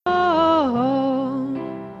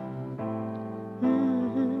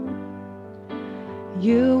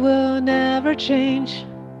You will never change.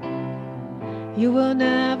 You will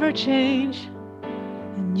never change.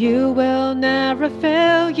 And you will never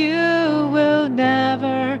fail. You will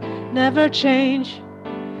never, never change.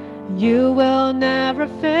 You will never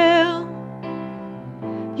fail.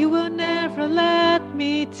 You will never let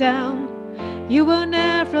me down. You will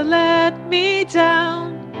never let me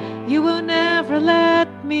down. You will never let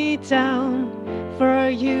me down. For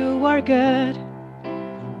you are good.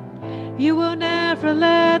 You will never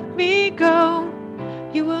let me go.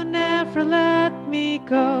 You will never let me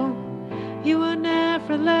go. You will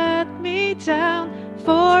never let me down.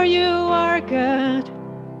 For you are good.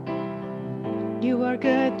 You are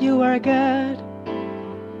good. You are good.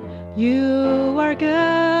 You are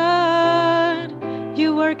good.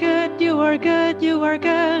 You are good. You are good. You are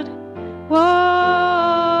good.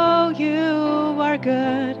 Whoa, you are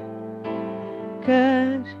good.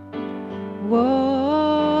 Good.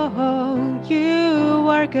 Whoa, you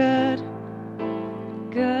are good.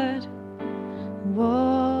 Good. Whoa.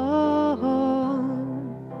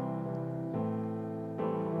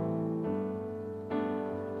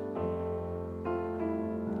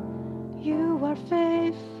 You are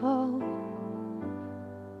faithful.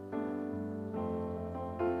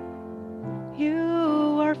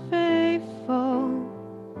 You are faithful.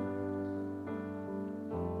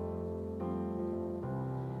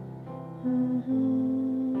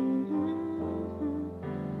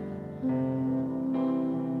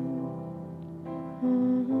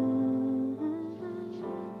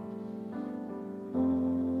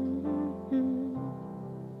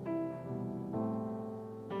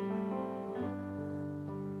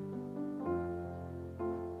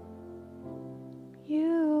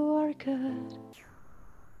 You are good.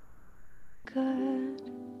 Good.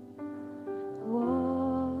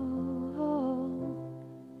 Whoa.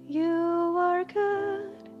 You are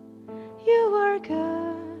good. You are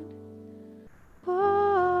good.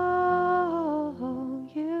 Whoa.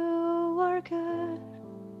 You are good.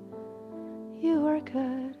 You are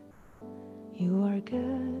good. You are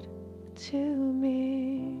good to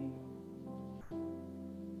me.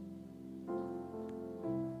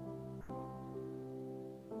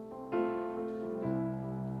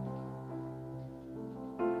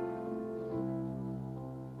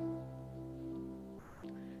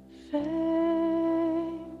 Faithful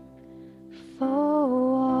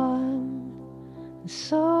one,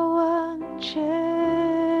 so unchanging,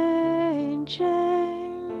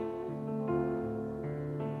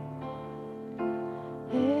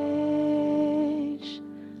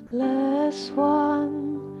 ageless one,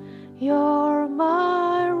 you're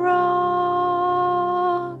my rock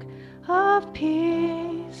of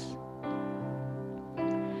peace,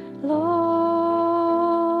 Lord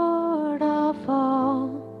of all,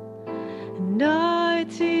 and I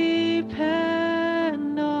depend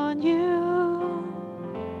on you.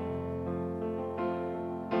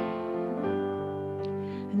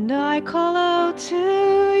 And I call out to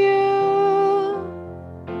you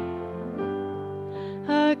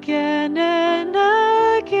again and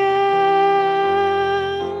again.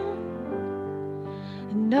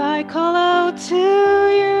 And I call out to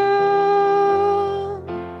you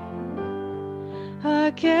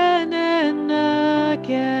again and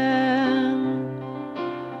again.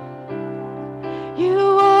 You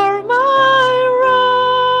are my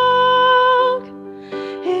rock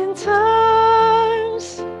in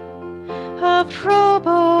times of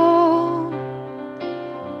trouble.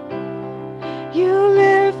 You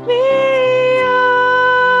lift me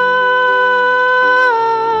up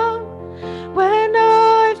when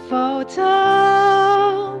I fall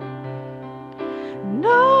down. And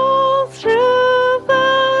all through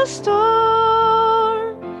the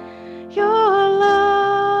storm, your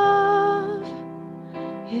love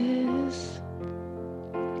is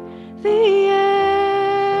the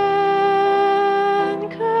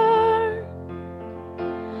anchor.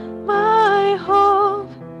 My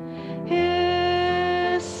hope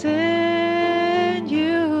is in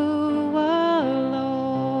you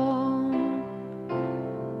alone.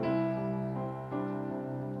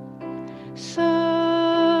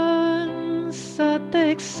 Sunset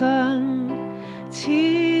的神，始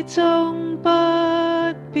終不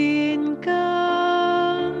變更，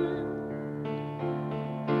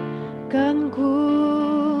緊固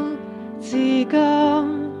至今，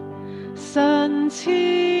神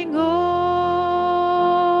賜我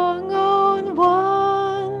安穩，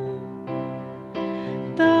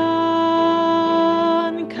單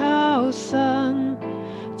靠神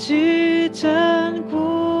主掌管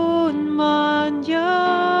萬有。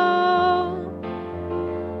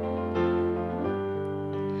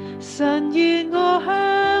神願我向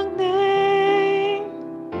你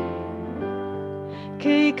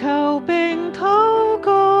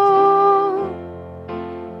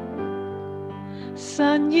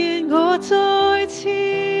我再次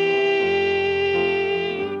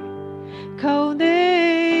求你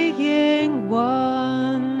應允，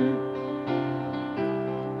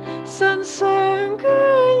身上倦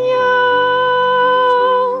憂，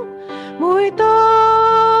每當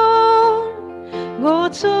我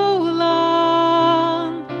遭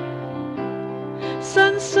難，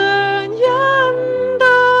身上引導，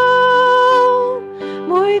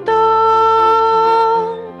每當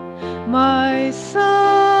迷失，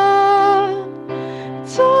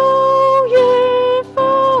遭遇風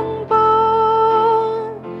暴，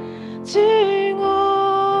主愛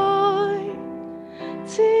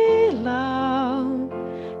之流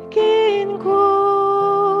堅固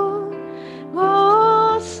我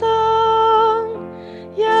心，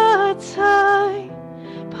一切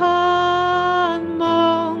盼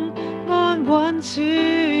望安穩主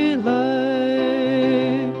裏，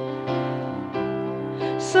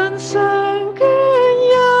身上倦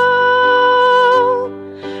憂，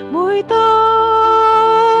每當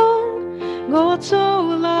我遭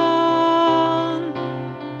難，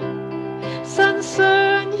身上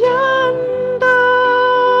引導，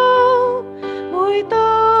每當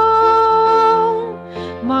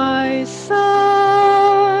迷失，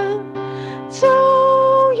遭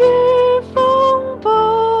遇風暴，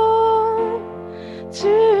主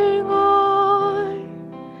愛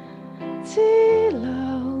之流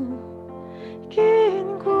堅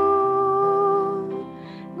固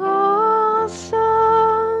我心，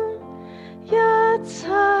一切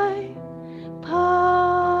盼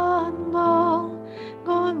望安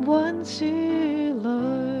穩主裏。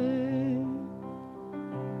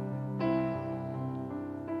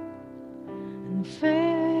And faithful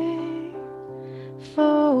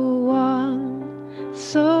one,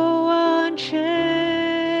 so unchanging,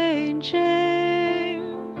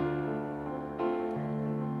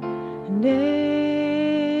 and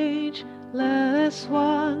ageless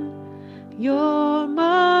one, you're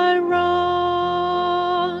my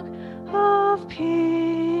rock of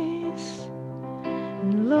peace,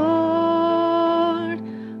 and Lord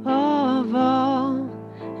of all,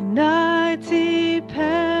 and I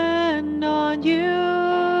depend on you,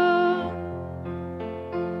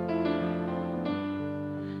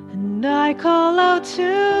 and I call out to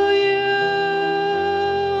you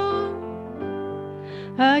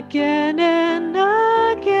again and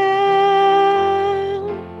again,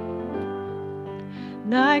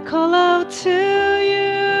 and I call out to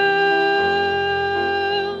you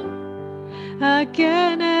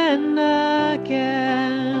again and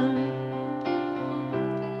again.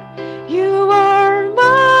 You are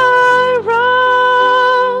my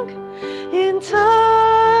rock in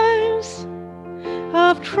times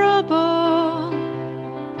of trouble.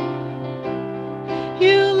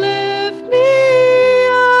 You lift me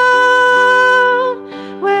up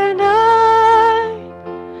when I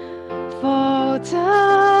fall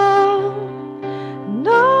down, and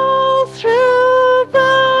all through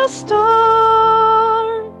the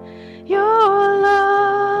storm, your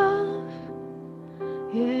love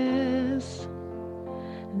is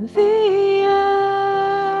the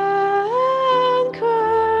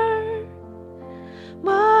anchor.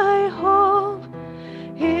 My hope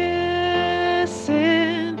is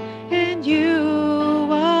in you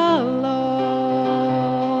alone.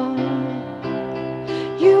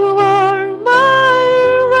 You are my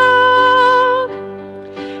rock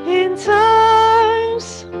in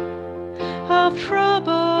times of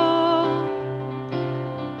trouble.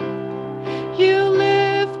 You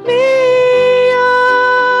lift me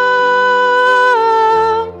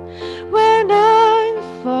up when I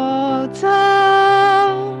fall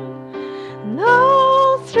down, and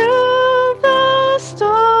all through the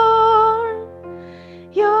storm,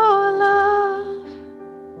 your love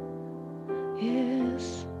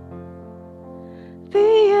is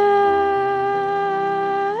the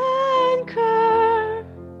anchor.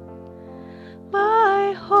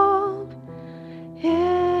 My hope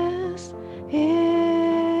is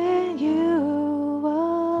in you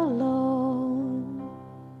alone.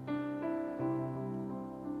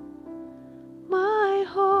 My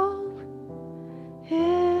hope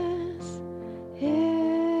is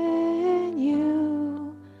in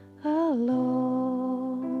you alone.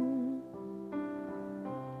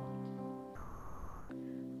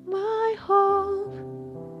 My hope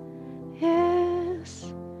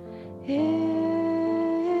is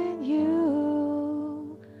in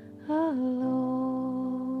you alone.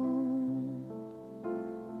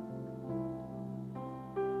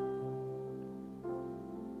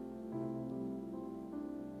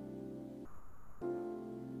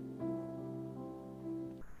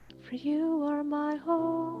 For you are my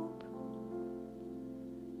hope,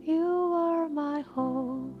 you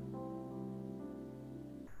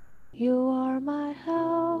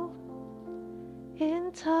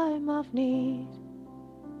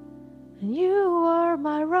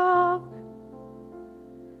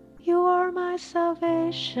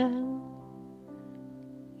salvation.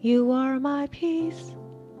 You are my peace.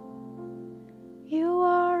 You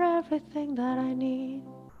are everything that I need.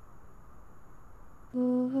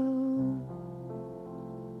 Ooh.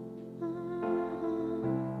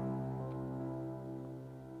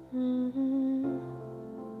 Mm-hmm.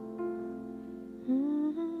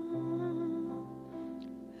 Mm-hmm.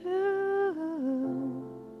 Ooh.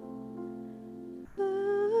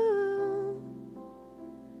 Ooh.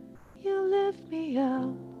 You lift me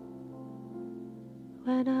up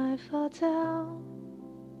when I fall down.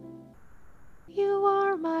 You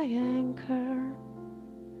are my anchor.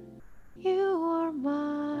 You are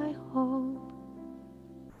my hope.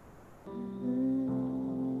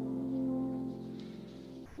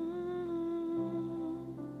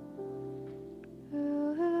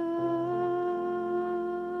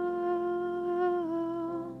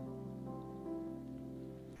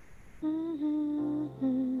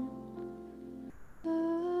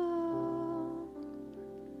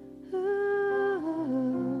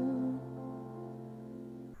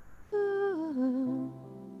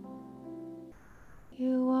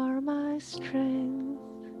 You are my strength.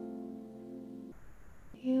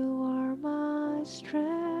 You are my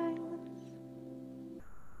strength.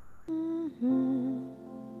 Mm-hmm.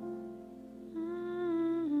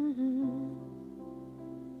 Mm-hmm.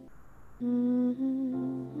 Mm-hmm.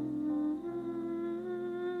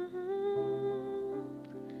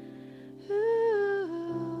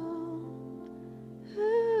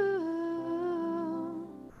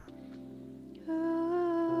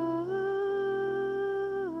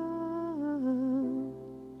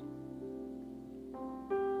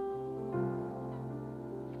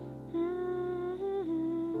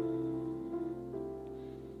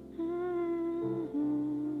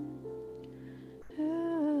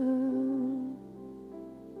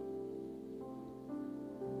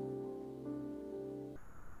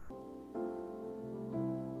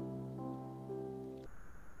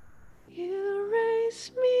 You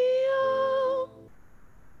raise me up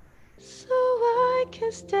so I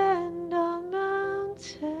can stand on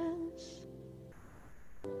mountains.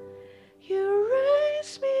 You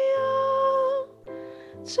raise me up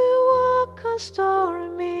to walk on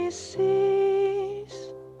stormy seas.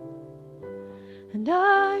 And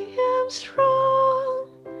I am strong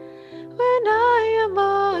when I am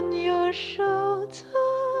on your shoulders.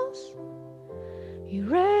 You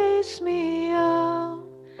raise me up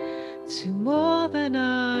to more than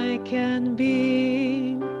I can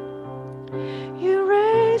be. You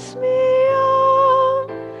raise me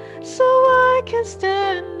up so I can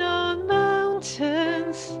stand on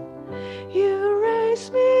mountains. You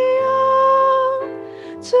raise me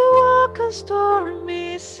up to walk on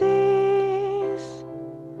stormy seas.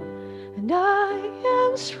 And I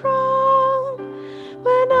am strong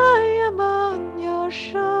when I am on your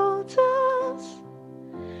shoulders.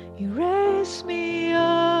 You raise me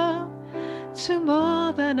up to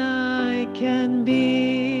more than I can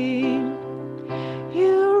be.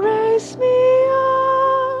 You raise me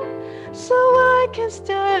up so I can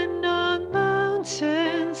stand on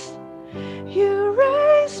mountains. You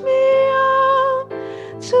raise me up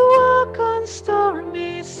to walk on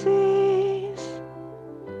stormy seas.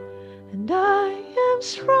 And I am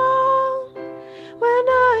strong when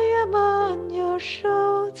I am on your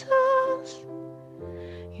shoulders.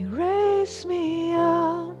 You raise me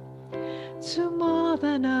up to more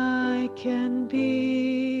than I can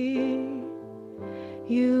be.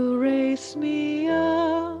 You raise me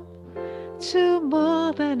up to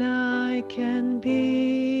more than I can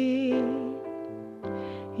be.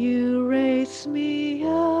 You raise me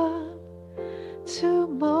up to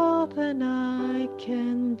more than I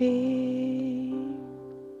can be.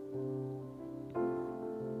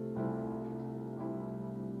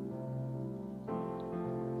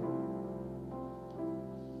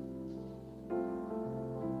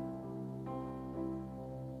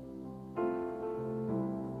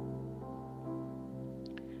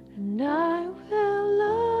 And I will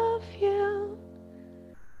love you,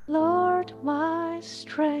 Lord, my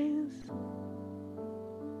strength.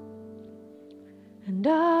 And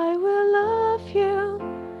I will love you,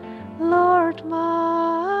 Lord,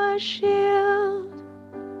 my shield.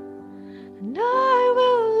 And I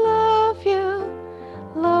will love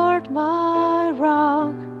you, Lord, my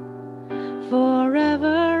rock.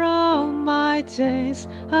 Forever all my days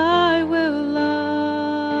I will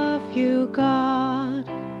love you, God.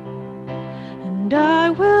 And I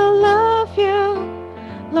will love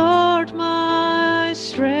you, Lord, my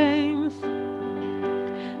strength.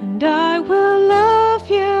 And I will love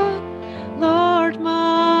you, Lord,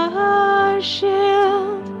 my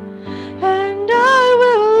shield. And I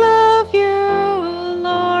will love you,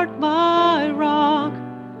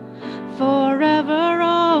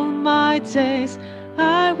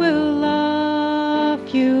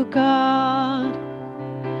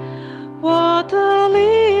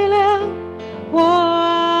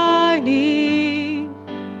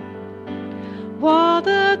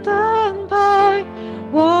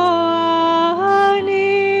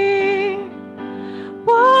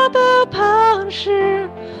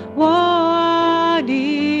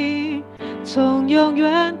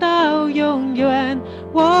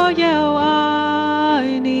 我要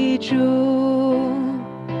爱你主，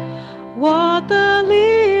我的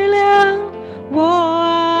力量，我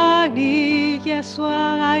爱你，耶稣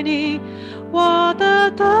爱你，我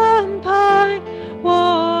的盾牌，我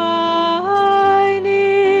爱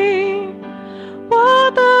你，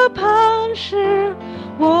我的磐石，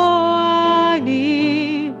我爱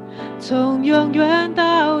你，从永远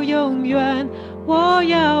到永远，我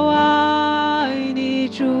要爱你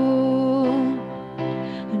主。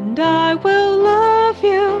And I will love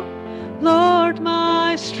you, Lord,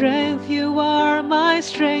 my strength. You are my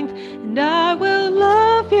strength. And I will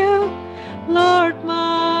love you, Lord,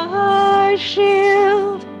 my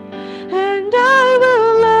shield. And I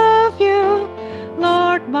will love you,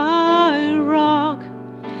 Lord, my rock.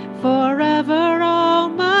 Forever all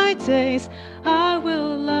my days I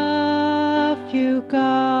will love you,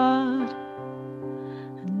 God.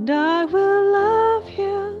 And I will love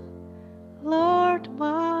you, Lord,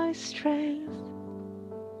 my strength.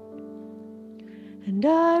 And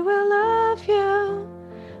I will love you,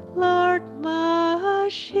 Lord, my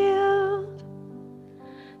shield.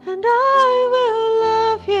 And I will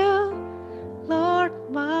love you, Lord,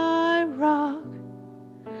 my rock.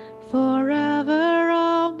 Forever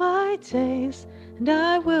all my days, and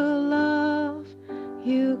I will love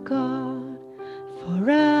you, God.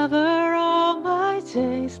 Forever all my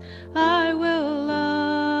days, I will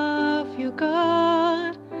love you,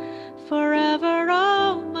 God. Forever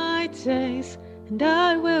all my days, and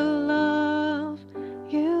I will love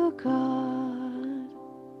you, God.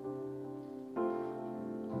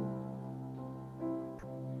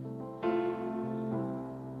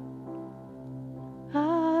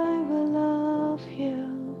 I will love you.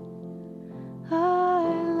 I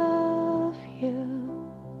love you.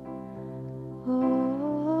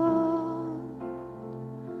 Oh,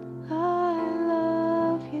 I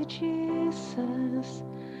love you, Jesus.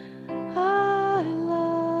 I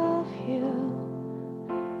love you.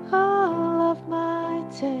 All of my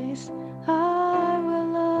days, I will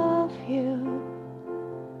love you.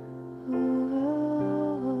 Oh.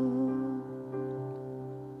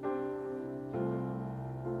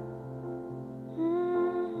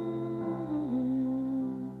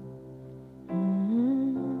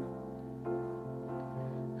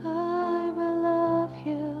 I will love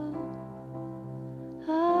you.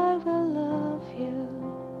 I will love you.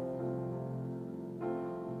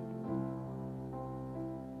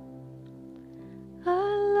 I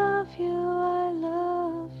love you. I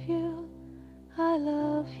love you. I love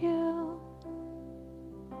you. I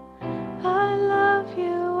love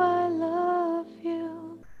you. I love you.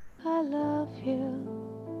 I love you.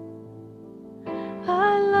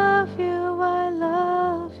 I love you. I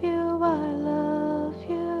love you. I love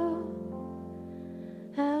you.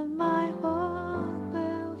 And my heart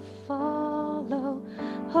will follow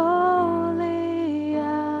wholly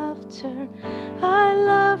after. I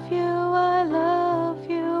love you. I love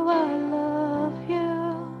you. I love you.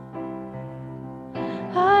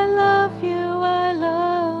 I love you. I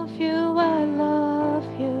love you. I love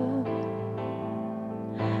you.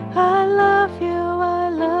 I love you. I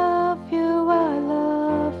love you. I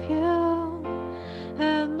love you.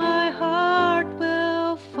 And my heart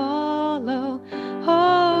will follow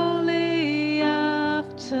wholly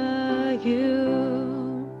after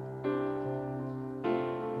you.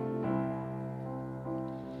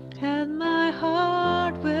 And my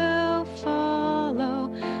heart will follow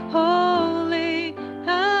wholly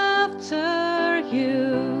after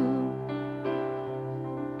you.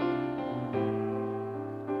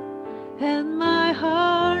 And my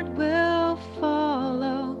heart will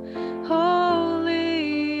follow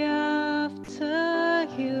wholly after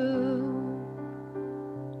you.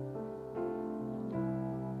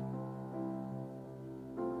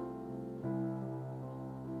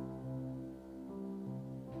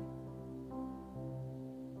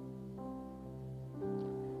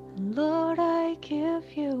 Lord, I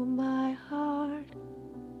give you my heart.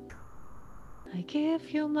 I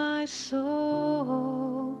give you my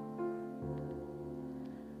soul.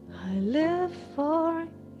 I live for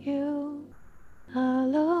you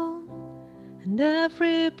alone. And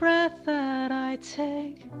every breath that I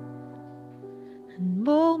take, and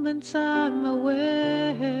moments I'm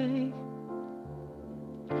awake,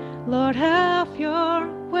 Lord, have your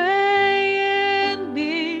way in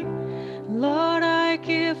me. Lord, I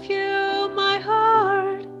give you my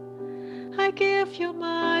heart. I give you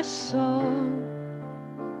my soul.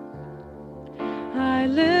 I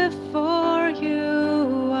live for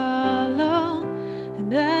you alone.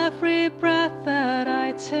 And every breath that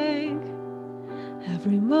I take,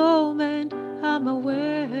 every moment I'm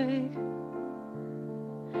awake,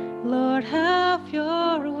 Lord, have have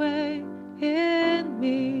your way in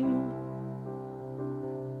me.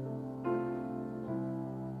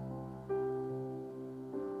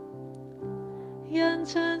 Nhân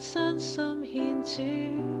真身心獻主，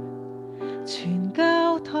全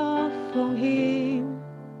交託奉獻。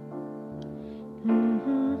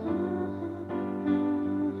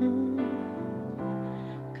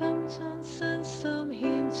今真身心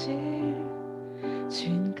獻主，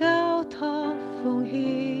全交託奉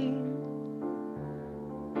獻。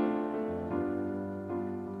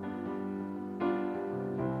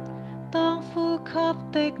當呼吸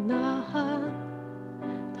的那刻，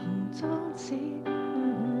途中止。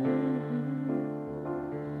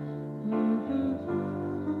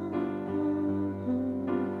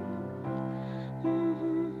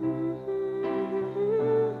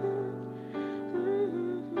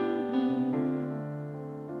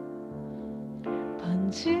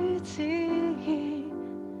憑主旨意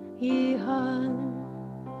而行。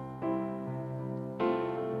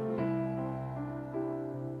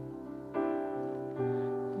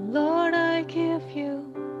Lord, I give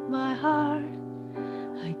you my heart,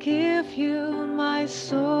 I give you my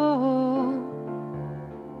soul.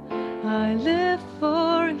 I live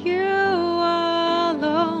for you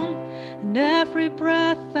alone, and every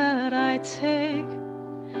breath that I take,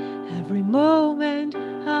 every moment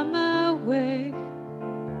I'm awake.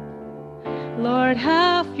 Lord,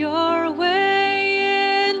 have your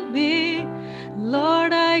way in me.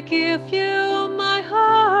 Lord, I give you my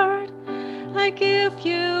heart, I give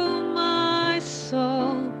you my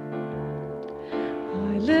soul.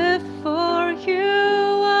 I live for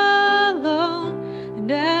you alone,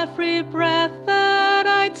 and every breath that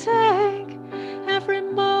I take, every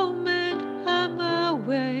moment I'm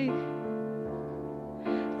awake.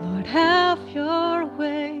 Lord, have your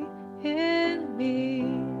way in me.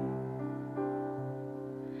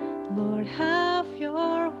 Lord, have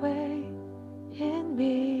your way in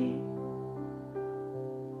me.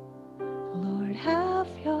 Lord, have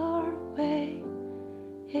your way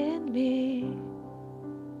in me.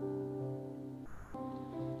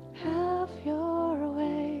 Have your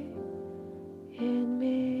way in me.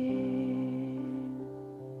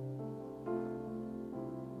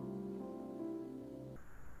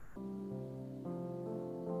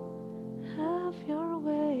 Have your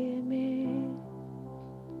way in me.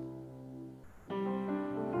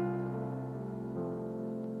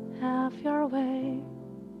 Have your way.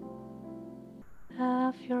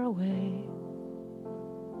 Have your way.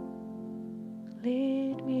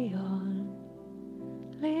 Lead me on.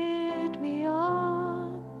 Lead me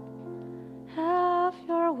on. Have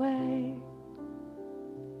your way.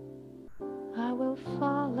 I will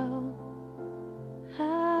follow.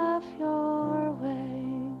 Have your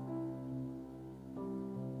way.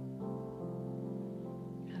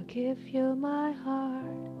 I'll give you my heart.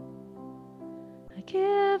 I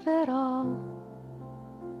give it all.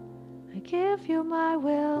 I give you my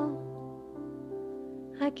will.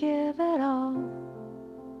 I give it all.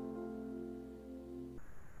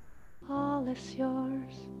 All is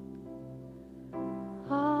yours.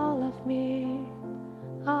 All of me.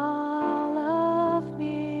 All of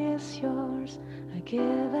me is yours. I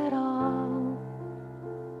give it all.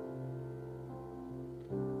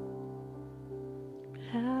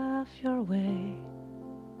 Have your way.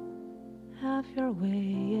 Have your way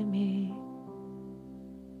in me.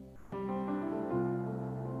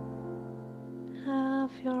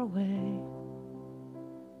 Have your way.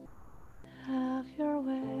 Have your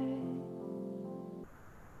way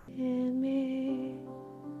in me.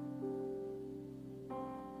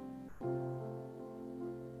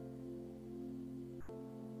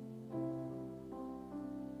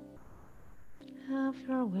 Have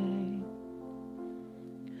your way.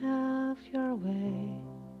 Have your way.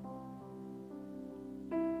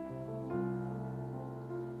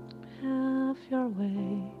 Have your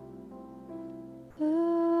way.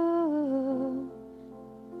 Ooh,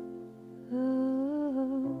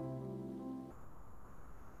 ooh.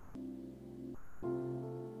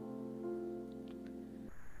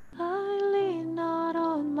 I lean not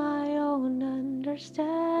on my own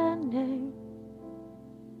understanding.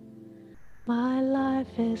 My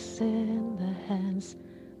life is in the hands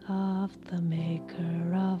of the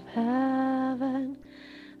Maker of heaven.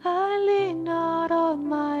 I lean not on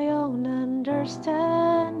my own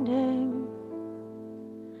understanding.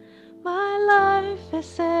 My life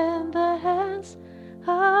is in the hands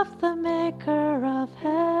of the Maker of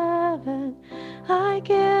heaven. I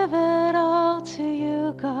give it all to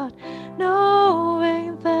you, God,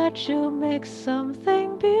 knowing that you make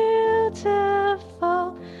something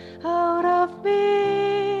beautiful out of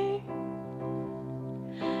me.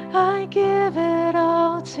 I I give it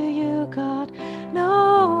all to you, God,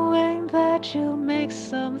 knowing that you make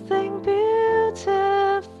something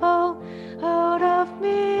beautiful out of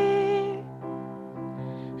me.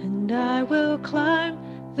 And I will climb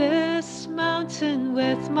this mountain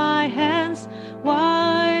with my hands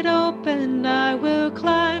wide open. I will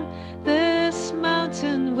climb this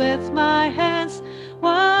mountain with my hands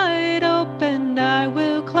wide open. I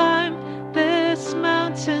will climb this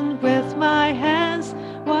mountain with my hands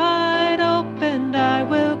wide open. I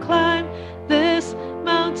will climb this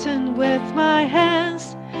mountain with my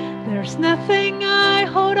hands. There's nothing I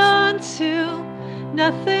hold on to,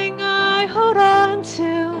 nothing I hold on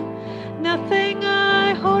to, nothing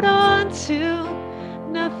I hold on to,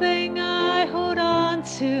 nothing I hold on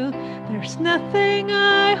to. There's nothing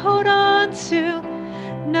I hold on to,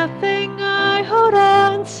 nothing I hold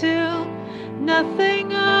on to,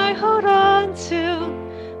 nothing I hold on to,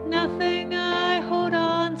 nothing I hold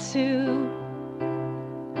on to.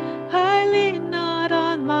 I lean not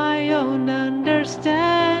on my own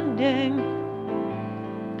understanding.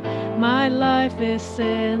 My life is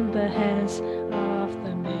in the hands of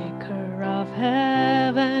the Maker of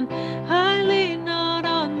heaven. I lean not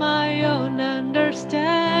on my own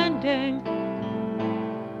understanding.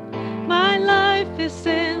 My life is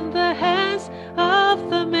in the hands of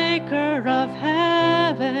the Maker of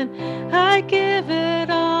heaven. I give it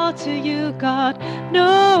all to you, God,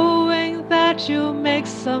 knowing that you make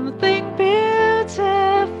something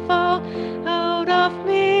beautiful out of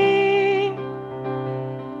me.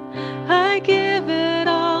 I give it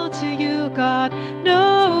all to you, God,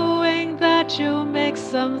 knowing that you make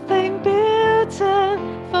something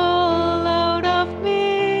beautiful out of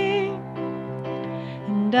me.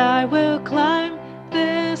 And I will climb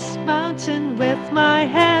this mountain with my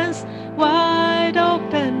hands wide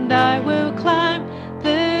open. I will climb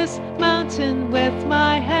this mountain with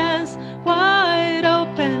my hands wide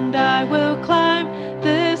open. I will climb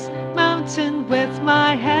this mountain with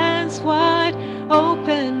my hands wide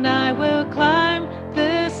open. I will climb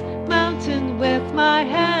this mountain with my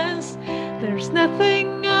hands. There's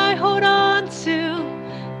nothing I hold on to,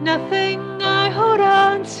 nothing I hold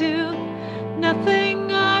on to,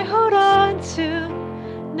 nothing I hold on to,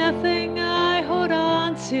 nothing I hold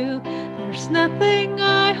on to. There's nothing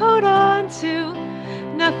I hold on to,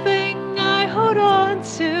 nothing I hold on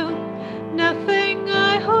to, nothing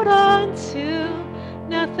I hold on to,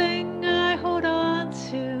 nothing I hold on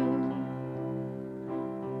to.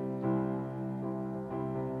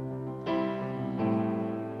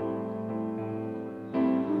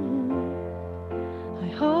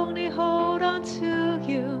 I only hold on to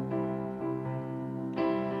you.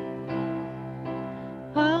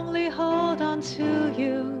 Only hold on to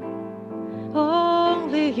you.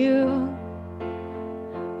 Only you.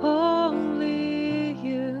 Only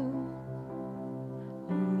you.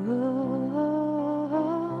 Oh,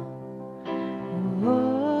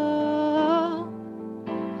 oh,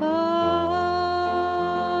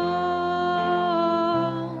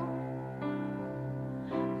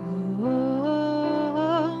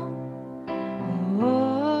 oh,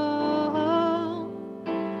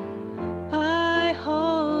 I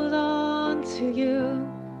hold on to you.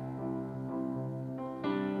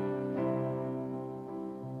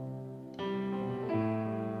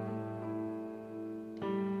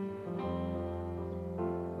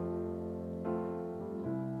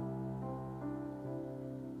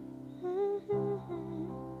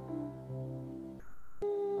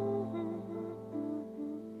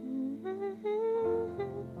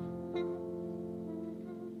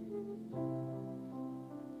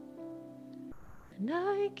 And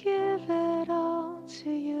I give it all to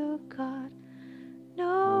you, God,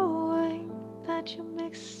 knowing that you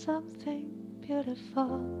make something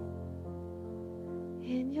beautiful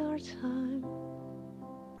in your time.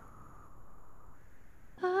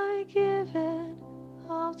 I give it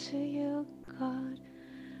all to you, God,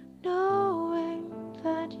 knowing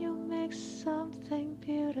that you make something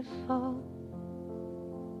beautiful.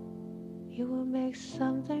 You will make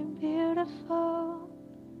something beautiful,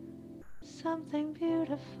 something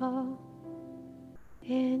beautiful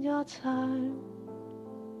in your time,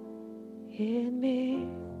 in me.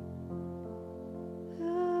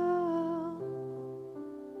 Ooh,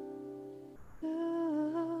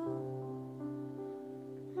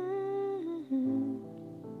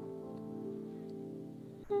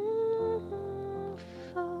 ooh,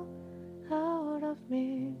 fall out of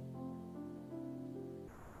me.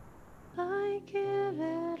 I give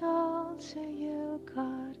it all to you,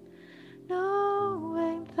 God,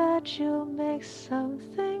 knowing that you make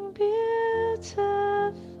something beautiful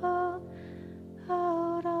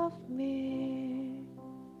out of me.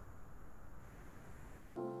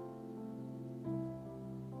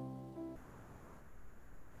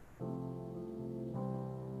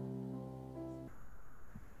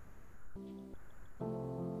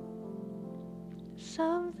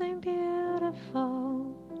 something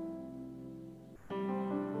beautiful,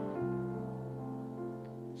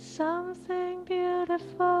 something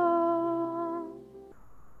beautiful.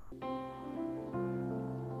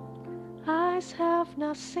 Eyes have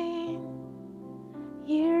not seen,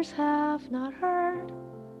 ears have not heard,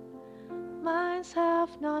 minds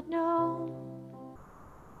have not known.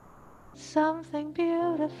 Something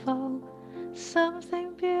beautiful,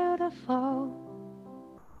 something beautiful,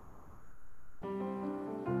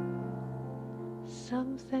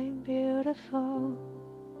 something beautiful.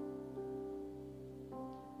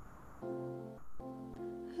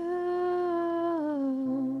 Ooh,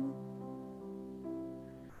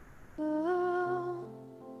 ooh,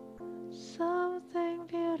 something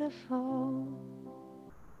beautiful,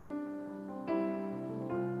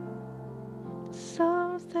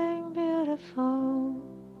 something beautiful.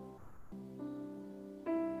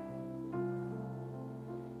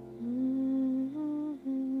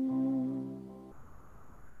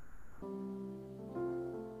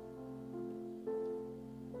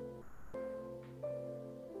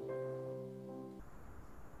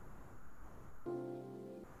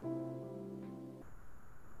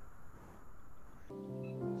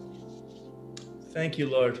 Thank you,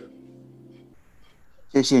 Lord.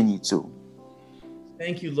 谢谢你主，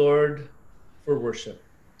 Thank you, Lord, for worship.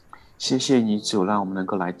 谢谢你主，让我们能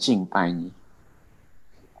够来敬拜你。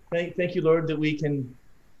 Thank you, Lord, that we can,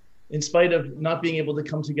 in spite of not being able to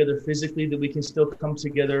come together physically, that we can still come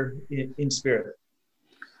together in spirit.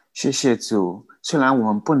 谢谢主，虽然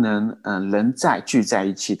我们不能人聚在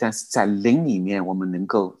一起，但是在灵里面我们能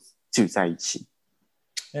够聚在一起。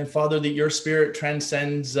 And Father, that your spirit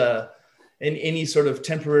transcends in any sort of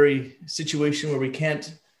temporary situation where we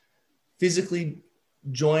can't physically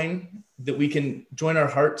join, that we can join our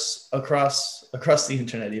hearts across the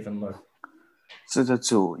internet even, Lord. 是的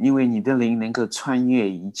主，因为你的灵能够穿越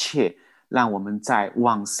一切，让我们在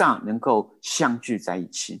网上能够相聚在一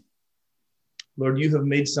起。 Lord, you have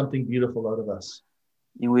made something beautiful out of us.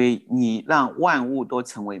 因为你让万物都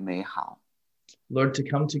成为美好。 Lord, to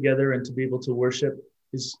come together and to be able to worship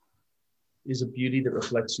is a beauty that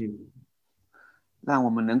reflects you. 让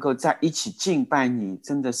我们能够在一起敬拜你，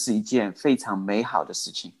真的是一件非常美好的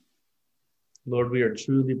事情。 Lord, we are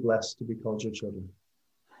truly blessed to be called your children.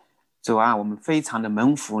 主啊，我们非常的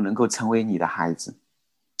蒙福，能够成为你的孩子，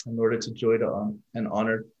 And Lord, it's a joy and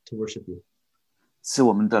honor to worship you. 是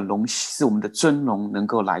我们的荣，是我们的尊荣，能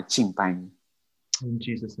够来敬拜你。 In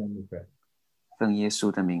Jesus' name we pray. 奉耶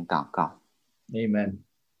稣的名祷告 Amen.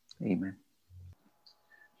 ，Amen。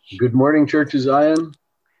 Good morning, Church of Zion.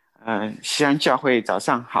 西安教会早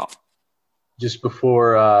上好。 Just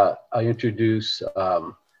before I introduce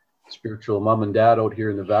spiritual mom and dad out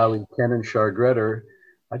here in the valley, Ken and Chargretter,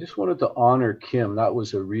 I just wanted to honor Kim. That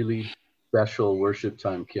was a really special worship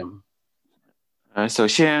time, Kim. 首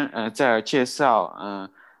先在介绍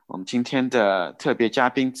我们今天的特别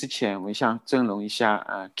嘉宾之前，我想尊荣一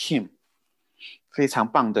下Kim， 非常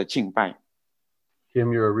棒的敬拜。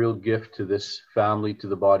 Kim, you're a real gift to this family, to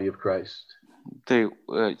the body of Christ. 对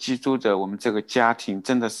基督的我们这个家庭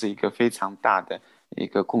真的是一个非常大的一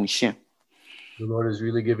个贡献。 The Lord has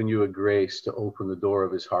really given you a grace to open the door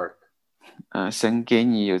of his heart. 神给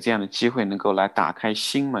你有这样的机会能够来打开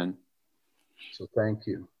心门。 So thank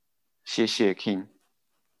you. 谢谢 Kim。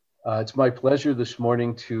 It's my pleasure this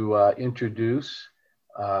morning to introduce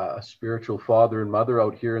a spiritual father and mother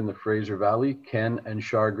out here in the Fraser Valley, Ken and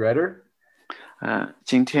Chargretter.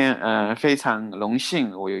 今天非常荣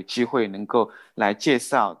幸，我有机会能够来介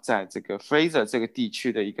绍在这个 Fraser 这个地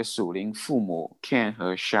区的一个属灵父母 Ken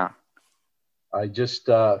和 Char。 I just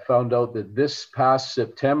found out that this past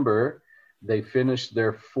September, they finished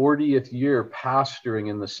their 40th year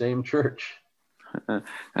pastoring in the same church.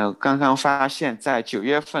 刚刚发现在9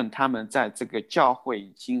月份，他们在这个教会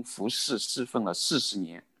已经服侍侍奉了40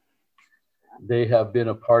年。 They have been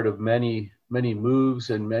a part of many moves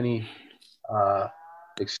and many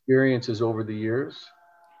experiences over the years.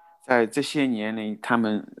 在这些年里，他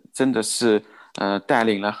们真的是带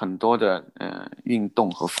领了很多的运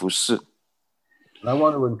动和服侍。 And I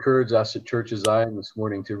want to encourage us at Church of Zion this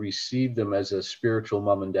morning to receive them as a spiritual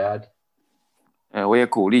mom and dad. 我也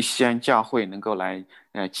鼓励西安教会能够来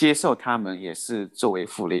接受他们，也是作为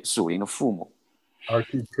属灵的父母。 Our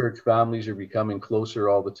two church families are becoming closer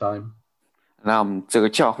all the time. 让我们这个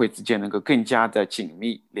教会之间能够更加的紧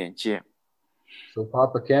密连接。 So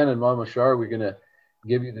Papa Ken and Mama Shar, we're going to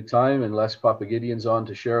give you the time unless Papa Gideon's on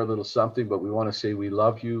to share a little something, but we want to say we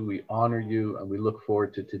love you, we honor you, and we look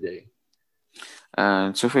forward to today.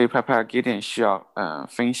 除非 Papa Gideon 需要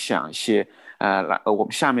分享一些我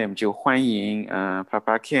们下面就欢迎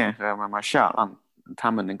Papa Ken 和 Mama Shar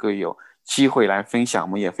他们能够有机会来分享，我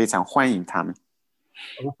们也非常欢迎他们。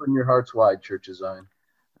Open your hearts wide, Church of Zion.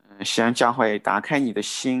 西安教会，打开你的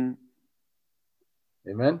心。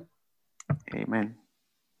Amen. Amen.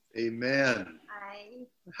 Amen. Hi.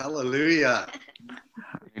 Hallelujah.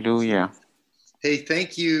 Hallelujah. Hey,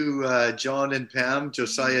 thank you, John and Pam,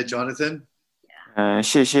 Josiah, Jonathan.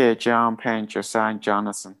 谢谢 John, Pan, Josiah,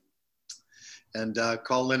 Jonathan, And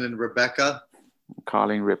Colin and Rebecca.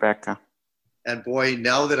 Colin, Rebecca. And boy,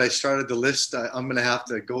 now that I started the list, I'm going to have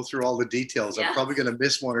to go through all the details. I'm probably going to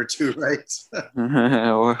miss one or two, right?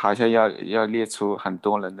 我好像要列出很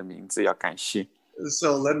多人的名字，要感谢。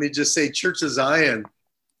So let me just say, Church of Zion.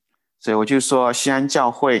 所以我就说，西安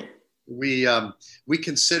教会， we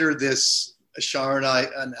consider this, Shar and I,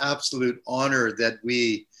 an absolute honor that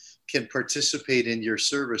we can participate in your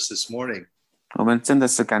service this morning. 我们真的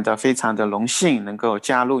是感到非常的荣幸，能够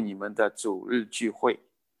加入你们的主日聚会。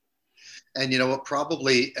And you know what?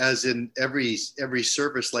 Probably, as in every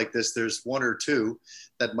service like this, there's one or two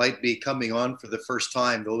that might be coming on for the first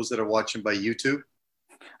time. Those that are watching by YouTube.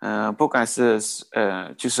 不管是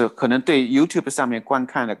就是可能对 YouTube 上面观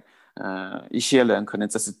看的一些人，可能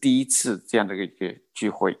这是第一次这样的一个聚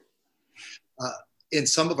会。In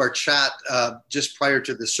some of our chat just prior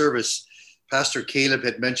to the service, Pastor Caleb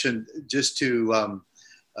had mentioned just to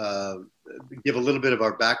give a little bit of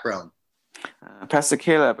our background. Pastor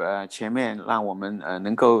Caleb 前面让我们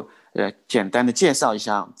能够简单的介绍一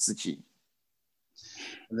下自己。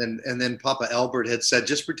And then Papa Albert had said,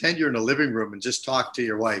 just pretend you're in a living room and just talk to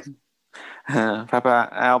your wife. Papa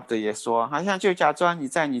Albert 也说，好像就假装你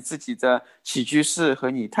在你自己的起居室和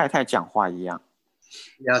你太太讲话一样。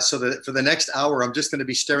Yeah, so for the next hour, I'm just going to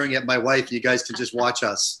be staring at my wife. You guys can just watch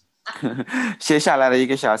us. 接下来的1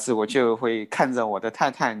个小时，我就会看着我的太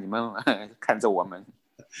太，你们看着我们。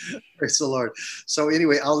Praise the Lord. So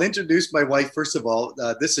anyway, I'll introduce my wife first of all.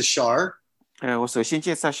 This is Shar. 我首先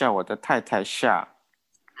介绍一下我的太太 Shar。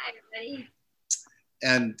 Hi, everybody.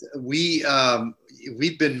 And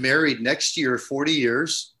we've been married next year 40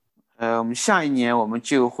 years. 我们下一年我们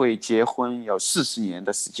就会结婚，有40年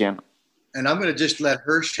的时间了。And I'm going to just let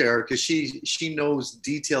her share because she knows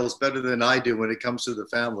details better than I do when it comes to the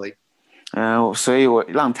family. 所以我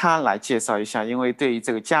让她来介绍一下，因为对于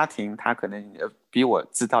这个家庭，她可能比我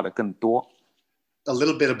知道的更多。A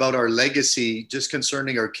little bit about our legacy, just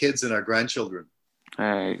concerning our kids and our grandchildren.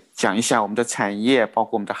 讲一下我们的产业，包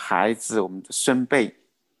括我们的孩子、我们的孙辈。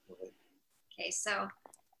Okay, so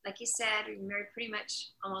like you said, we've been married pretty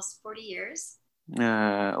much almost 40 years.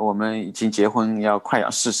 我们已经结婚快要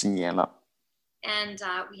40年了。And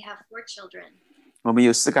we have 4 children. 我们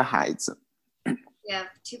有4个孩子。We have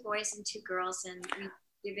 2 boys and 2 girls, and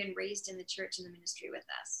we've been raised in the church and the ministry with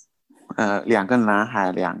us. 2个男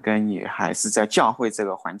孩，2个女孩，是在教会这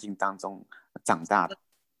个环境当中长大的。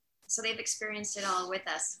So they've experienced it all with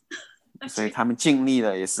us. 所以他们经历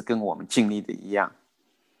的也是跟我们经历的一样。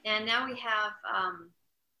And now we have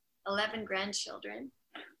 11 grandchildren.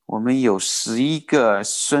 我们有11个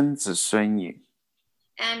孙子孙女。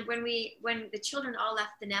And when the children all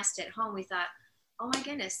left the nest at home, we thought, oh my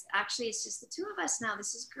goodness, actually it's just the 2 of us now.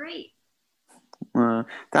 This is great.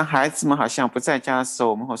 当孩子们好像不在家的时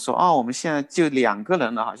候，我们会说，我们现在就2个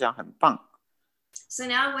人了，好像很棒。So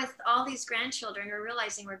now with all these grandchildren, we're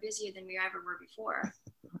realizing we're busier than we ever were before.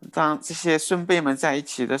 当这些孙辈们在一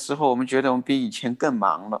起的时候，我们觉得我们比以前更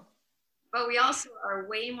忙了。But we also are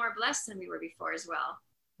way more blessed than we were before as well.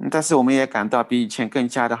 但是我们也感到比以前更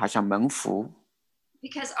加的好像蒙福。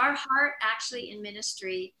Because our heart actually in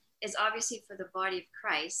ministry is obviously for the body of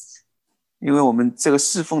Christ. 因为我们这个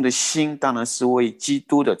侍奉的心当然是为基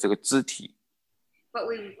督的这个肢体。But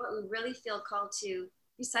what we really feel called to,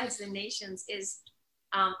 besides the nations, is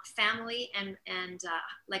family and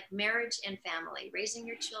like marriage and family, raising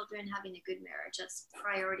your children, having a good marriage. That's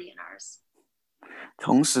priority in ours.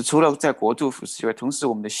 同时，除了在国度服侍以外，同时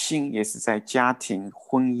我们的心也是在家庭、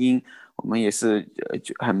婚姻，我们也是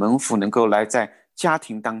很蒙福，能够来在家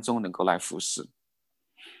庭当中能够来服侍。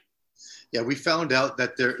Yeah, we found out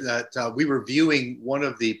that we were viewing one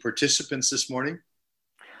of the participants this morning.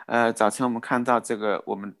 早晨我们看到这个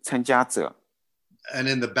我们参加者。And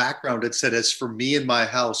in the background it said, "As for me and my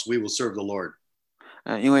house, we will serve the Lord."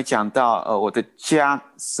 因为讲到我的家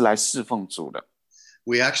是来侍奉主的。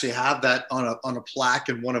We actually have that on a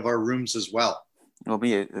plaque in one of our rooms as well. 我们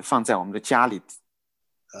也放在我们的家里。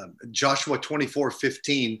Joshua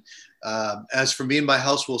 24:15, "As for me and my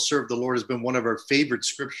house, will serve the Lord," has been one of our favorite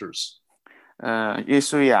scriptures. 约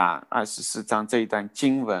书亚24章这一段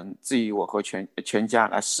经文，至于我和全家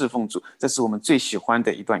来侍奉主，这是我们最喜欢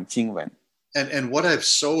的一段经文。And what I've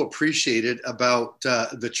so appreciated about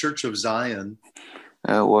the Church of Zion,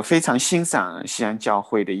 我非常欣赏西安教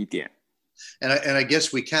会的一点。And I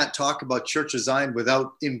guess we can't talk about Church of Zion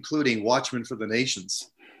without including Watchmen for the Nations.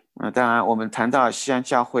 当然，我们谈到西安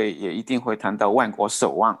教会，也一定会谈到万国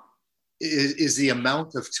守望。Is the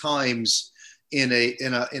amount of times in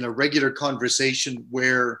a regular conversation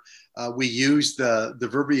where we use the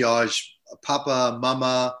verbiage Papa,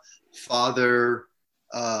 Mama, Father,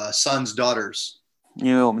 sons, daughters.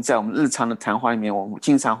 因为我们在我们日常的谈话里面，我们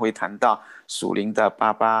经常会谈到属灵的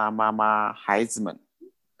爸爸妈妈、孩子们。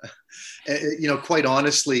Quite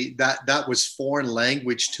honestly, that was foreign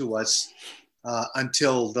language to us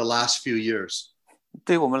until the last few years.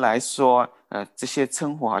 对我们来说，这些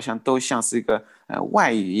称呼好像都像是一个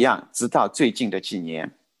外语一样，直到最近的几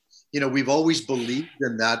年。We've always believed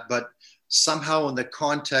in that, but somehow in the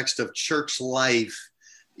context of church life,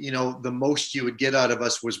 the most you would get out of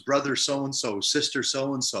us was brother so-and-so, sister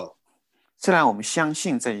so-and-so. 虽然我们相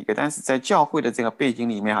信这一个，但是在教会的这个背景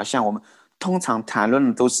里面，好像我们通常谈论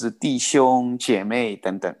的都是弟兄姐妹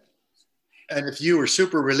等等。And if you were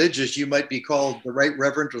super religious, you might be called the right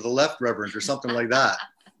reverend or the left reverend or something like that.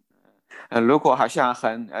 如果好像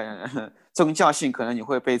很宗教性，可能你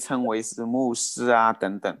会被称为是牧师啊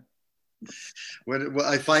等等。When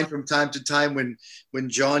I find from time to time when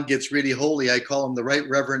John gets really holy, I call him the right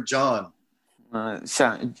reverend John.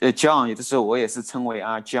 像John 有的时候我也是称为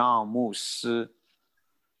John 牧师。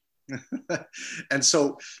And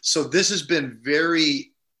so this has been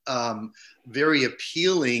very very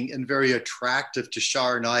appealing and very attractive to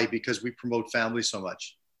Shar and I because we promote family so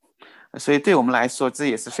much. 所以对我们来说，这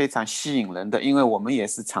也是非常吸引人的，因为我们也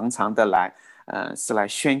是常常的来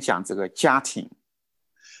宣讲这个家庭。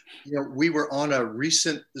We were on a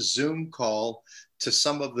recent Zoom call to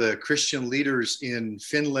some of the Christian leaders in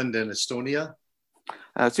Finland and Estonia.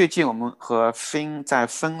 最近我们和在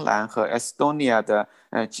芬兰和 Estonia 的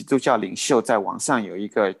基督教领袖在网上有一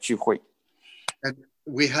个聚会。And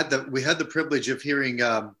we had the privilege of hearing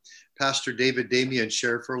Pastor David Damien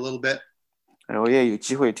share for a little bit. 我也有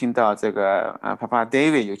机会听到这个Papa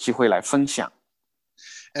David 有机会来分享。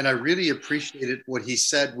And I really appreciated what he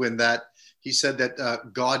said he said that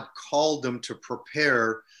God called them to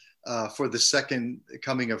prepare for the second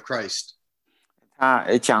coming of Christ. 他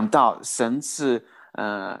讲到神是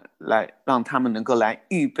来让他们能够来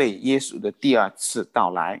预备耶稣的第二次到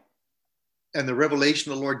来。And the revelation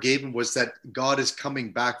the Lord gave him was that God is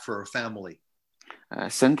coming back for a family.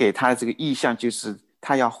 神给他的这个意象就是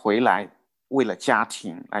他要回来，为了家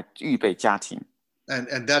庭来预备家庭。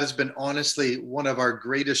And that has been honestly one of our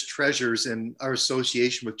greatest treasures in our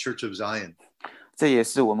association with Church of Zion. 这也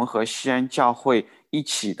是我们和西安教会一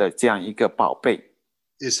起的这样一个宝贝。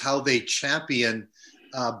Is how they champion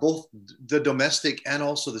both the domestic and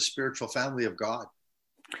also the spiritual family of God.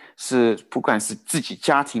 是不管是自己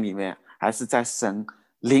家庭里面，还是在神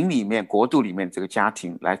灵里面、国度里面这个家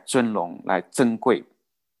庭来尊荣、来珍贵。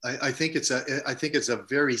I think it's a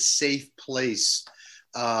very safe place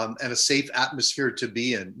and a safe atmosphere to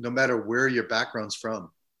be in, no matter where your background's from.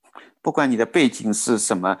 不管你的背景是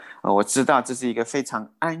什么，我知道这是一个非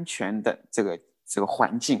常安全的这个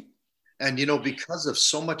环境。And because of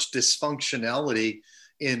so much dysfunctionality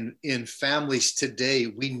in families today,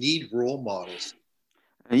 we need role models.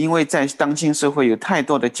 因为在当今社会有太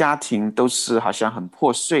多的家庭都是好像很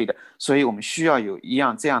破碎的，所以我们需要有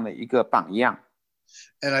这样的一个榜样。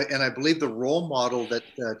And I believe the role model that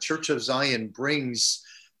Church of Zion brings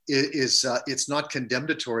is it's not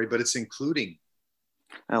condemnatory, but it's including.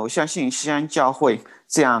 我相信西安教会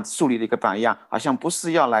这样树立的一个榜样，好像不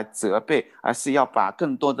是要来责备，而是要把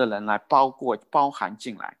更多的人来包含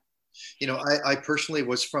进来。I personally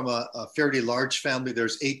was from a fairly large family.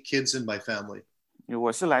 There's 8 kids in my family.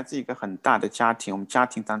 我是来自一个很大的家庭，我们家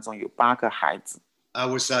庭当中有8个孩子。I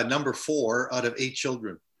was number 4 out of 8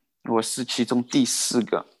 children. 我是其中第4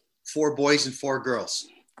个。4 boys and 4 girls.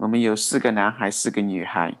 我们有4个男孩，4个女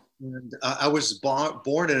孩。And I was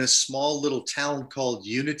born in a small little town called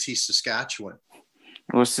Unity, Saskatchewan.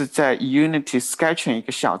 我是在 Unity, Saskatchewan 一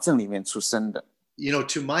个小镇里面出生的。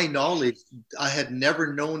To my knowledge, I had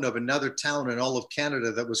never known of another town in all of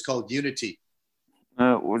Canada that was called Unity.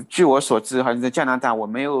 据我所知，好像在加拿大，我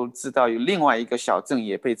没有知道有另外一个小镇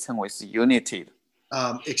也被称为是 Unity 的。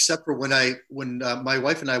Except for when my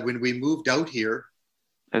wife and I, when we moved out here.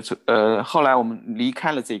 后来我们离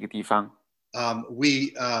开了这个地方。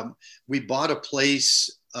We bought a place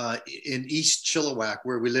in East Chilliwack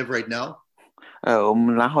where we live right now. 我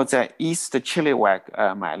们然后在 East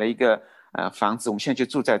Chilliwack 买了一个房子，我们现在就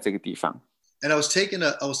住在这个地方。And I was taking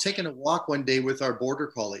a walk one day with our border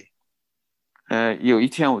collie. 有一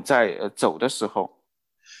天我在走的时候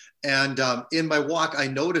And in my walk, I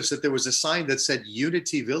noticed that there was a sign that said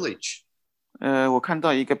Unity Village. 我看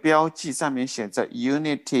到一个标记，上面写着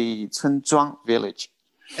Unity 村庄 Village。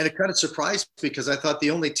 And it kind of surprised me because I thought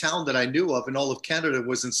the only town that I knew of in all of Canada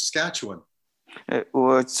was in Saskatchewan.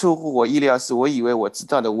 我出乎我意料是，我以为我知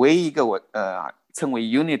道的唯一一个称为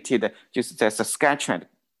Unity 的，就是在 Saskatchewan。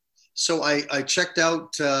 So I checked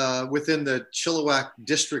out within the Chilliwack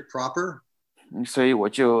district proper. 所以我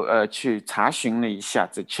就去查询了一下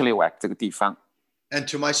这 Chilliwack 这个地方。 And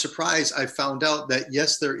to my surprise, I found out that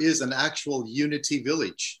yes, there is an actual Unity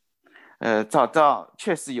Village. 找到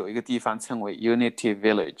确实有一个地方称为 Unity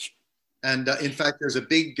Village。 And in fact, there's a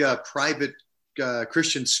big private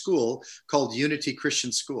Christian school called Unity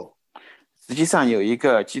Christian School. 实际上有一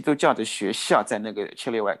个基督教的学校在那个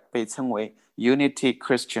Chilliwack 被称为 Unity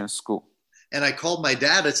Christian School。 And I called my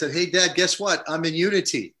dad and said, "Hey, Dad, guess what? I'm in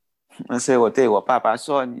Unity." 所以我对我爸爸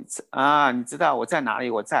说：“你知道我在哪里？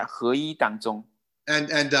我在合一当中。”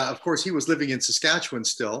 And of course, he was living in Saskatchewan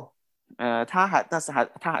still. 他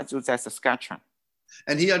还住在 Saskatchewan。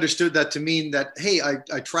 And he understood that to mean that, hey,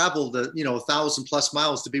 I traveled 1,000+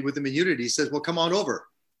 miles to be with him in Unity. He says, "Well, come on over."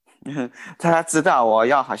 他知道我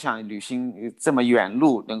要好像旅行这么远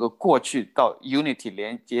路，能够过去到 Unity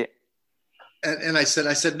连接。 And I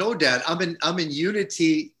said, "No, Dad, I'm in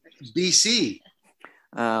Unity, BC."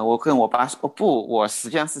 我跟我爸说不，我实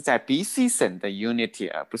际上是在 BC 省的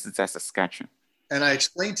Unity， 而不是在 Saskatchewan。 And I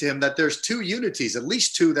explained to him that there's 2 Unities, at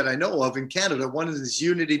least 2 that I know of in Canada. One is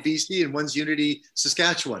Unity, BC, and one's Unity,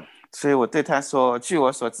 Saskatchewan. 所以我对他说，据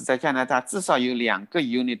我所知，在加拿大至少有2个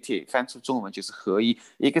Unity， 翻出中文就是合一，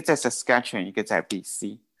一个在 Saskatchewan， 一个在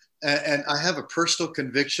BC。 And I have a personal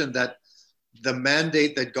conviction that the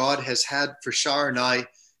mandate that God has had for Shar and I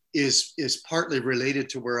is partly related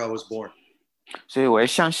to where I was born. 所以我也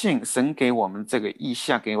相信神给我们这个意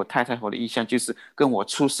向，给我太太和我的意向，就是跟我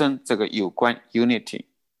出生这个有关 Unity。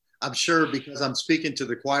 I'm sure because I'm speaking to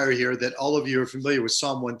the choir here that all of you are familiar with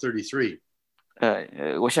Psalm 133.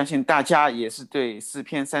 我相信大家也是对诗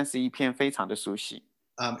篇31篇非常的熟悉。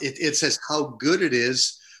 It says how good it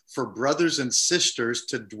is for brothers and sisters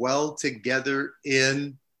to dwell together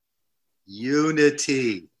in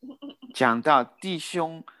unity. 讲到弟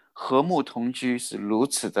兄和睦同居是如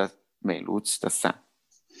此的美，如此的善。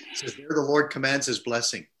 It says there the Lord commands his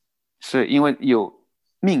blessing, 是因为有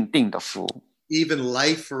命定的福， even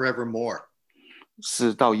life forevermore.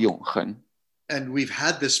 是到永恒。 And we've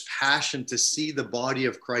had this passion to see the body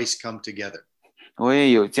of Christ come together. 我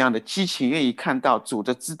也有这样的激情，愿意看到主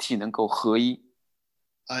的肢体能够合一。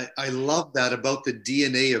 I love that about the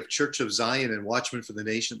DNA of Church of Zion and Watchmen for the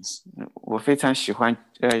Nations. 我非常喜欢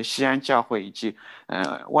西安教会以及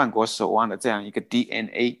万国守望的这样一个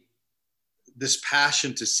DNA。 This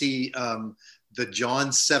passion to see the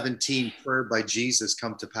John 17 prayer by Jesus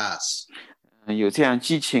come to pass. 有这样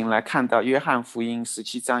激情来看到约翰福音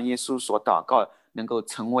17章耶稣所祷告能够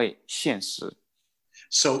成为现实。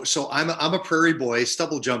 So I'm a prairie boy,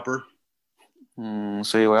 stubble jumper.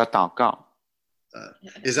 所以我要祷告。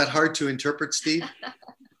 Is that hard to interpret, Steve?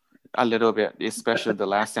 A little bit, especially the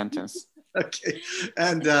last sentence. Okay.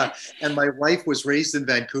 And my wife was raised in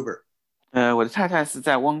Vancouver. 我的太太是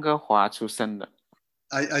在温哥华出生的。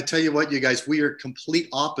 I tell you what, you guys, we are complete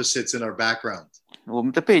opposites in our background. 我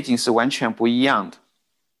们的背景是完全不一样的。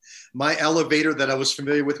 My elevator that I was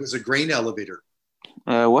familiar with was a grain elevator.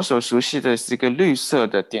 我所熟悉的是一个绿色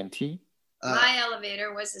的电梯。 My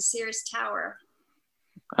elevator was the Sears Tower.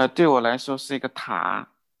 对我来说是一个塔。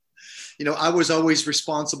 You know, I was always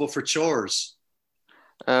responsible for chores.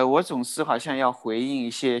 我总是好像要回应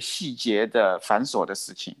一些细节的繁琐的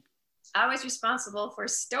事情。 I was responsible for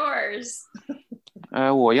stores.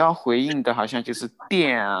 我要回应的好像就是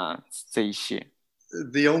店啊这一些。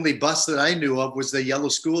 The only bus that I knew of was the yellow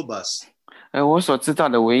school bus. 我所知道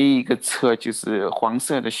的唯一一个车就是黄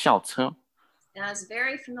色的校车。 And I was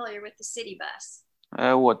very familiar with the city bus.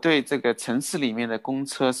 我对这个城市里面的公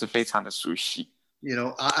车是非常的熟悉。 You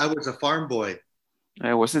know, I was a farm boy.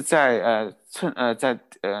 我是在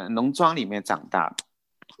农庄里面长大的。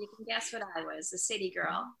 You can guess what I was, a city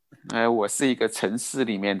girl. 我是一个城市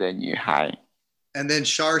里面的女孩。 And then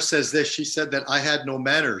Shar says this. She said that I had no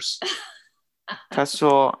manners. 她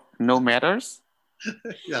说 "No matters"。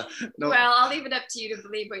 Yeah. No. Well, I'll leave it up to you to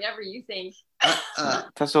believe whatever you think.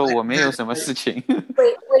 她说我没有什么事情。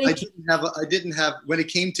 I didn't have when it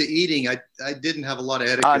came to eating. I didn't have a lot of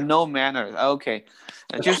etiquette. No manners. OK，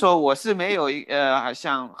 就是说我是没有好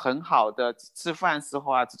像很好的吃饭时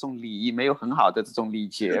候啊这种礼仪，没有很好的这种礼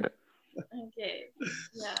节的。 Okay.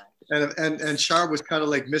 Yeah. And Shar was kind of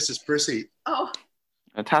like Mrs. Prissy. Oh.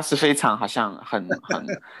 他是非常好像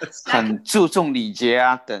很注重礼节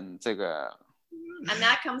啊等这个， And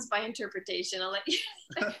that comes by interpretation. I'll let you.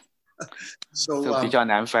 So, 就比较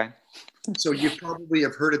难分。 so you probably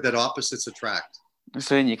have heard it that opposites attract.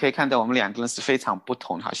 所以你可以看到我们两个人是非常不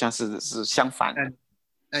同，好像是相反的。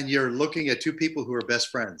 And you're looking at two people who are best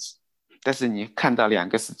friends. 但是你看到两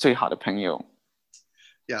个是最好的朋友，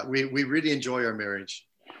 Yeah, we really enjoy our marriage.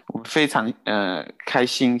 我们非常开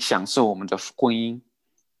心享受我们的婚姻。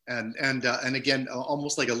 And again,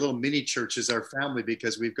 almost like a little mini church is our family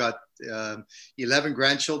because we've got 11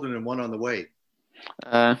 grandchildren and one on the way.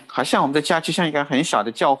 好像我们的家就像一个很小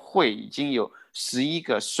的教会，已经有11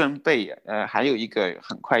个孙辈，还有一个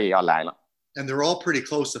很快也要来了。 And they're all pretty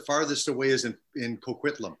close. The farthest away is in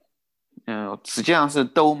Coquitlam. 实际上是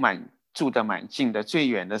都住得蛮近的，最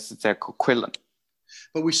远的是在 Coquitlam。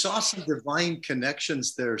 But we saw some divine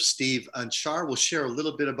connections there, Steve. And Char will share a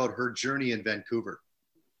little bit about her journey in Vancouver.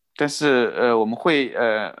 但是我们会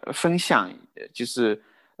分享，就是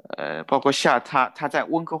包括他在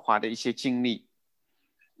温哥华的一些经历。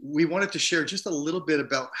 We wanted to share just a little bit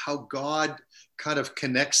about how God kind of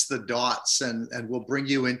connects the dots and will bring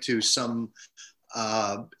you into some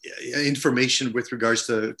information with regards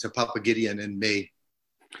to Papa Gideon in May.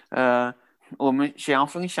 我们想要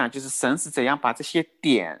分享就是神是怎样把这些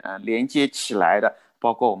点连接起来的，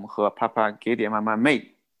包括我们和 Papa Gideon 妈妈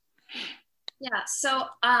May。 Yeah. So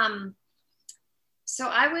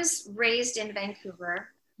I was raised in Vancouver.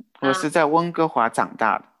 我是在温哥华长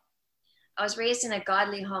大的。 I was raised in a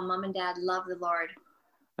godly home. Mom and Dad love the Lord.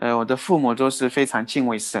 我的父母都是非常敬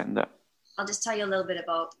畏神的。 I'll just tell you a little bit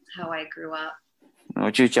about how I grew up.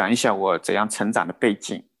 我就讲一下我怎样成长的背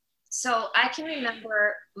景。 So I can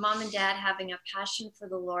remember Mom and Dad having a passion for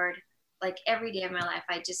the Lord, like every day of my life.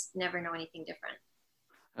 I just never know anything different.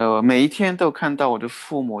 每一天都看到我的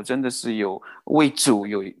父母真的是有为主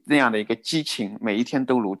有那样的一个激情，每一天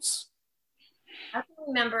都如此。 I can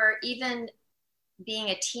remember even being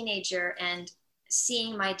a teenager and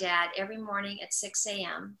seeing my dad every morning at 6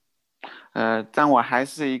 a.m. 当我还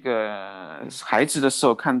是一个孩子的时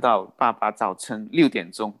候，看到爸爸早晨6点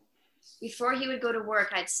钟。 Before he would go to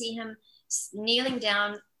work, I'd see him kneeling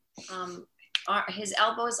down, his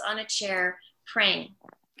elbows on a chair, praying.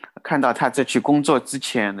 看到他在去工作之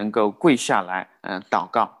前能够跪下来，祷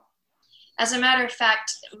告。 As a matter of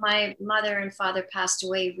fact, my mother and father passed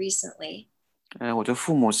away recently. 我的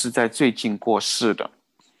父母是在最近过世的。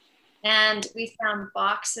 And we found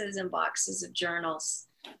boxes and boxes of journals.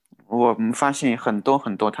 我们发现很多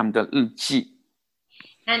很多他们的日记。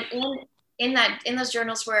 And in those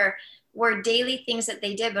journals were daily things that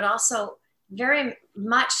they did, but also very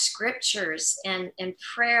much scriptures and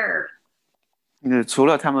prayer. 除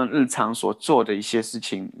了他们日常所做的一些事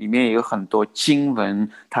情，里面也有很多经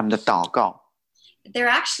文，他们的祷告。 They're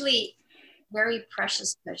actually very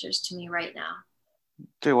precious treasures to me right now.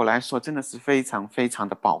 对我来说，真的是非常非常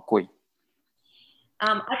的宝贵。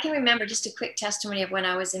 I can remember just a quick testimony of when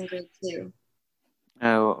I was in grade 2.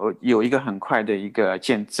 有一个很快的一个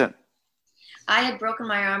见证。 I had broken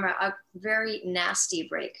my arm, a very nasty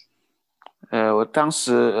break. 我当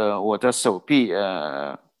时我的手臂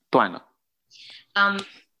断了。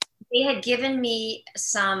 They had given me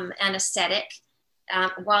some anesthetic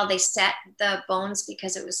while they set the bones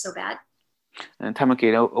because it was so bad. 他们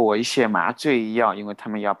给了我一些麻醉药，因为他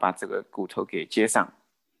们要把这个骨头给接上。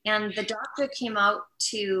 And the doctor came out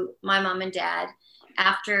to my mom and dad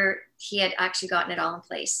after he had actually gotten it all in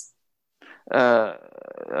place.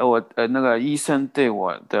 那个医生对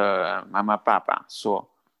我的妈妈爸爸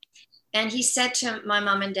说。 And he said to my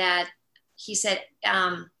mom and dad, he said,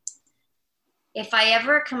 if I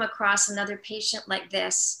ever come across another patient like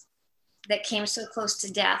this that came so close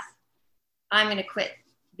to death, I'm going to quit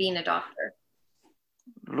being a doctor.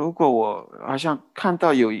 如果我好像看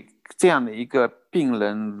到有这样的一个病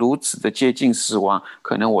人如此的接近死亡，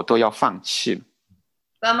可能我都要放弃了。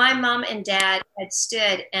 But my mom and dad had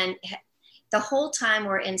stood, and the whole time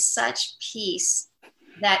were in such peace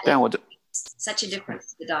that it made such a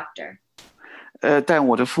difference to the doctor. 但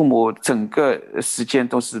我的父母整个时间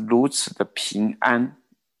都是如此的平安，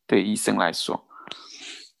对医生来说。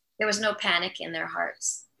 There was no panic in their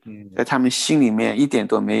hearts. 在他们心里面一点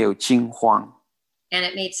都没有惊慌。 And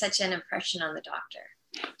it made such an impression on the doctor.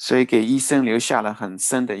 所以给医生留下了很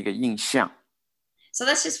深的一个印象。 So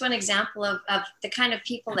that's just one example of the kind of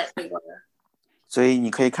people that they were. 所以你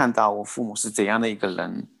可以看到我父母是怎样的一个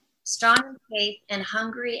人。 Strong in faith and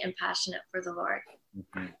hungry and passionate for the Lord.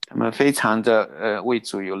 他们非常的为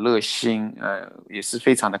主有热心，也是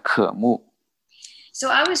非常的渴慕。 So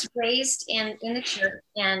I was raised in the church,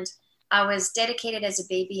 and I was dedicated as a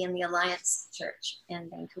baby in the Alliance Church in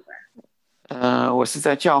Vancouver. 我是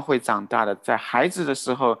在教会长大的，在孩子的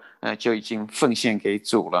时候，就已经奉献给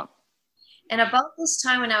主了。And about this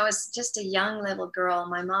time when I was just a young little girl,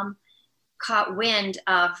 my mom caught wind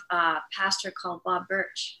of a pastor called Bob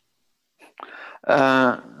Birch.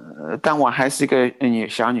 当我还是一个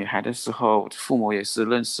小女孩的时候，父母也是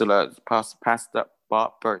认识了 Pastor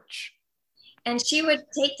Bob Birch。 And she would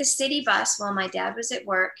take the city bus while my dad was at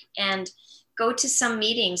work and go to some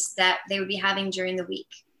meetings that they would be having during the week.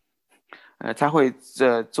 他会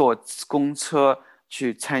坐公车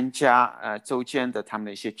去参加周间的他们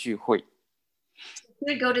的一些聚会。She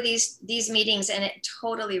would go to these meetings and it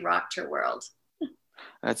totally rocked her world.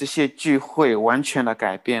 这些聚会完全的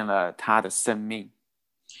改变了他的生命。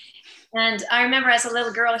 And I remember as a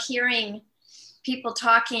little girl hearing people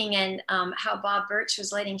talking and how Bob Birch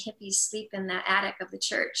was letting hippies sleep in the attic of the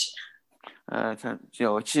church.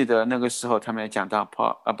 我记得那个时候他们也讲到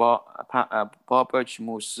Bob Birch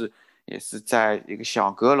牧师也是在一个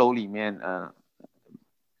小阁楼里面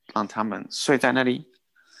让他们睡在那里。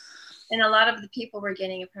 And a lot of the people were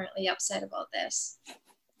getting apparently upset about this.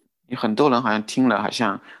 有很多人好像听了好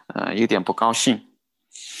像有点不高兴。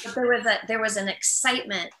 But there was an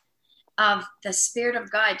excitement of the Spirit of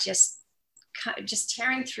God just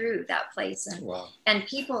tearing through that place, and Wow. and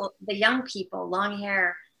people, the young people, long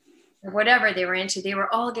hair, whatever they were into, they were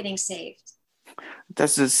all getting saved. 但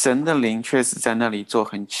是神的灵确实在那里做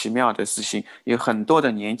很奇妙的事情，有很多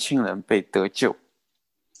的年轻人被得救。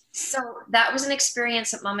 So that was an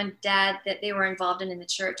experience that Mom and Dad that they were involved in the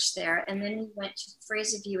church there, and then we went to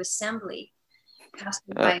Fraser View Assembly,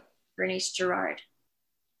 pastored by Bernice Gerard.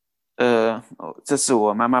 这是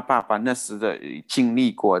我妈妈爸爸那时的经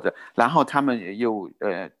历过的，然后他们又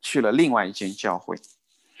去了另外一间教会。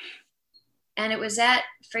 And it was at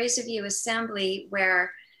Fraser View Assembly where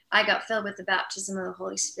I got filled with the baptism of the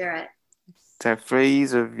Holy Spirit. 在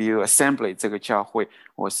Fraser View Assembly 这个教会，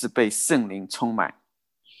我是被圣灵充满。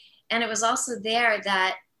 And it was also there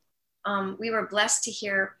that we were blessed to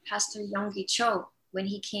hear Pastor Yonggi Cho when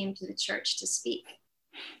he came to the church to speak.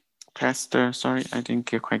 Pastor, sorry, I didn't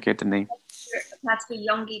quite get the name. Pastor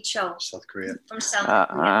Yonggi Cho South Korea. from South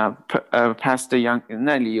Korea. Pastor Young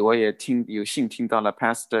那里我也有幸听到了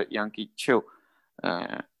Pastor Youngie Cho，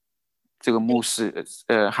 这个牧师，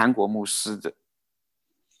韩国牧师的。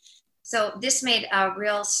 So this made a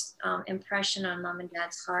real impression on Mom and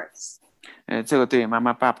Dad's hearts. 这个对妈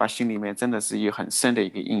妈爸爸心里面真的是有很深的一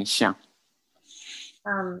个印象。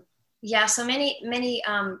 Yeah, so many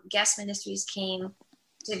guest ministries came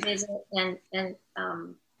to visit, and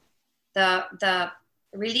the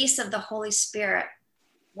release of the Holy Spirit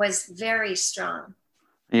was very strong.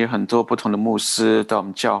 有很多不同的牧师到我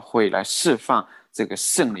们教会来释放这个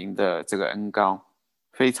圣灵的这个恩膏，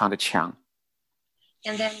非常的强。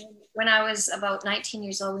 And then when I was about 19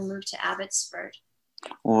 years old, we moved to Abbotsford.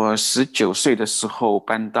 我19岁的时候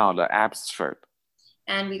搬到了 Abbotsford，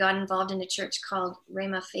 and we got involved in a church called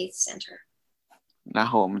Rhema Faith Center. 然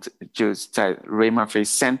后我们就在 Rhema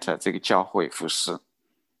Faith Center 这个教会服侍。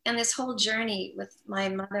 And this whole journey with my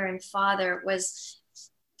mother and father was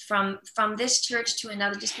from this church to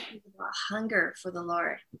another, just because of a hunger for the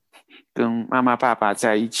Lord. 跟妈妈爸爸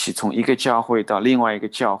在一起，从一个教会到另外一个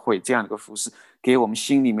教会，这样的一个服侍，给我们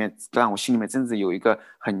心里面，让我心里面真的有一个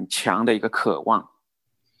很强的一个渴望。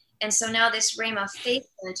 And so now this Rhema Faith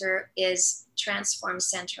Center is Transform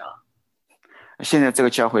Central. 现在这个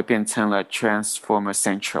教会变成了 Transformer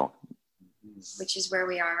Central， which is where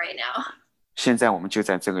we are right now. 现在我们就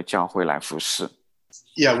在这个教会来服侍。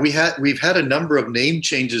 Yeah, we've had a number of name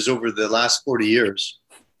changes over the last 40 years.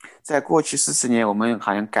 在过去40年，我们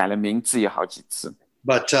好像改了名字也好几次，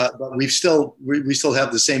 But we still have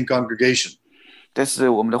the same congregation. 但是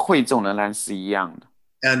我们的会众仍然是一样的。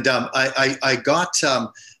 And I got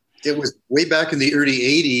it was way back in the early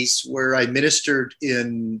 80s where I ministered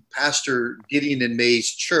in Pastor Gideon and May's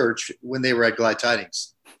church when they were at Glad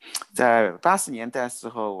Tidings. 在80年代的时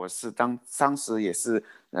候，我是当时也是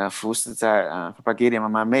服侍在Papa Gideon 妈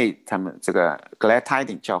妈 May 他们这个 Glad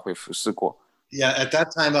Tidings 教会服侍过。 Yeah, at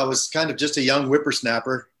that time I was kind of just a young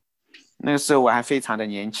whippersnapper. 那个时候我还非常的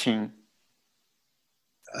年轻。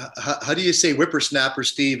 How do you say whippersnapper,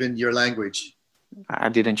 Steve, in your language? I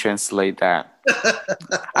didn't translate that.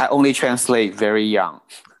 I only translate very young.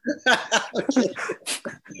 Okay.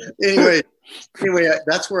 Anyway,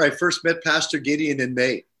 that's where I first met Pastor Gideon and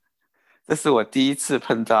May. 这是我第一次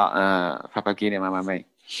碰到Papa Gideon 妈妈 May，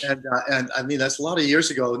 And I mean that's a lot of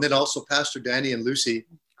years ago. And then also Pastor Danny and Lucy.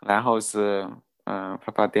 然后是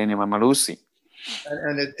Papa Danny 妈妈 Lucy。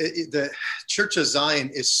 And the Church of Zion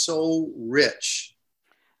is so rich.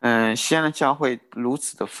 西安的教会如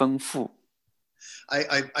此的丰富。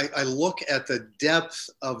I look at the depth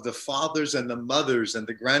of the fathers and the mothers and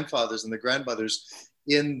the grandfathers and the grandmothers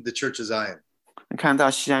in the Church of Zion. 看到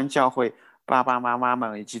西安教会爸爸妈妈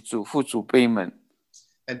们以及祖父祖辈们。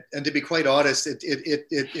And to be quite honest,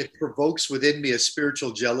 it provokes within me a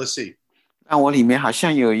spiritual jealousy. 让我里面好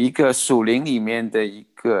像有一个属灵里面的一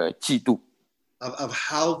个嫉妒。Of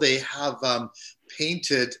how they have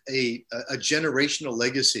painted a generational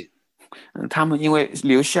legacy. 他们因为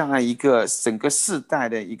留下了一个整个世代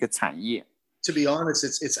的一个产业。To be honest,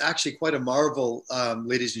 it's actually quite a marvel,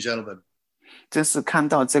 ladies and gentlemen. 真是看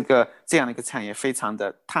到这样的一个产业，非常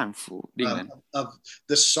的叹服，令人。Of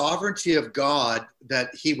the sovereignty of God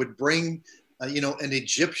that He would bring, an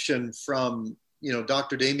Egyptian from,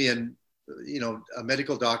 Dr. Damien, a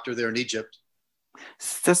medical doctor there in Egypt.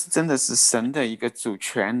 这是真的是神的一个主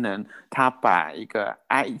权能，他把一个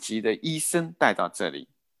埃及的医生带到这里。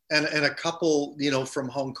And a couple, from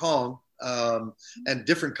Hong Kong, and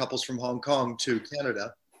different couples from Hong Kong to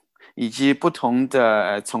Canada. 以及不同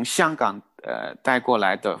的从香港带过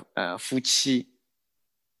来的夫妻。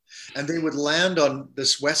And they would land on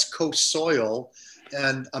this West Coast soil,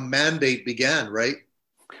 and a mandate began, right?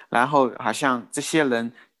 然后好像这些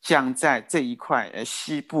人降在这一块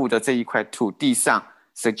西部的这一块土地上，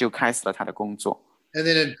神就开始了他的工作。And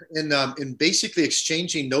then in basically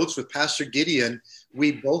exchanging notes with Pastor Gideon,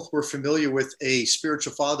 we both were familiar with a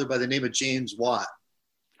spiritual father by the name of James Watt.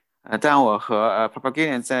 当我和Papa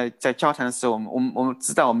Gideon 在交谈的时候，我们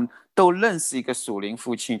知道我们都认识一个属灵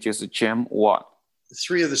父亲，就是 James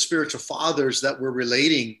Watt。Three of the spiritual fathers that were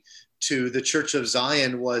relating to the Church of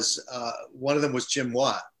Zion was one of them was Jim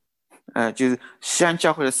Watt. 就是西安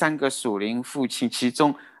教会的3个属灵父亲，其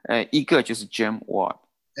中一个就是 James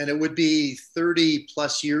Watt。And it would be 30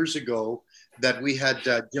 plus years ago that we had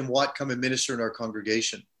Jim Watt come and minister in our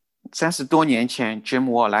congregation. 30多年前 ，Jim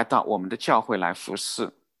Watt 来到我们的教会来服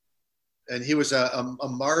侍。And he was a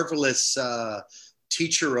marvelous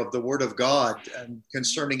teacher of the Word of God and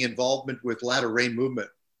concerning involvement with latter rain movement.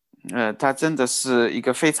 他真的是一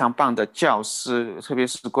个非常棒的教师，特别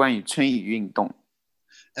是关于春雨运动。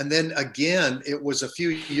And then again, it was a few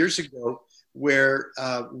years ago where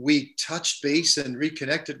we touched base and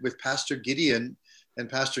reconnected with Pastor Gideon and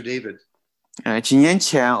Pastor David. 几年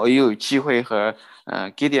前我有机会和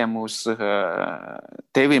Gideon 牧师和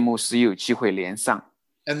David 牧师有机会连上。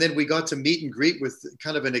And then we got to meet and greet with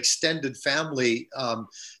kind of an extended family,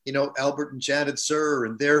 Albert and Janet Zur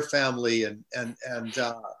and their family, and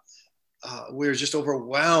we were just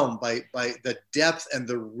overwhelmed by the depth and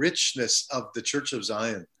the richness of the Church of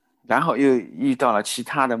Zion. 然后又遇到了其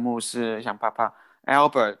他的牧师，像Papa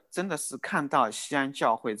Albert， 真的是看到西安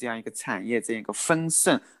教会这样一个产业，这样一个丰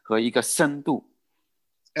盛和一个深度。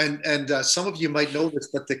And some of you might know this,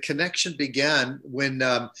 but the connection began when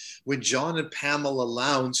John and Pamela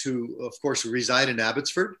Lowndes, who of course reside in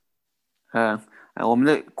Abbotsford. 我们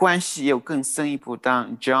的关系又更深一步，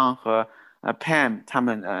当 John 和Pam 他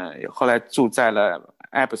们后来住在了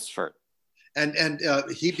Abbotsford。And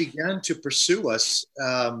he began to pursue us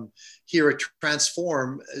here at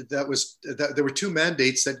Transform. That there were 2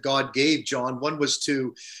 mandates that God gave John. One was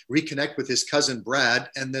to reconnect with his cousin Brad,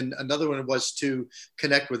 and then another one was to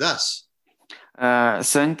connect with us.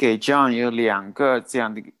 神给 John 有2个这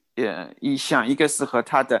样的意向，一个是和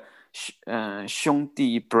他的兄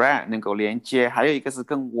弟 Brad 能够连接，还有一个是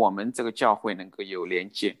跟我们这个教会能够有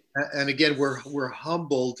连接。And again, we're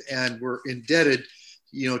humbled and we're indebted,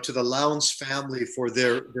 to the Lowndes family for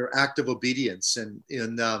their active obedience and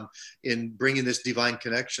in bringing this divine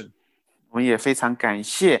connection. 我们也非常感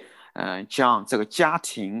谢John 这个家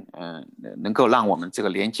庭能够让我们这个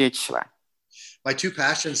连接起来。My 2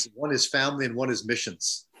 passions, one is family and one is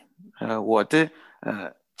missions. 我的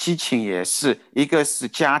激情也是一个是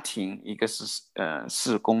家庭，一个是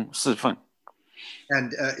事工侍奉。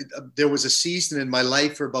And there was a season in my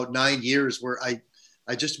life for about 9 years where I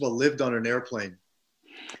just about lived on an airplane.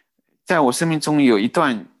 在我生命中有一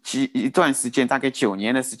段时间，大概9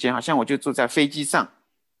年的时间，好像我就住在飞机上。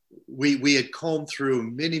We had combed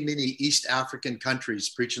through many East African countries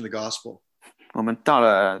preaching the gospel. 我们到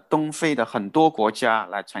了东非的很多国家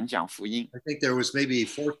来传讲福音。I think there was maybe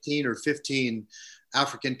 14 or 15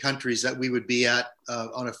 African countries that we would be at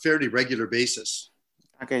on a fairly regular basis.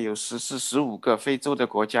 大概有14、15个非洲的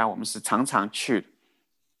国家，我们是常常去的。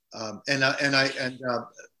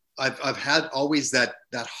I've had always that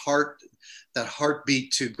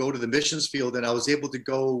heartbeat to go to the missions field, and I was able to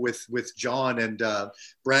go with John and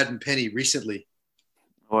Brad and Penny recently.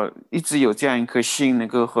 我一直有这样一颗心，能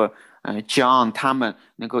够和John 他们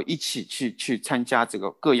能够一起去参加这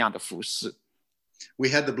个各样的服事。We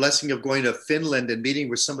had the blessing of going to Finland and meeting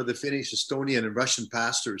with some of the Finnish, Estonian, and Russian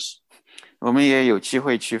pastors. 我们也有机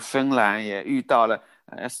会去芬兰，也遇到了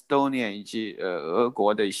Estonia 以及俄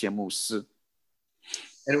国的一些牧师。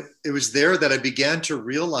And it was there that I began to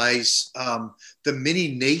realize the many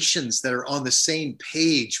nations that are on the same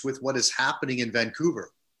page with what is happening in Vancouver.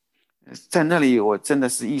 在那里，我真的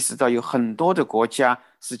是意识到有很多的国家，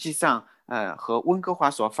实际上和温哥华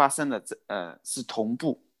所发生的是同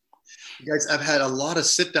步。You guys, I've had a lot of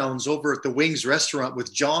sit downs over at the Wings restaurant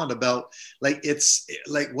with John about it's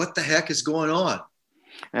like what the heck is going on?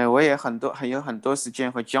 我也有很多时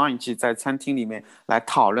间和 John 一起在餐厅里面来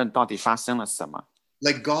讨论到底发生了什么。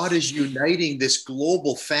Like God is uniting this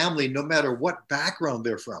global family no matter what background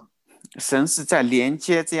they're from. 神是在连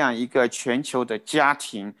接这样一个全球的家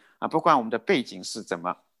庭啊，不管我们的背景是怎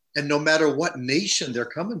么， And no matter what nation they're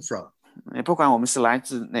coming from. 也不管我们是来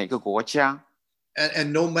自哪个国家。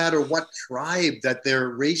And no matter what tribe that they're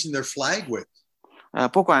raising their flag with.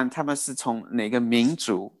 不管他们是从哪个民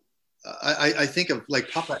族。I think of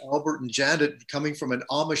like Papa Albert and Janet coming from an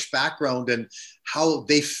Amish background and how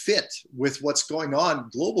they fit with what's going on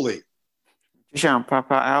globally. 就像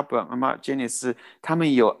Papa Albert 妈妈 Jenny 他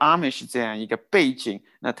们有 Amish 这样一个背景，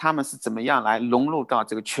那他们是怎么样来融入到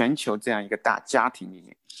这个全球这样一个大家庭里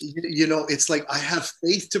面？ You know, it's like I have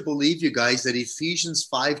faith to believe, you guys, that Ephesians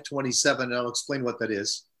 5:27, and I'll explain what that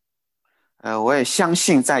is. 我也相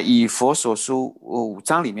信在以弗所书5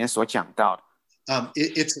章里面所讲到的。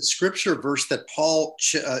It's a scripture verse that Paul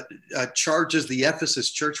charges the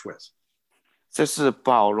Ephesus church with. 这是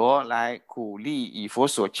保罗来鼓励以弗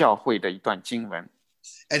所教会的一段经文。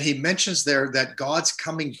And he mentions there that God's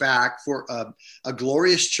coming back for a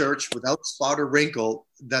glorious church without spot or wrinkle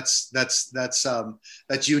that's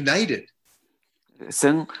united.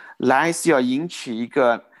 神来是要迎娶一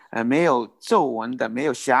个没有皱纹的、没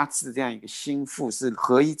有瑕疵的这样一个心腹，是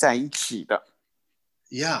合一在一起的。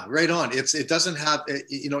Yeah, right on. It doesn't have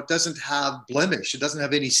it doesn't have blemish. It doesn't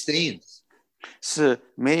have any stains. 是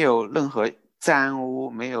没有任何沾污，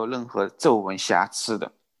没有任何皱纹瑕疵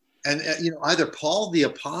的。And either Paul the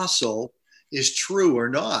apostle is true or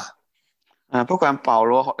not. 不管保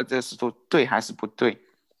罗这使徒对还是不对。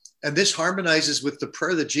And this harmonizes with the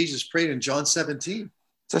prayer that Jesus prayed in John 17.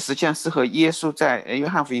 这实际上是和耶稣在约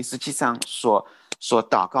翰福音17章所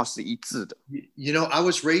祷告是一致的。You know, I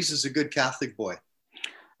was raised as a good Catholic boy.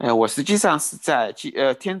 我实际上是在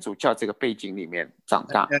天主教这个背景里面长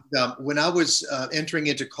大。And when I was entering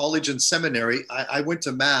into college and seminary, I went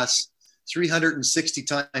to Mass 360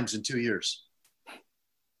 times in 2 years.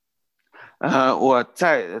 我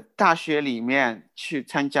在大学里面去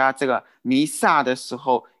参加这个弥撒的时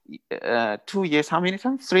候，2 years, how many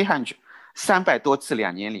times? 300多次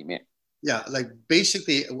2年里面。Yeah, like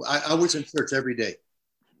basically, I was in church every day.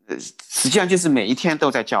 实际上就是每一天都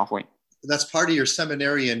在教会。That's part of your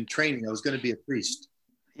seminarian training. I was going to be a priest.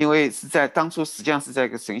 因为当初实际上是在一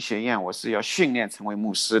个神学院，我是要训练成为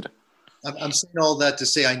牧师的。I'm saying all that to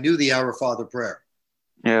say I knew the Our Father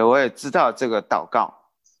prayer. 我也知道这个祷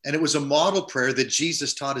告。And it was a model prayer that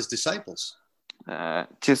Jesus taught his disciples.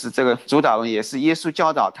 就是这个主祷文也是耶稣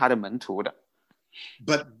教导他的门徒的。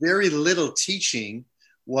But very little teaching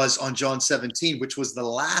was on John 17, which was the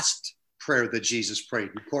last prayer that Jesus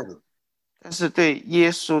prayed, recorded. 但是对耶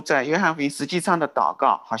稣在约翰福音17章的祷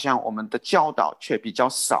告，好像我们的教导却比较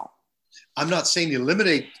少。I'm not saying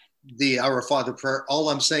eliminate the Our Father prayer.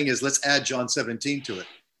 All I'm saying is let's add John 17 to it.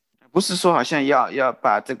 不是说好像要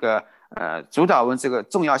把这个主祷文这个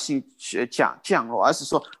重要性降落，而是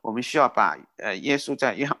说我们需要把耶稣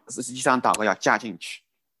在约翰17章祷告要加进去。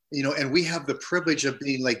You know, and we have the privilege of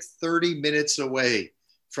being like 30 minutes away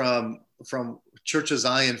from Church of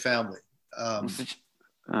Zion family.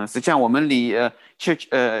 实际上我们离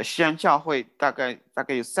西安教会大概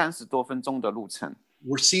有30多分钟的路程。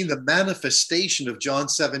We're seeing the manifestation of John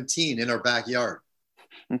 17 in our backyard.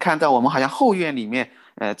 你看到我们好像后院里面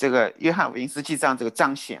这个约翰福音17章这个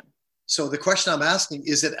彰显。So the question I'm asking,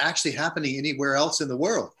 is it actually happening anywhere else in the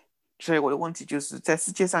world? 所以我的问题就是在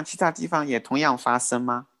世界上其他地方也同样发生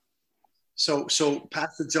吗？ So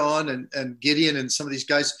Pastor John and Gideon and some of these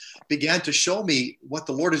guys began to show me what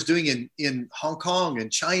the Lord is doing in Hong Kong and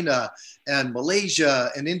China and Malaysia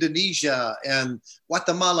and Indonesia and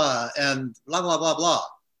Guatemala and blah, blah, blah, blah.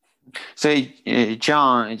 所以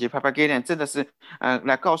John 以及 Papa Gideon 真的是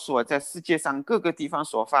来告诉我在世界上各个地方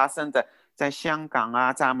所发生的，在香港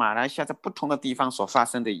啊，在马来西亚，在不同的地方所发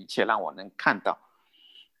生的一切，让我能看到。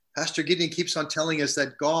Pastor Gideon keeps on telling us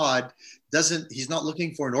that God he's not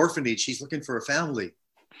looking for an orphanage, he's looking for a family.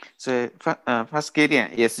 所以Pastor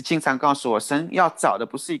Gideon 也是经常告诉我，神要找的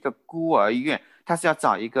不是一个孤儿院，他是要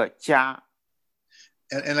找一个家。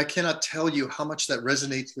And I cannot tell you how much that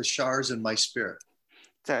resonates with Shars and my spirit.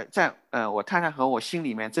 我太太和我心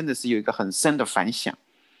里面真的是有一个很深的反响。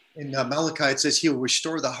In Malachi, it says he will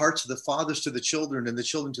restore the hearts of the fathers to the children and the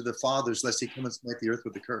children to the fathers, lest he come and smite the earth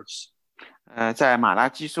with a curse. 在马拉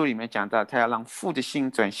基书里面讲到，他要让父的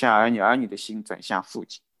心转向儿女，儿女的心转向父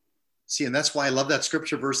亲。See, and that's why I love that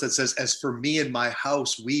scripture verse that says, "As for me and my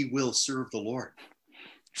house, we will serve the Lord."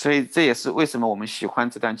 所以这也是为什么我们喜欢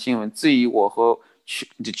这段经文。至于我和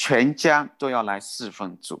全家都要来侍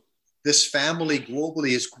奉主。This family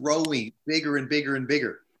globally is growing bigger and bigger and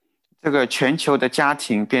bigger. 这个全球的家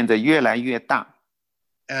庭变得越来越大。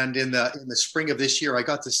And in the spring of this year, I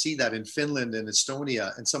got to see that in Finland and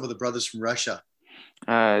Estonia and some of the brothers from Russia.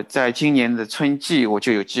 在今年的春季，我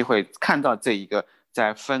就有机会看到这一个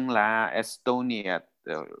在芬兰、Estonia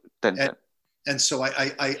等等。And so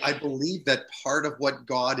I believe that part of what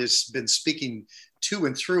God has been speaking to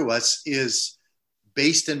and through us is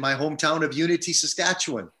based in my hometown of Unity,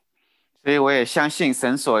 Saskatchewan. 所以我也相信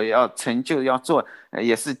神所要成就要做，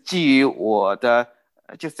也是基于我的，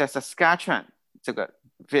就是在 Saskatchewan 这个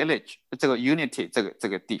village 这个 Unity 这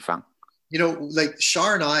个地方。You know, like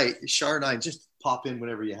Shar and I just pop in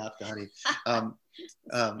whenever you have to, honey.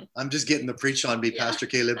 I'm just getting the preach on me, Pastor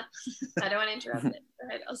Caleb. I don't want to interrupt it. Go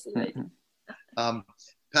ahead, I'll see you later.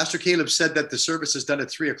 Pastor Caleb said that the service is done at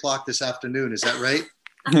 3:00 this afternoon. Is that right?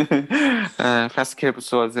 Pastor Caleb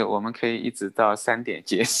说这我们可以一直到3点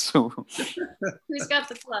结束。Who's got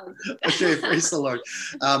the plug? Okay, praise the Lord.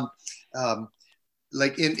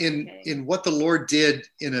 Like in what the Lord did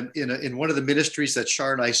in one of the ministries that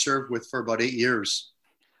Shar and I served with for about 8 years.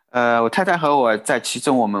 我太太和我在其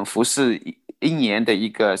中我们服侍1年的一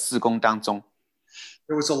个事工当中。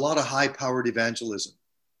There was a lot of high-powered evangelism.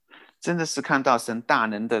 真的是看到神大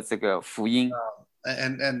能的这个福音。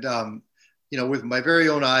And you know, with my very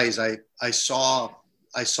own eyes, I saw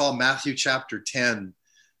Matthew chapter 10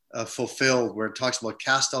 fulfilled, where it talks about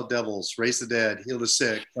cast out devils, raise the dead, heal the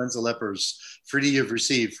sick, cleanse the lepers, free to give,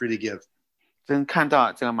 receive, free to give. 真看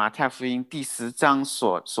到这个马太福音第10章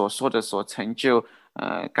所说的所成就，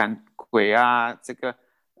赶鬼啊，这个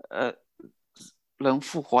人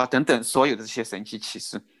复活啊等等所有的这些神迹奇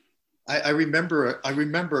事。I remember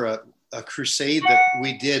a crusade that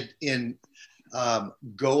we did in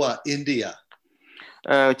Goa, India.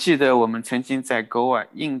 记得我们曾经在 Goa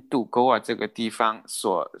印度 Goa 这个地方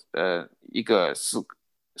所一个侍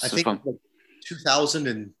奉。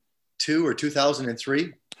2002 or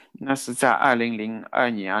 2003. 那是在2002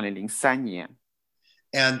年、2003年。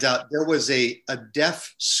And there was a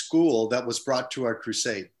deaf school that was brought to our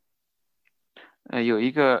crusade. 有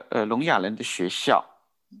一个聋哑人的学校。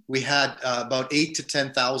We had about 8,000 to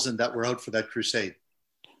 10,000 that were out for that crusade.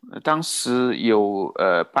 当时有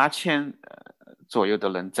8000左右的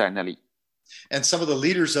人在那里。And some of the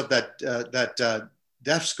leaders of that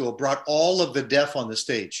deaf school brought all of the deaf on the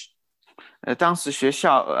stage. 当时学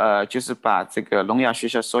校就是把这个聋哑学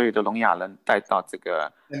校所有的聋哑人带到这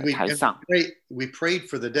个台上。We prayed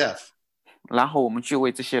for the deaf. 然后我们就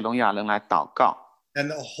为这些聋哑人来祷告。And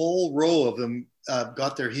the whole row of them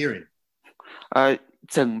got their hearing.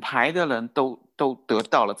 整排的人都得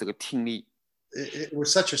到了这个听力。It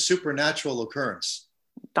was such a supernatural occurrence.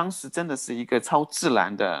 当时真的是一个超自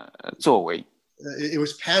然的作为。It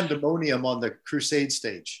was pandemonium on the crusade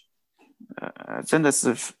stage. 真的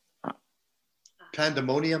是。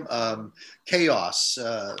Pandemonium, chaos.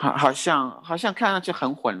 好像看上去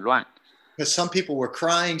很混乱。Because some people were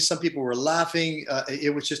crying, some people were laughing.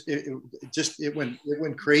 It was it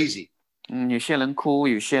went crazy. 有些人哭，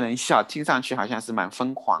有些人笑，听上去好像是蛮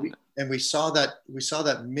疯狂的。And we saw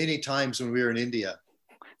that many times when we were in India.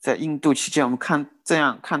 在印度期间，我们这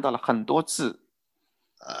样看到了很多次。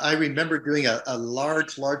I remember doing a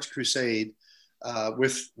large crusade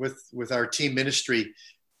with our team ministry,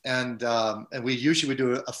 and we usually would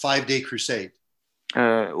do a 5-day crusade.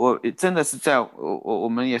 我真的是我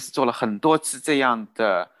们也是做了很多次这样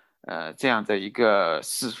的一个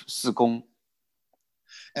事工。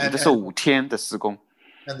这是5天的施工。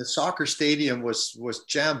And the soccer stadium was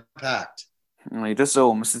jam packed. 有的时候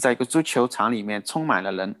我们是在一个足球场里面充满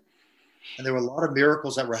了人。And there were a lot of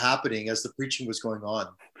miracles that were happening as the preaching was going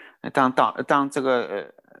on. 当这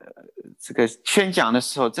个宣讲的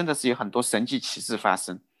时候，真的是有很多神迹奇事发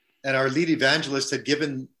生。And our lead evangelist had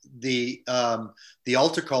given the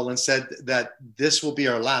altar call and said that this will be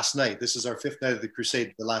our last night. This is our 5th night of the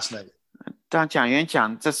crusade, the last night. 当讲员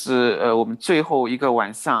讲这是我们最后一个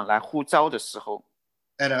晚上来呼召的时候。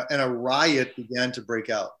And a riot began to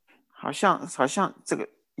break out. 好像这个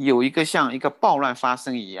有一个像一个暴乱发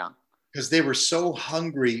生一样。Because they were so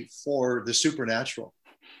hungry for the supernatural.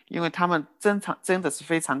 因为他们真的是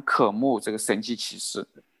非常渴慕这个神迹奇事，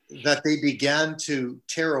 that they began to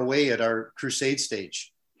tear away at our crusade stage.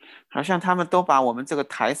 好像他们都把我们这个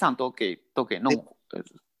台上都给弄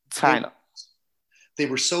拆了。 They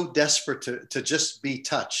were so desperate to just be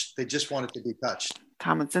touched. They just wanted to be touched.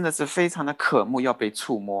 他们真的是非常的渴慕要被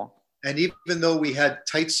触摸。 And even though we had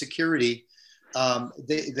tight security,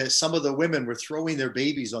 some of the women were throwing their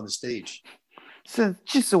babies on the stage.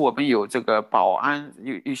 即使我们有这个保安，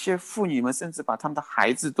有些妇女们甚至把他们的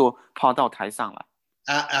孩子都抛到台上来，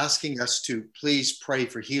 asking us to please pray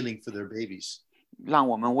for healing for their babies. 让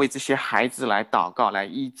我们为这些孩子来祷告，来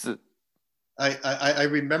医治。 I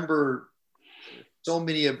remember so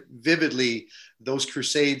many vividly those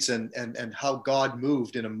crusades and how God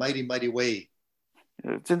moved in a mighty, mighty way.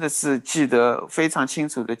 真的是记得非常清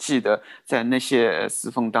楚的记得，在那些侍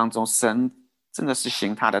奉当中，神真的是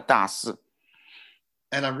行他的大事。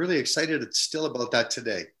 And I'm really excited still about that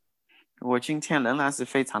today. 我今天仍然是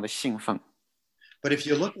非常的兴奋。 But if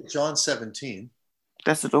you look at John 17,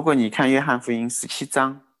 但是如果你看约翰福音17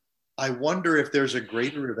章， I wonder if there's a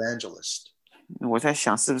greater evangelist. 我在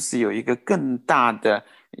想是不是有一个更大的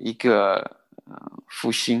一个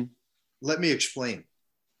复兴。 Let me explain.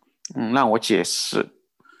 让我解释。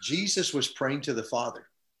 Jesus was praying to the Father.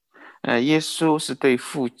 耶稣是对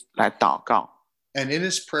父来祷告。 And in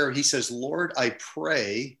his prayer, he says, Lord, I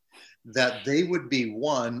pray that they would be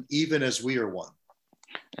one, even as we are one.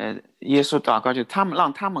 耶稣祷告就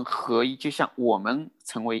让他们合一，就像我们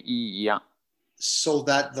成为一一样。 So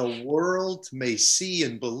that the world may see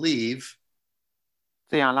and believe.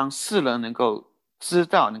 这样让世人能够知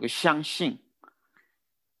道，能够相信。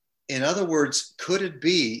 In other words, could it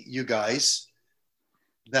be, you guys,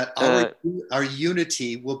 that our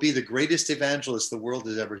unity will be the greatest evangelist the world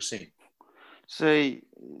has ever seen? 所以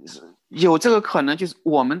有这个可能，就是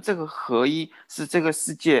我们这个合一是这个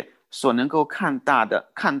世界所能够看到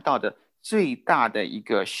的最大的一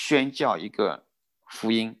个宣教，一个福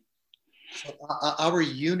音。 So our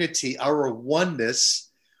unity, our oneness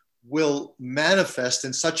will manifest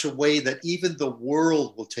in such a way that even the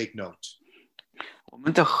world will take note. 我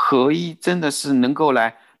们的合一真的是能够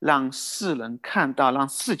来让世人看到，让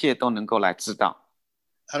世界都能够来知道。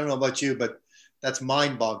 I don't know about you, but that's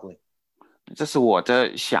mind-boggling. 这是我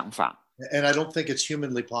的想法。 And I don't think it's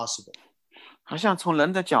humanly possible. 好像从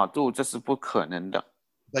人的角度，这是不可能的。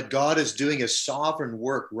 But God is doing a sovereign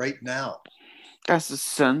work right now. 但是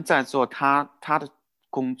神在做他的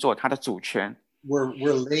工作，他的主权。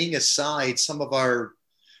 We're laying aside some of our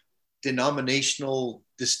denominational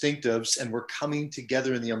distinctives and we're coming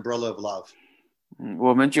together in the umbrella of love.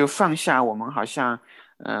 我们就放下我们好像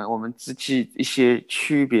我们自己一些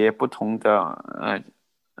区别不同的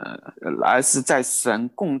而是在神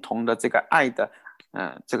共同的这个爱的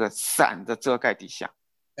这个伞的遮盖底下。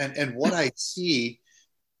 And what I see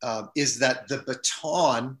is that the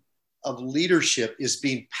baton of leadership is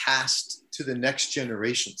being passed to the next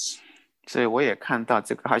generations. 所以我也看到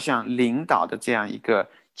这个好像领导的这样一个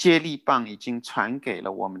接力棒已经传给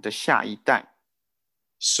了我们的下一代。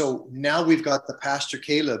 So now we've got the Pastor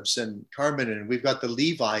Caleb's and Carmen, and we've got the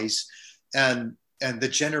Levi's, and the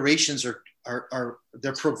generations are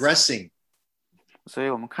they're progressing. 所以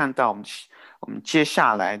我们看到我们接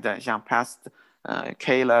下来的像 Pastor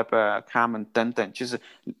Caleb、Carmen 等等，就是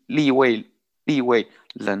立位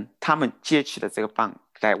人，他们接起了这个棒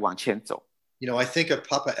来往前走。 You know, I think of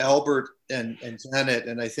Papa Albert and Janet,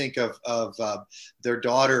 and I think of their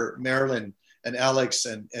daughter Marilyn and Alex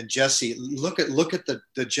and Jesse. Look at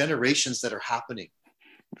the generations that are happening.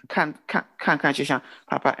 看，就像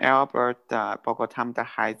Papa Albert 包括他们的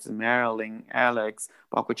孩子 Marilyn、Alex，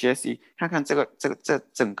 包括 Jesse， 看这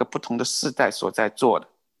整个不同的世代所在做的。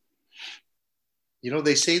 You know,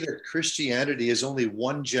 they say that Christianity is only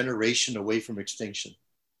one generation away from extinction.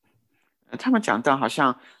 他们讲到好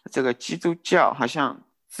像这个基督教好像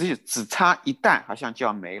只差一代，好像就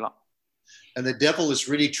要没了。 And the devil has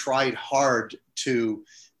really tried hard to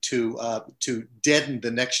deaden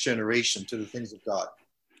the next generation to the things of God.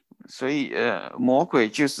 所以魔鬼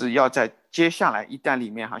就是要在接下来一代里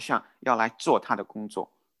面，好像要来做他的工作。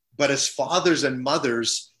 But as fathers and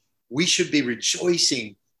mothers, we should be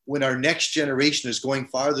rejoicing when our next generation is going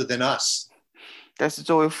farther than us. 但是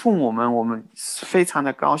作为父母们，我们非常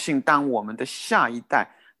的高兴，当我们的下一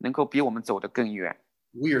代能够比我们走得更远。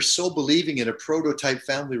 We are so believing in a prototype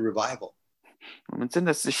family revival. 我们真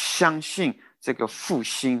的是相信这个复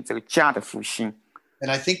兴，这个家的复兴。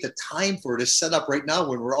 And I think the time for it is set up right now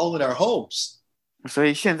when we're all in our homes. 所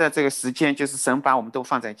以现在这个时间，就是神把我们都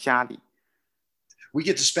放在家里。We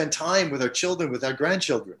get to spend time with our children, with our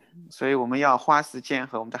grandchildren. 所以我们要花时间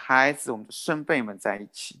和我们的孩子、我们的孙辈们在一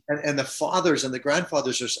起。And the fathers and the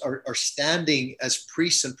grandfathers are standing as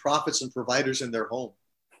priests and prophets and providers in their home.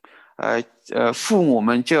 父母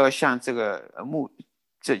们就要像这个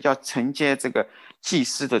这要承接这个祭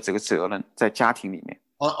司的这个责任，在家庭里面。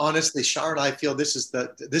Honestly, Shar and I feel this is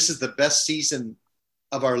the best season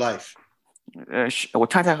of our life. 我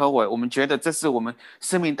太太和我们觉得这是我们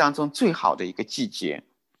生命当中最好的一个季节。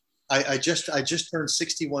I just turned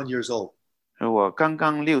 61 years old. 我刚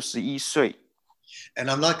刚61岁。And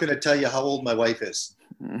I'm not going to tell you how old my wife is.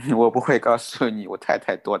 我不会告诉你我太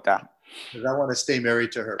太多大。Because I want to stay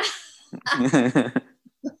married to her.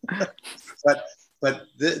 But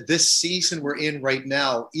this season we're in right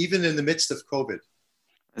now, even in the midst of COVID.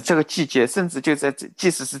 这个季节，甚至就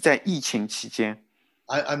即使是在疫情期间。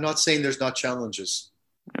I'm not saying there's not challenges.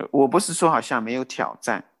 我不是说好像没有挑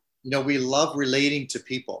战。You know, we love relating to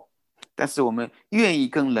people. 但是我们愿意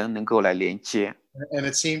跟人能够来连接。And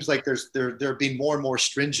it seems like they're being more and more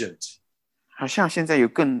stringent. 好像现在有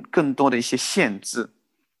更多的一些限制。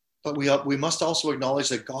But we must also acknowledge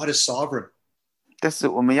that God is sovereign. 但是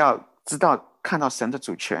我们要看到神的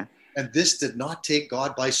主权。And this did not take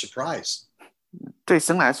God by surprise. 对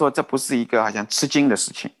神来说，这不是一个好像吃惊的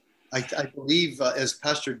事情。I believe, as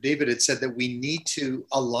Pastor David had said, that we need to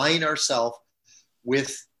align ourselves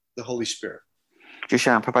with the Holy Spirit. 就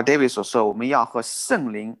像 Papa David 所说，我们要和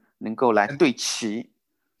圣灵能够来对齐。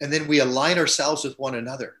And then we align ourselves with one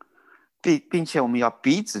another. 并且我们要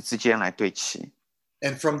彼此之间来对齐。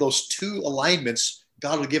And from those two alignments,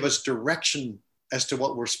 God will give us direction as to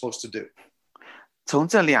what we're supposed to do. 从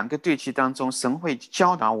这两个对齐当中，神会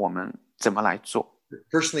教导我们怎么来做。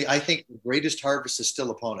Personally, I think the greatest harvest is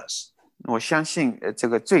still upon us. 我相信这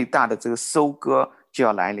个最大的这个收割就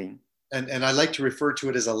要来临。And I like to refer to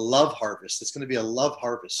it as a love harvest. It's going to be a love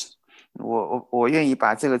harvest. 我愿意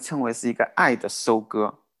把这个称为是一个爱的收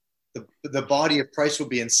割。The body of Christ will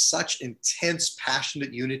be in such intense,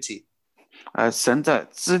 passionate unity. 神的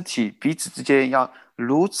肢体彼此之间要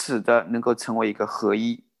如此的能够成为一个合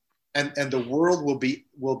一。And the world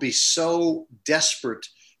will be so desperate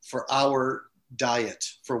for our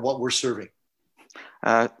diet, for what we're serving.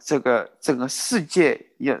 这个世界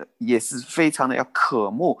也是非常的要渴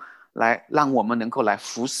慕，来让我们能够来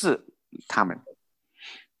服侍他们。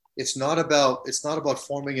It's not about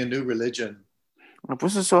forming a new religion. 不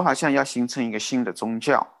是说好像要形成一个新的宗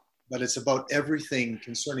教。But it's about everything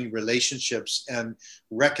concerning relationships and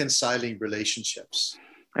reconciling relationships.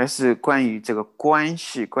 而是关于这个关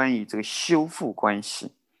系，关于这个修复关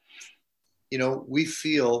系。You know, we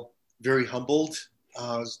feel very humbled,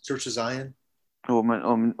 Church of Zion. 我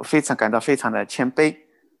们感到非常的谦卑。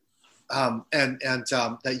And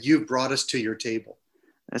that you've brought us to your table.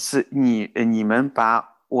 是你们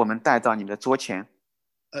把我们带到你们的桌前。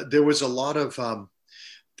There was a lot of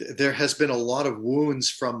there has been a lot of wounds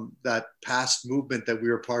from that past movement that we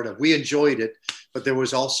were part of. We enjoyed it, but there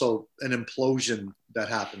was also an implosion that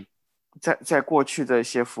happened. 在过去的一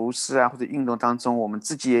些服事啊或者运动当中，我们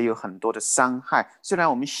自己也有很多的伤害。虽然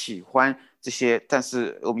我们喜欢这些，但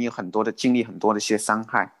是我们有很多的经历，很多的一些伤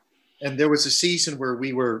害。And there was a season where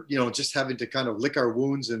we were, you know, just having to kind of lick our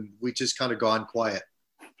wounds, and we just kind of gone quiet.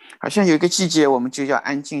 好像有一个季节，我们就要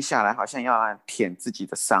安静下来，好像要来舔自己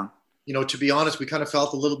的伤。You know, to be honest, we kind of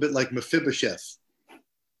felt a little bit like Mephibosheth.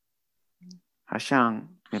 好像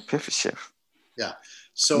Mephibosheth. Yeah.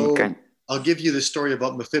 So I'll give you the story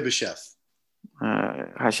about Mephibosheth.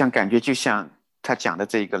 好像感觉就像他讲的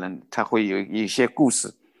这一个人，他会有一些故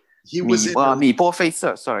事。米波菲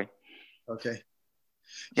瑟 ，sorry. Okay.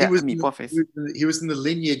 Yeah, he was in the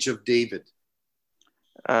lineage of David.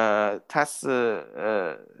 他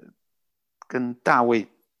是跟大卫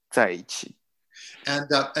在一起。And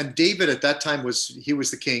David at that time was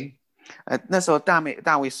the king. 那时候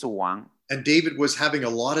大卫是王。And David was having a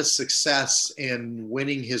lot of success in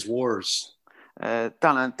winning his wars.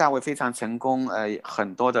 当然大卫非常成功，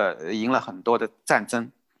赢了很多的战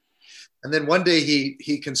争。And then one day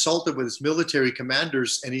he consulted with his military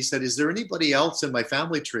commanders, and he said, "Is there anybody else in my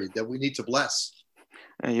family tree that we need to bless?"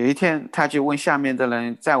 有一天他就问下面的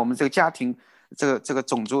人，在我们这个家庭这个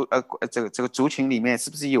种族这个族群里面，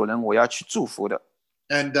是不是有人我要去祝福的？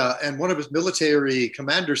 And one of his military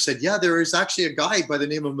commanders said, "Yeah, there is actually a guy by the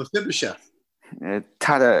name of Mephibosheth."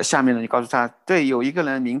 他的下面人就告诉他，对，有一个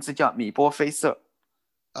人名字叫米波菲瑟。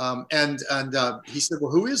And he said,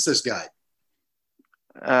 "Well, who is this guy?"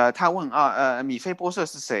 他问米菲波瑟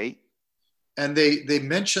是谁？ And they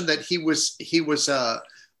mentioned that he was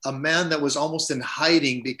a man that was almost in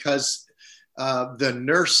hiding because the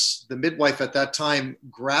nurse, the midwife at that time,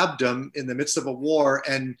 grabbed him in the midst of a war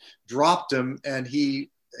and dropped him, and he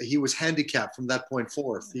was handicapped from that point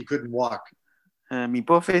forth. He couldn't walk. 米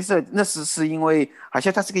波菲瑟那时是因为好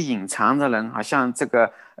像他是个隐藏的人，好像这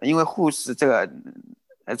个因为护士这个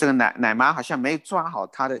奶妈好像没抓好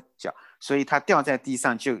他的脚，所以他掉在地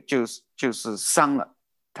上就是伤了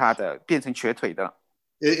他的，变成瘸腿的。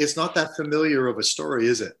It's not that familiar of a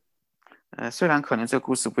story, is it? 虽然可能这个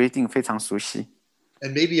故事不一定非常熟悉。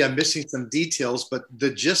And maybe I'm missing some details, but the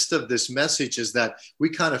gist of this message is that we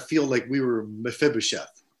kind of feel like we were Mephibosheth.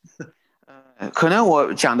 可能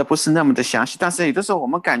我讲的不是那么的详细，但是有的时候我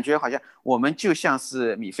们感觉好像我们就像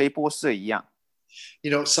是米非波设一样。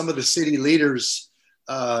You know, some of the city leaders,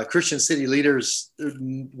 Christian city leaders,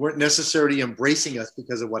 weren't necessarily embracing us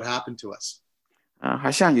because of what happened to us.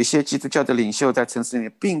 好像有些基督教的领袖在城市里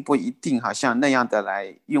面并不一定好像那样的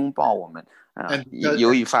来拥抱我们，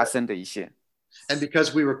由于发生的一些。And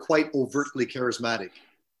because we were quite overtly charismatic.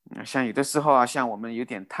 像有的时候像我们有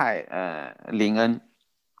点太灵恩。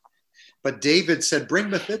But David said, "Bring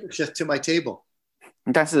Mephibosheth to my table."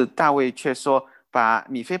 但是大卫却说，把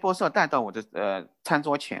米非波设带到我的餐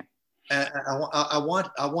桌前。And I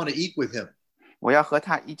want to eat with him. 我要和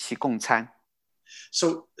他一起共餐。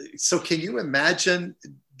So can you imagine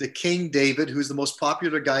the King David, who's the most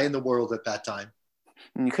popular guy in the world at that time?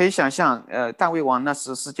 你可以想象，大卫王那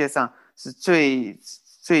时世界上是最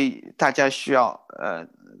大家需要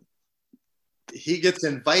He gets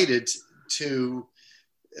invited to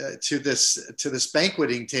this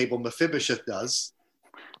banqueting table. Mephibosheth does.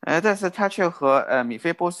 但是他却和米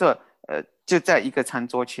非波设就在一个餐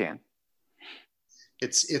桌前。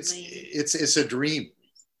It's a dream.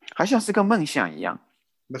 好像是个梦想一样。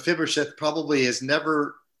Mephibosheth probably has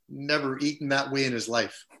never eaten that way in his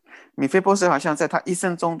life. 米非波设好像在他一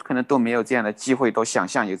生中可能都没有这样的机会，都想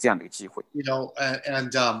象有这样的机会。You know,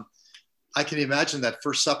 and I can imagine that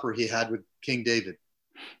first supper he had with King David.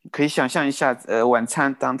 可以想象一下，晚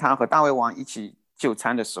餐当他和大卫王一起就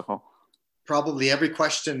餐的时候。Probably every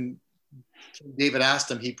question King David asked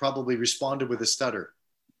him, he probably responded with a stutter.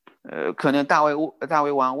 可能大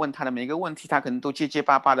卫王问他的每一个问题，他可能都结结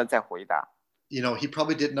巴巴的在回答。You know, he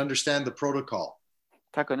probably didn't understand the protocol.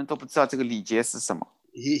 他可能都不知道这个礼节是什么。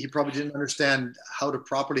He probably didn't understand how to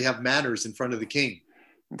properly have manners in front of the king.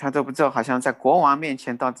 他都不知道，好像在国王面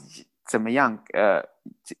前到底怎么样，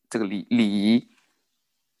这个礼仪。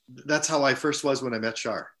That's how I first was when I met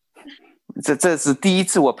Shar. 这是第一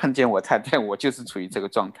次我碰见我太太，我就是处于这个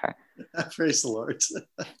状态。Praise the Lord.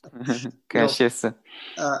 感谢神。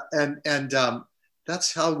And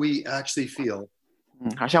that's how we actually feel.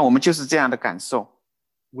 好像我们就是这样的感受。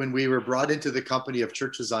When we were brought into the company of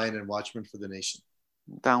Church of Zion and Watchmen for the Nation.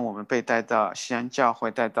 当我们被带到西安教会，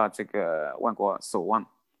带到这个万国守望。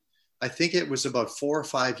I think it was about 4 or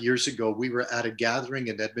 5 years ago. We were at a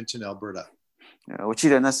gathering in Edmonton, Alberta. 我记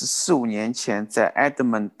得那是4-5年前在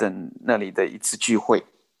Edmonton 那里的一次聚会。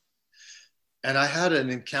And I had an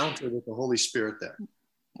encounter with the Holy Spirit there.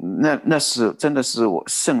 那是真的是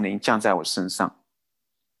圣灵降在我身上。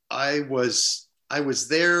I was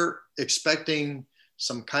there expecting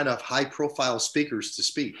some kind of high-profile speakers to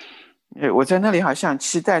speak. 我在那里好像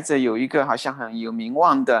期待着有一个好像很有名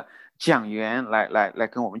望的讲员来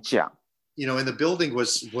跟我们讲。You know, and the building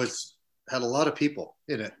had a lot of people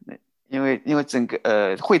in it. 因为整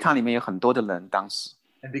个会堂里面有很多的人，当时。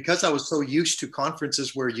And because I was so used to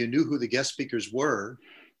conferences where you knew who the guest speakers were.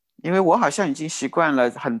 因为我好像已经习惯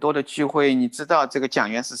了很多的聚会，你知道这个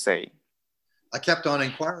讲员是谁。I kept on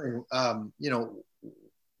inquiring, you know,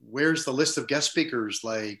 where's the list of guest speakers?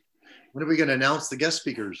 Like, when are we going to announce the guest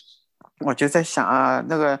speakers? 我就在想啊，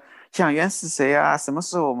那个讲员是谁啊？什么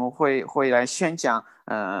时候我们会来宣讲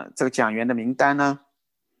这个讲员的名单呢？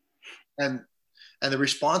 And the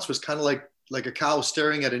response was kind of like a cow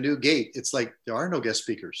staring at a new gate. It's like there are no guest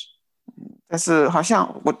speakers. 但是好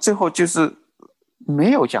像我最后就是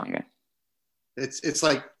没有讲员。It's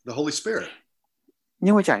like the Holy Spirit.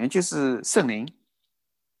 因为讲员就是圣灵。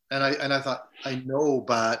And I thought, I know,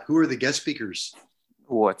 but who are the guest speakers?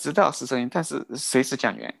 我知道是圣灵，但是谁是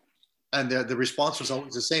讲员？ And the response was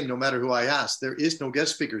always the same, no matter who I asked. There is no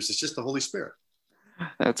guest speakers. It's just the Holy Spirit.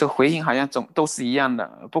 这回应好像都是一样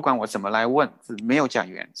的，不管我怎么来问，是没有讲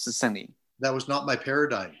员，是圣灵。That was not my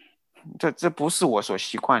paradigm. 这不是我所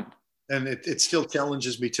习惯的。And it still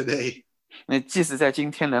challenges me today. 那即使在今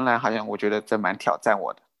天仍然好像我觉得这蛮挑战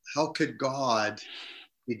我的。How could God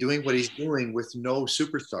be doing what he's doing with no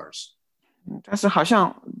superstars? 但是好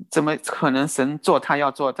像怎么可能神做他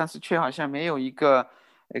要做，但是却好像没有一个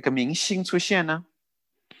明星出现呢？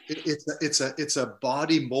 it's a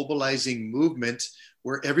body mobilizing movement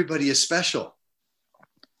where everybody is special.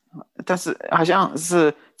 但是好像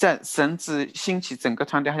是在神子兴起整个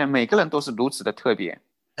团队，好像每个人都是如此的特别。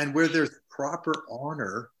 And where there's proper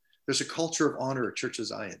honor, there's a culture of honor at Church of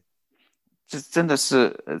Zion. 这真的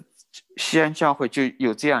是西安教会就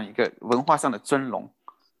有这样一个文化上的尊荣。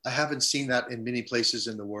 I haven't seen that in many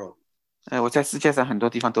places in the world. 我在世界上很多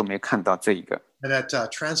地方都没看到这一个。 And at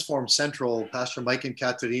Transform Central, Pastor Mike and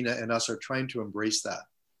Katerina and us are trying to embrace that.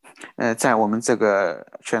 在我们这个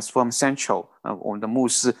Transform Central，我们的牧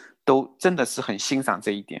师都真的是很欣赏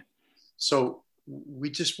这一点。 So we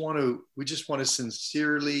just want to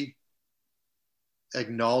sincerely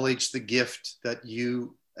acknowledge the gift that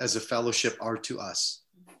you as a fellowship are to us.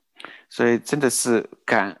 所以真的是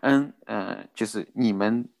感恩，就是你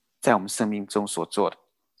们在我们生命中所做的。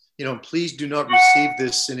 You know, please do not receive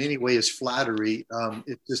this in any way as flattery.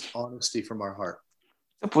 It's just honesty from our heart.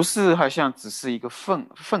 这不是好像只是一个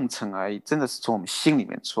奉承而已，真的是从我们心里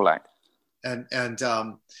面出来的。 And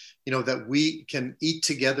you know, that we can eat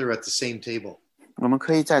together at the same table. 我们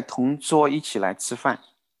可以在同桌一起来吃饭，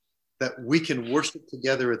 That we can worship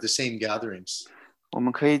together at the same gatherings. 我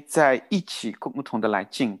们可以在一起共同的来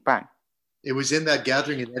敬拜。 It was in that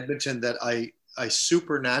gathering in Edmonton that I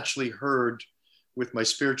supernaturally heard with my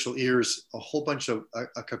spiritual ears a whole bunch of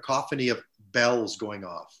a cacophony of bells going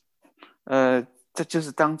off. 这就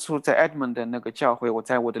是当初在 Edmond 的那个教会，我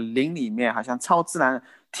在我的灵里面好像超自然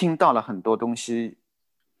听到了很多东西。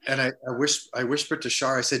 And I whispered to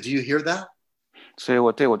Shar, I said, do you hear that? 所以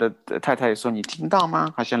我对我的太太也说：“你听到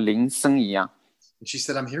吗？好像铃声一样。” And she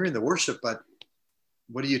said, I'm hearing the worship, but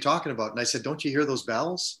what are you talking about? And I said, don't you hear those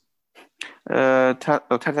bells?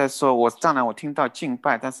 我太太说：“当然我听到敬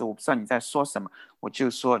拜，但是我不知道你在说什么。”我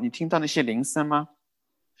就说：“你听到那些铃声吗？”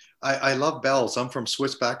 I love bells. I'm from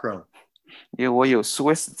Swiss background. 因为我有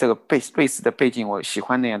Swiss 这个贝斯的背景，我喜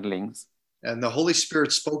欢那样的铃。 And the Holy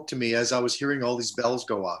Spirit spoke to me as I was hearing all these bells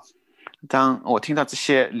go off. 当我听到这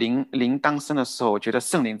些铃铛声的时候，我觉得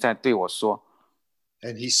圣灵在对我说。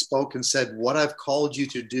 And he spoke and said, what I've called you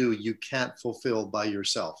to do, you can't fulfill by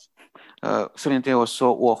yourself. 圣灵对我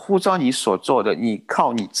说：“我呼召你所做的，你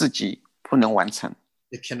靠你自己不能完成。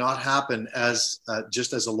 It cannot happen as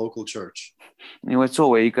just as a local church. 因为作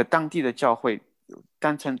为一个当地的教会，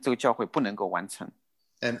单纯这个教会不能够完成。”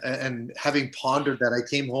 And having pondered that, I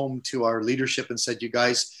came home to our leadership and said, you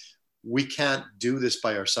guys, we can't do this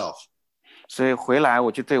by ourselves. 所以回来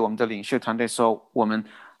我就对我们的领袖团队说：“我们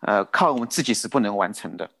靠我们自己是不能完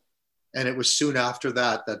成的。” And it was soon after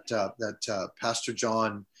that Pastor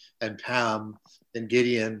John and Pam and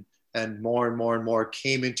Gideon and more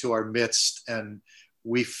came into our midst, and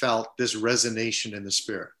we felt this resonation in the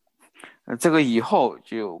spirit. 这个以后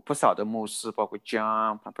就有不少的牧师，包括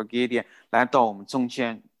John、Papa Gideon 来到我们中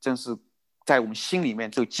间，正是在我们心里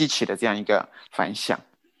面就激起了这样一个反响。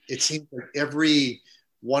 It seems like every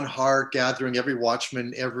One Heart gathering, every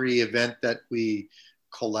Watchman, every event that we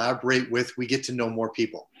collaborate with, we get to know more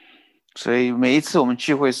people. 所以每一次我们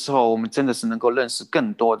聚会的时候，我们真的是能够认识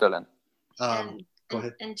更多的人。 Go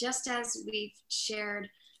ahead. And just as we've shared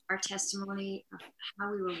our testimony of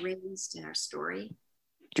how we were raised in our story,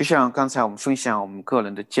 就像刚才我们分享我们个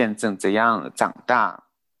人的见证，怎样长大。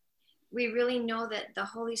 we really know that the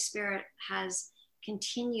Holy Spirit has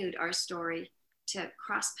continued our story to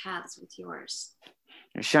cross paths with yours.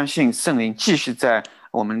 相信圣灵继续在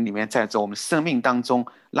我们里面，在我们生命当中，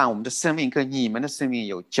让我们的生命跟你们的生命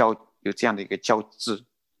有这样的一个交织。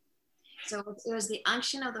 So it was the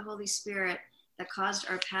unction of the Holy Spirit that caused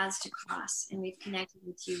our paths to cross, and we've connected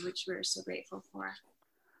with you, which we're so grateful for.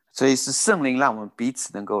 所以是圣灵让我们彼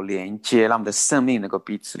此能够连接，让我们的生命能够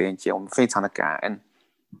彼此连接，我们非常的感恩。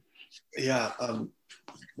 Yeah.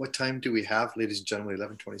 What time do we have, ladies and gentlemen?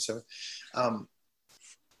 11:27.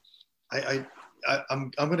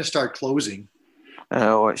 I'm going to start closing.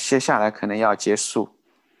 我接下来可能要结束。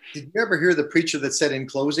 Did you ever hear the preacher that said in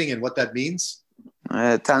closing and what that means?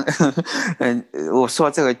 我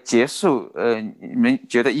说这个结束，你们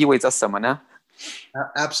觉得意味着什么呢？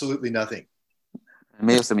 Absolutely nothing.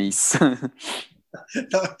 没有什么意思。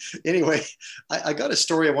 Anyway, I got a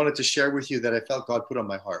story I wanted to share with you that I felt God put on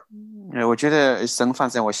my heart. 我觉得神放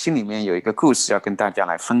在我心里面有一个故事要跟大家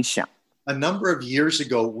来分享。 A number of years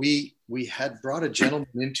ago, we had brought a gentleman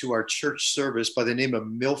into our church service by the name of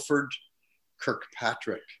Milford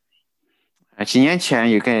Kirkpatrick. 几年前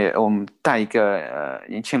我们带一个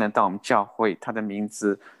年轻人到我们教会，他的名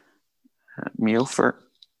字Milford.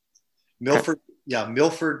 Yeah,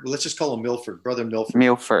 Milford. Let's just call him Milford, Brother Milford.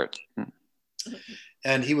 Milford.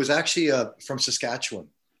 And he was actually from Saskatchewan.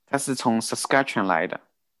 他是从 Saskatchewan 来的。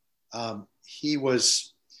He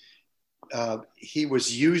was he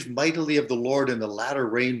was used mightily of the Lord in the latter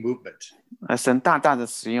rain movement. 神大大的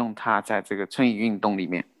使用他在这个春雨运动里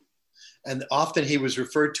面， And often he was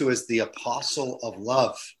referred to as the apostle of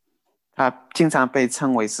love. 他经常被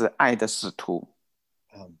称为是爱的使徒。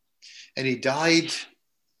 And he died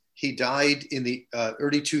in the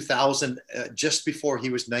early 2000, just before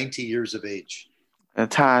he was 90 years of age.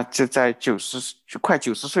 他就在快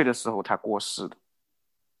90岁的时候他过世的。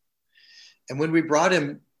 And when we brought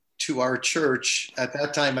him to our church, at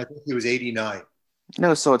that time, I think he was 89. 那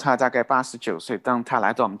个时候他大概89岁，当他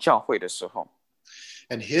来到我们教会的时候，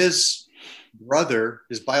 And his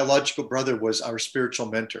biological brother, was our spiritual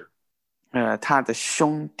mentor. 他的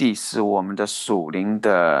兄弟是我们的属灵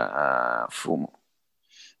的父母。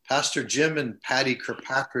 Pastor Jim and Patty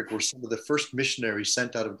Kirkpatrick were some of the first missionaries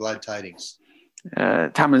sent out of Glad Tidings.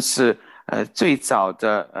 他们是最早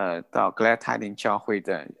的到 Glad Tidings 教会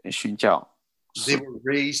的宣教。 They were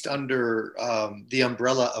raised under the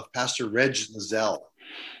umbrella of Pastor Reg Lazelle.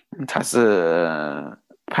 他是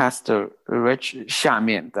Pastor Reg 下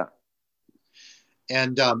面的。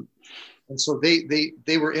 And so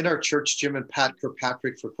they were in our church, Jim and Pat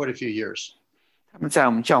Kirkpatrick, for quite a few years. 他们在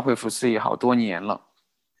我们教会服侍也好多年了。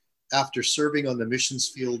 After serving on the missions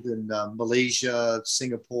field in Malaysia,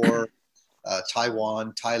 Singapore,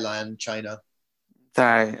 Taiwan, Thailand, China.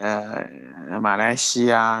 在马来西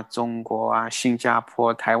亚、中国啊、新加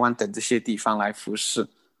坡、台湾等这些地方来服侍。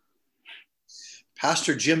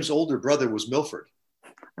 Pastor Jim's older brother was Milford.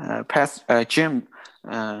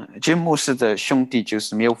 Jim 牧师的兄弟就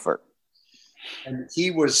是 Milford。 And he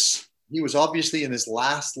was obviously in his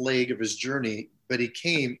last leg of his journey, but he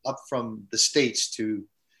came up from the States to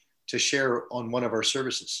share on one of our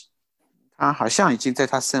services. 他好像已经在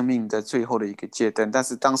他生命的最后的一个阶段，但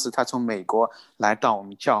是当时他从美国来到我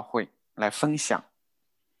们教会来分享。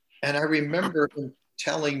 And I remember him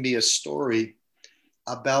telling me a story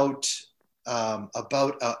about an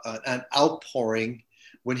outpouring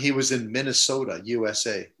when he was in Minnesota,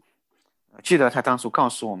 USA. 记得他当初告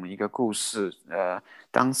诉我们一个故事，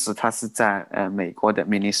当时他是在美国的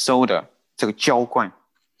Minnesota 这个浇灌。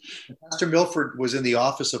 Pastor Milford was in the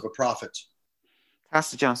office of a prophet. 他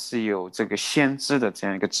实际上是有这个先知的这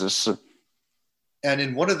样一个职事。 And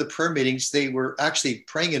in one of the prayer meetings, they were actually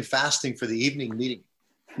praying and fasting for the evening meeting.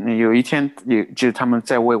 有一天，就是他们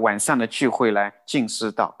在为晚上的聚会来禁食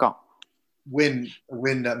祷告。 When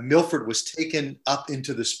Milford was taken up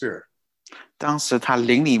into the spirit. 当时他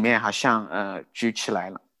灵里面好像举起来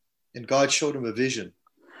了， And God showed him a vision.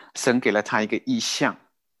 神给了他一个意象，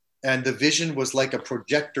 And the vision was like a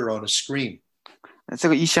projector on a screen. 这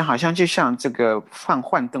个意象好像就像这个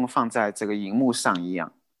幻灯放在这个荧幕上一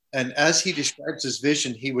样。 And as he describes his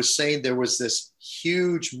vision, he was saying there was this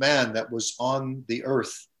huge man that was on the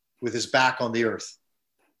earth with his back on the earth.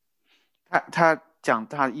 他讲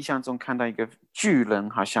他意象中看到一个巨人，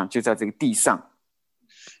好像就在这个地上。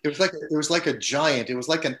 It was like a giant. It was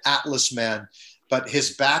like an Atlas man, but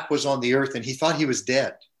his back was on the earth and he thought he was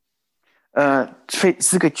dead.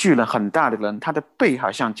 是个巨人，很大的人，他的背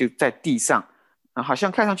好像就在地上，好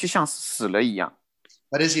像看上去像死了一样。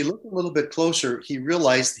 But as he looked a little bit closer, he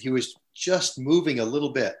realized he was just moving a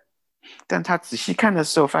little bit. 但他仔细看的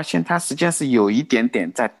时候，发现他实际上是有一点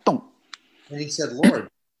点在动。 And he said, Lord,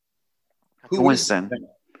 问神，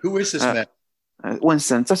 who is this man? 问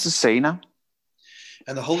神这是谁呢？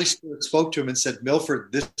 And the Holy Spirit spoke to him and said,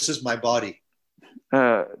 Milford, this is my body.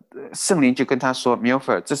 圣灵就跟他说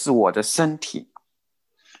Milford 这是我的身体。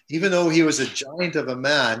 Even though he was a giant of a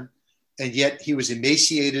man, and yet he was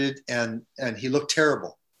emaciated and he looked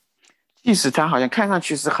terrible. 即使他好像看上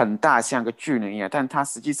去是很大，像个巨人一样，但他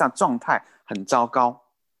实际上状态很糟糕。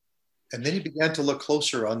 And then he began to look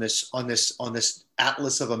closer on this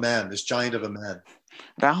atlas of a man, this giant of a man.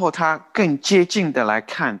 然后他更接近的来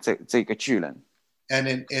看这个巨人。 And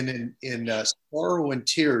in sorrow and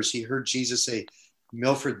tears, he heard Jesus say,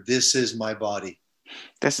 Milford, this is my body.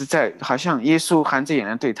 但是好像耶稣含着眼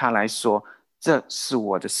泪对他来说，这是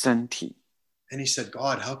我的身体。 And he said,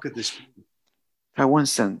 God, how could this be? 他问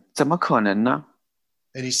神，怎么可能呢？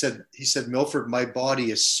 And he said, Milford, my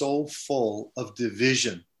body is so full of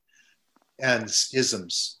division and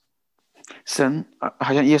schisms. 神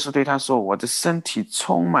好像耶稣对他说，我的身体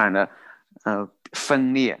充满了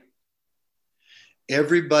分裂。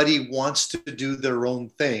 Everybody wants to do their own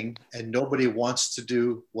thing, and nobody wants to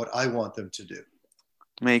do what I want them to do.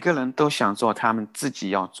 每个人都想做他们自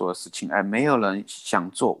己要做的事情，而没有人想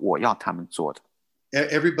做我要他们做的。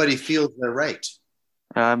 Everybody feels they're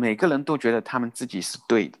right. 每个人都觉得他们自己是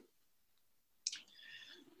对的。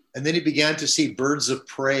 And then he began to see birds of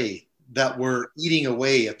prey that were eating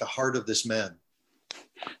away at the heart of this man.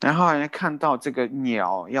 然后好像看到这个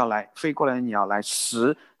鸟要来飞过来的鸟来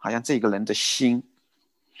食，好像这个人的心。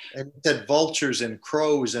And it said vultures and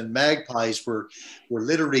crows and magpies were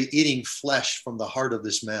literally eating flesh from the heart of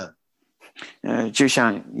this man. 就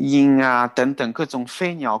像鹰啊等等各种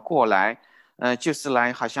飞鸟过来，就是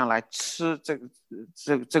来好像来吃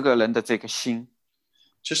这个人的这个心。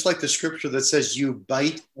Just like the scripture that says, "You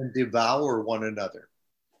bite and devour one another."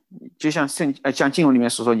 就像像经文里面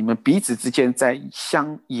所说，你们彼此之间在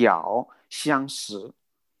相咬相食。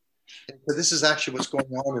So this is actually what's going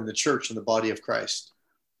on in the church in the body of Christ.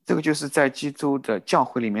 这个就是在基督的教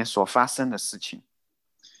会里面所发生的事情。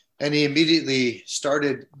And he immediately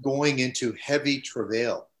started going into heavy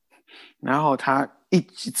travail. 然后他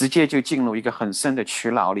直接就进入一个很深的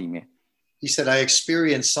屈劳里面。He said, "I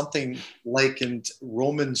experienced something like in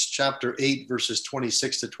Romans chapter 8, verses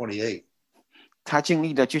 26 to 28." 他经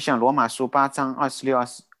历的就像罗马书8章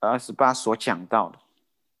26、28所讲到的。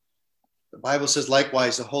The Bible says,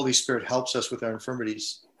 "Likewise, the Holy Spirit helps us with our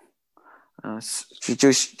infirmities."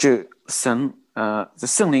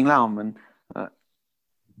 圣灵让我们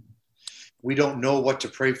We don't know what to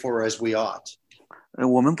pray for as we ought.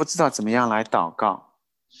 我们不知道怎么样来祷告。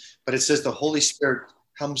But it says the Holy Spirit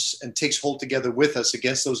comes and takes hold together with us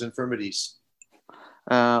against those infirmities.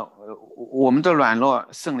 我们的软弱，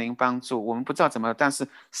圣灵帮助我们不知道怎么，但是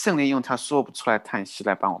圣灵用他说不出来叹息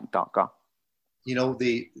来帮我们祷告。You know,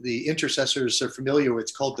 the intercessors are familiar with.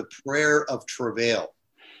 It's called the prayer of travail.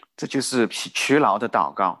 这就是屈劳的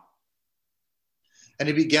祷告。And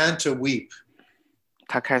he began to weep.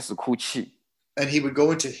 他开始哭泣。And he would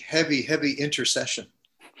go into heavy intercession.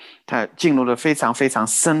 他进入了非常非常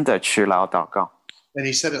深的屈劳祷告。And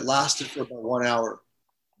he said it lasted for about 1 hour.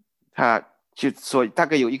 他就说大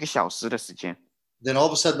概有1个小时的时间。Then all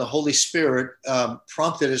of a sudden the Holy Spirit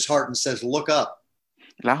prompted his heart and says, "Look up."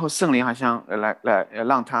 然后圣灵好像来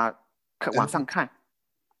让他往上看。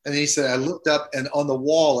And he said, "I looked up and on the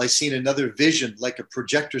wall I seen another vision like a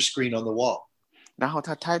projector screen on the wall." 然后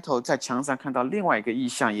他抬头在墙上看到另外一个异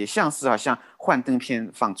象，也像是好像幻灯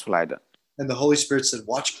片放出来的。And the Holy Spirit said,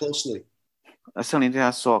 "Watch closely." 圣灵对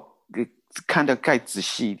他说，看得更仔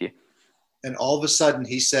细一点。And all of a sudden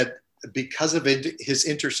he said, because of his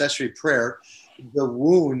intercessory prayer, the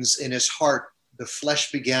wounds in his heart, the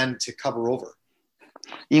flesh began to cover over.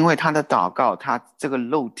 因为他的祷告，他这个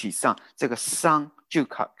肉体上这个伤就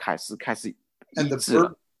开始医治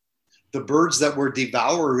了。The birds that were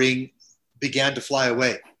devouring began to fly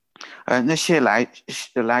away. 那些来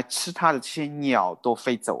吃他的这些鸟都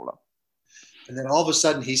飞走了。And then all of a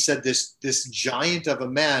sudden he said this giant of a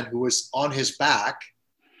man who was on his back.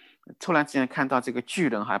 突然之间看到这个巨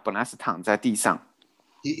人本来是躺在地上。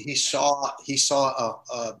He saw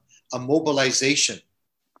a mobilization.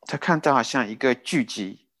 他看到好像一个聚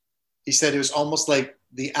集。He said it was almost like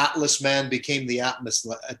the Atlas man became the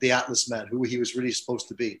Atlas man, who he was really supposed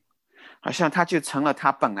to be. 好像他就成了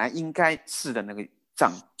他本来应该是的那个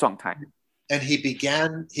状态。And he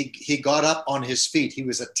got up on his feet. He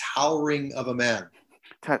was a towering of a man.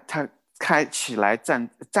 他开起来站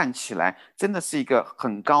起来，真的是一个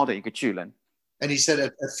很高的一个巨人。And he said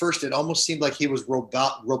at first it almost seemed like he was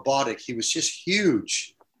robotic. He was just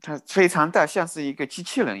huge. 他非常大，像是一个机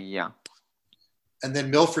器人一样。And then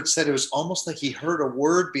Milford said it was almost like he heard a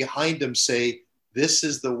word behind him say, "This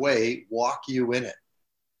is the way, walk you in it."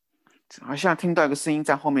 好像听到一个声音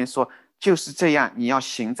在后面说，就是这样，你要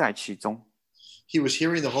行在其中。He was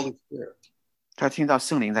hearing the Holy Spirit. 他听到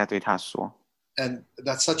圣灵在对他说。And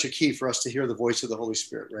that's such a key for us to hear the voice of the Holy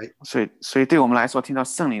Spirit, right? 所以对我们来说，听到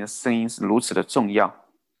圣灵的声音是如此的重要。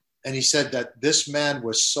And he said that this man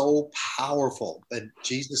was so powerful. And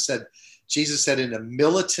Jesus said in a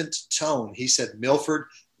militant tone, he said, "Milford,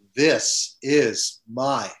 this is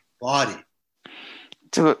my body."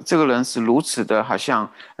 这个人是如此的，好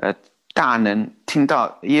像大能，听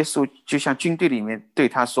到耶稣就像军队里面对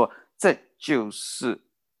他说：“这就是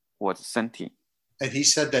我的身体。” And he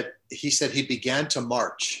said he began to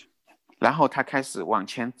march. 然后他开始往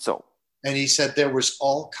前走。And he said there was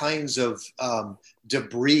all kinds of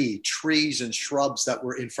debris, trees and shrubs that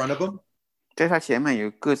were in front of him. 在他前面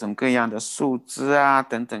有各种各样的树枝啊，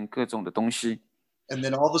等等各种的东西。And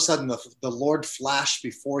then all of a sudden the Lord flashed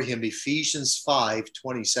before him Ephesians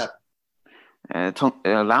 5:27.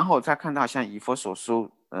 然后他看到像以弗所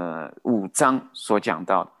书5章所讲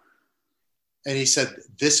到的。And he said,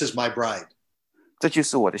 "This is my bride." 这就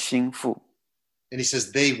是我的心腹。And he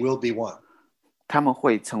says, "They will be one." 他们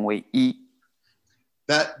会成为一。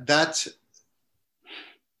That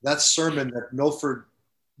sermon that Milford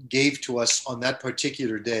gave to us on that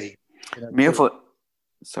particular day.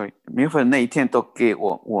 Milford 那一天都给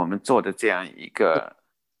我们做的这样一个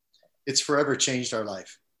It's forever changed our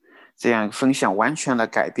life. 这样分享完全的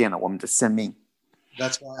改变了我们的生命。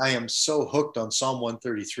 That's why I am so hooked on Psalm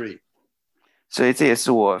 133. 所以这也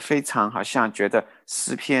是我非常好像觉得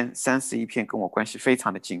诗篇31篇跟我关系非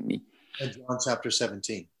常的紧密， And John chapter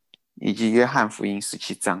 17. 以及约翰福音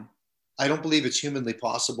17章。 I don't believe it's humanly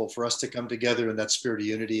possible for us to come together in that spirit of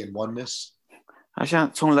unity and oneness. 好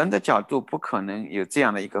像从人的角度不可能有这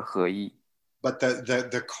样的一个合一， But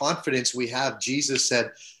the confidence we have, Jesus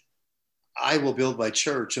said, I will build my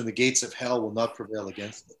church and the gates of hell will not prevail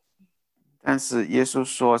against it. 但是耶稣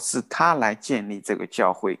说是他来建立这个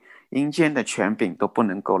教会，阴间的权柄都不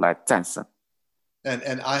能够来战胜。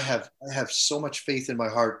 And I have so much faith in my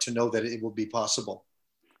heart to know that it will be possible.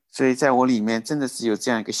 所以在我里面真的是有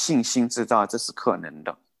这样一个信心，知道这是可能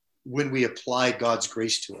的。 When we apply God's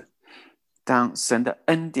grace to it. 当神的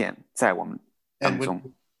恩典在我们当 And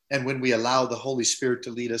中， when we allow the Holy Spirit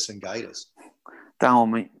to lead us and guide us. 当我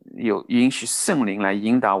们有允许圣灵来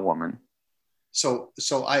引导我们， So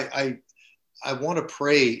I want to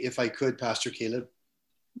pray, if I could, Pastor Caleb.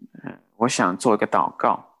 我想做一个祷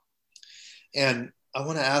告， And I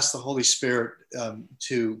want to ask the Holy Spirit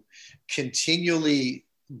to continually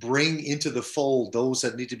bring into the fold those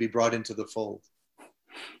that need to be brought into the fold.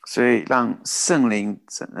 所以让圣灵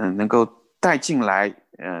能够带进来，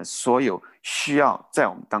所有需要在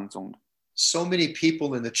我们当中的。 So many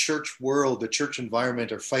people in the church world, the church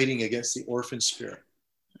environment, are fighting against the orphan spirit.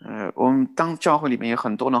 我们当教会里面有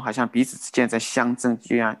很多人好像彼此之间在相争，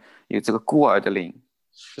居然有这个孤儿的灵。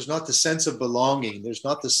 There's not the sense of belonging. There's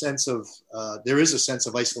not the sense of, there is a sense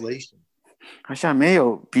of isolation. 好像没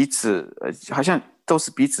有彼此，好像都是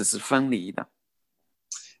彼此是分离的。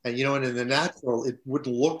 And, you know, and in the natural, it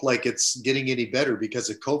wouldn't look like it's getting any better because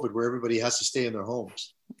of COVID, where everybody has to stay in their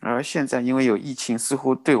homes. 而现在因为有疫情，似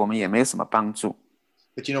乎对我们也没有什么帮助。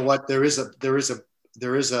 But you know what? There is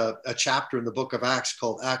a chapter in the book of Acts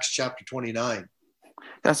called Acts chapter 29.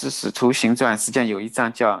 但是使徒行传实际上有一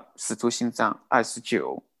章叫使徒行传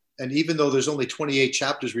29， And even though there's only 28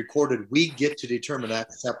 chapters recorded, we get to determine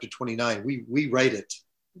Acts chapter 29. We write it.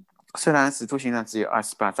 虽然使徒行传只有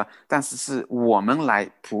28章，但是是我们来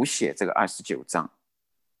谱写这个29章，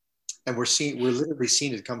 And we're literally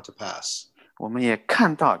seeing it come to pass. 我们也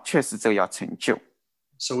看到确实这个要成就。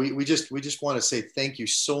 So we just want to say thank you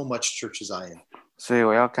so much, Church of Zion. 所以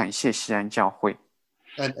我要感谢西安教会，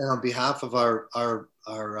 And on behalf of our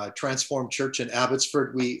Transformed Church in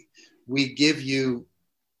Abbotsford, we give you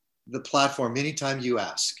the platform anytime you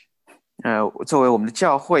ask. 作为我们的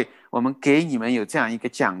教会，我们给你们有这样一个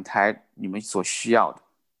讲台，你们所需要的。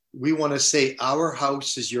 We want to say our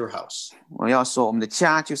house is your house. 我要说，我们的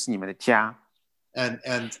家就是你们的家。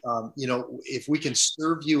 And you know, if we can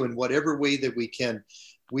serve you in whatever way that we can,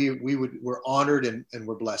 we're honored and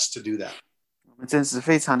we're blessed to do that. 我们真是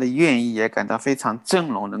非常的愿意，也感到非常尊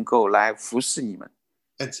荣，能够来服侍你们。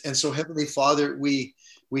 And so, Heavenly Father,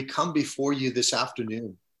 we come before you this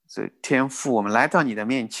afternoon. 所以天父，我们来到你的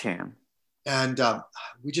面前， And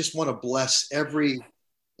we just want to bless every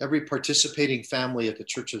participating family at the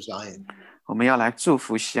Church of Zion. 我们要来祝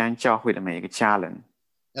福西安教会的每一个家人。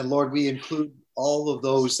 And Lord, we include all of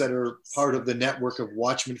those that are part of the network of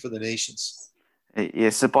Watchmen for the Nations. 也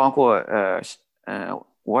是包括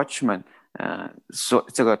Watchman 说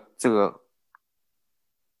这个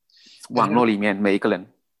网络里面每一个人。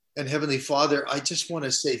 And Heavenly Father, I just want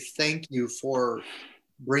to say thank you for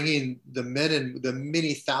bringing the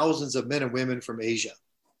many thousands of men and women from Asia.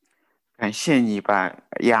 感谢你把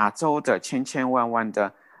亚洲的千万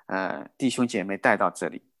的弟兄姐妹带到这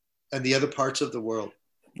里， And the other parts of the world.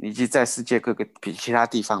 以及在世界各个比其他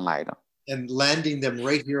地方来的， And landing them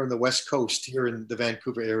right here on the West Coast, here in the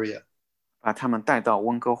Vancouver area. 把他们带到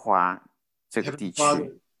温哥华这个地区。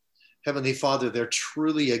 Heavenly Father, they're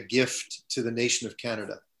truly a gift to the nation of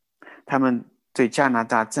Canada. 他们对加拿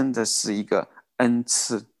大真的是一个恩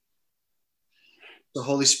赐。 The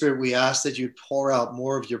Holy Spirit, we ask that you pour out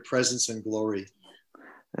more of your presence and glory.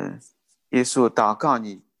 耶稣祷告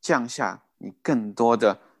你降下你更多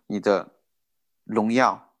的你的荣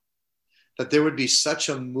耀， That there would be such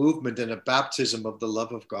a movement and a baptism of the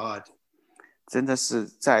love of God. 真的是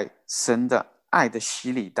在神的爱的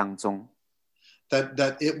洗礼当中，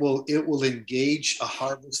 That it will engage a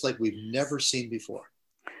harvest like we've never seen before.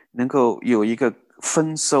 能够有一个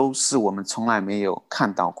丰收是我们从来没有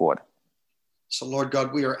看到过的。 So Lord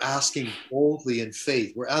God, we are asking boldly in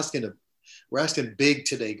faith. We're asking big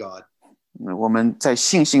today, God. 我们在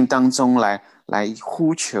信心当中来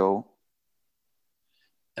呼求，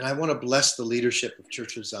 And I want to bless the leadership of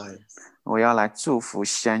Church of Zion. 我要来祝福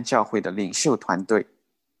西安教会的领袖团队。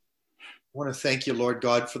I want to thank you, Lord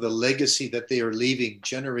God, for the legacy that they are leaving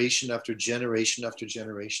generation after generation after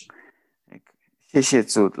generation. 谢谢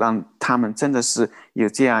主，让他们真的是有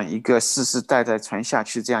这样一个世世代代传下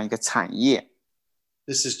去这样一个产业，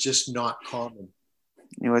 This is just not common.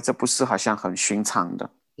 因为这不是好像很寻常的。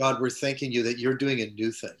 God, we're thanking you that you're doing a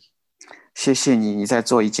new thing. 谢谢你，你在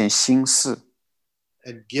做一件新事，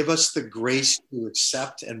 And give us the grace to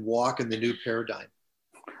accept and walk in the new paradigm.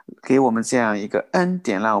 给我们这样一个恩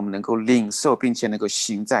典，让我们能够领受，并且能够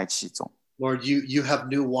行在其中。 Lord, you have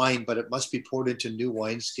new wine, but it must be poured into new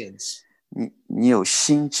wineskins. 你有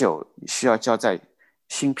新酒，需要浇在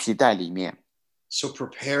新皮带里面， So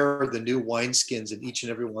prepare the new wineskins in each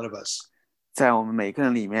and every one of us, 在我们每个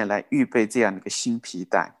人里面来预备这样的一个新皮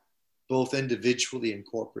带， both individually and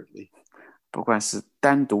corporately. 不管是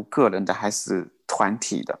单独个人的还是团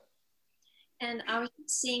体的。 And I was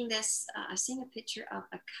seeing this, seeing a picture of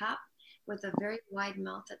a cup with a very wide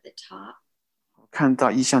mouth at the top. 看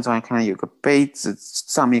到意象中还看到有个杯子，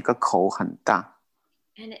上面一个口很大。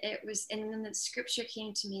 And then the scripture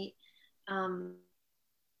came to me,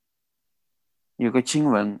 有个经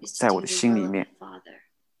文 is 在 to 我 do 的 the 心 will 里 of 面， the Father.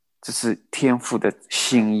 这是天父的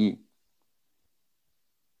心意。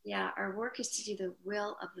 Yeah, our work is to do the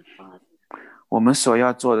will of the Father. 我们所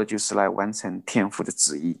要做的就是来完成天父的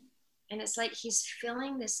旨意。 And it's like he's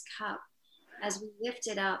filling this cup as we lift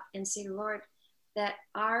it up and say, Lord, that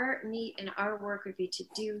our need and our work would be to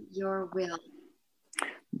do your will.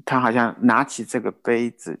 他好像拿起这个杯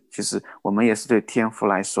子，就是我们也是对天父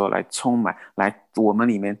来说，来充满，来我们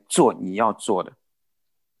里面做你要做的。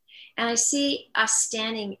 And I see us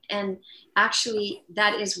standing, and actually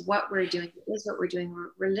that is what we're doing. It is what we're doing.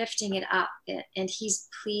 We're lifting it up, and he's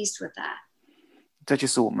pleased with that. 这就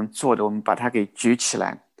是我们做的，我们把它给举起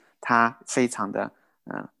来，他非常的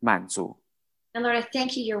满足。 And Lord, I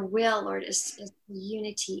thank you. Your will, Lord, is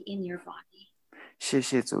unity in your body. 谢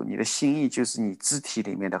谢主，你的心意就是你肢体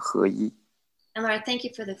里面的合一。 And Lord, I thank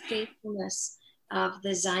you for the faithfulness of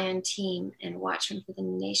the Zion team and Watchmen for the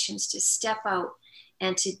Nations to step out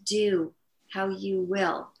and to do how you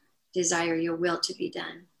will desire your will to be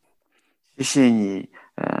done. 谢谢你，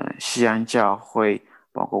西安教会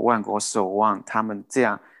包括万国守望，他们这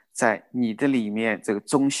样在你的里面这个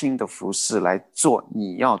中心的服事来做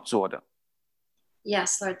你要做的。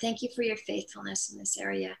 Yes, Lord, thank you for your faithfulness in this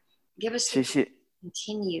area. Give us 谢 the 谢，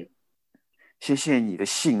 continue. 谢谢你的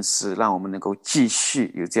信实，让我们能够继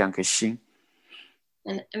续有这样一颗心。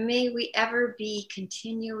 And may we ever be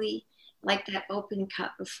continually like that open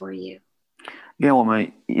cup before you. 愿我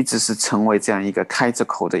们一直是成为这样一个开着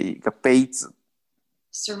口的一个杯子，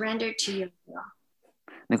 Surrender to your will.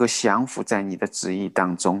 能够降服在你的旨意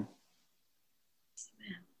当中。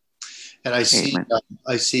 And I see, Amen.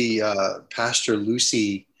 I see Pastor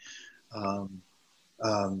Lucy,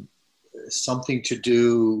 something to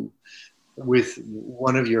do with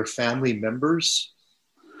one of your family members.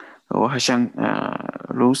 我好像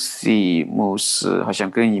Lucy 牧师好像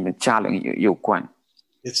跟你们家人有关。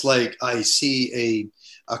 It's like I see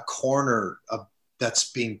a corner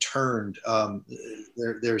that's being turned.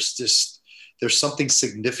 There's something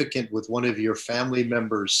significant with one of your family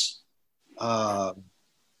members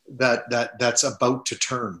that's about to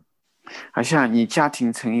turn. 好像你家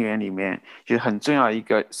庭成员里面就很重要一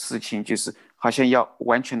个事情，就是好像要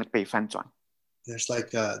完全的被翻转。 There's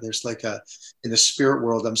like in the spirit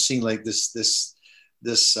world, I'm seeing like this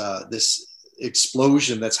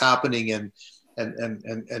explosion that's happening, and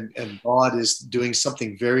God is doing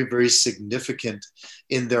something very, very significant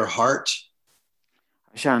in their heart.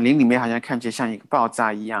 像灵里面好像看起来像一个爆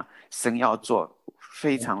炸一样，神要做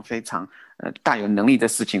非常非常大有能力的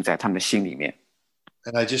事情在他们的心里面。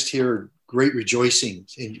 And I just hear great rejoicing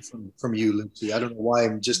from you, Lucy. I don't know why.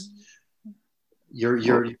 I'm just your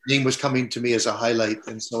name was coming to me as a highlight,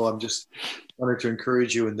 and so I'm just wanted to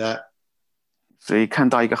encourage you in that. 所以看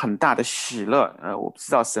到一个很大的喜乐，我不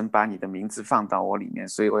知道神把你的名字放到我里面，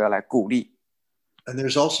所以我要来鼓励。 And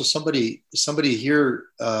there's also somebody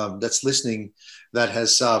here that's listening that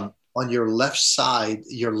has on your left side,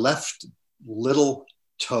 your left little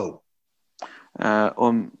toe.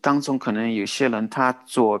 我们当中可能有些人他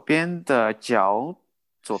左边的指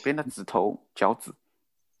头脚趾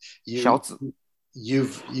小指。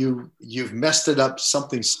 You've messed it up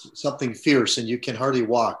something fierce, and you can hardly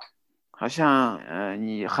walk. 好像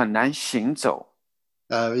你很难行走。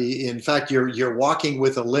 In fact, you're walking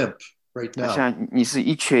with a limp right 好 now. 像你是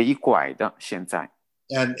一瘸一拐的现在。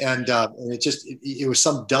 And it was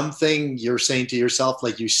some dumb thing you're saying to yourself,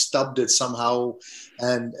 like you stubbed it somehow,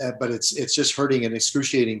 but it's just hurting and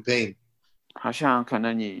excruciating pain. 好像可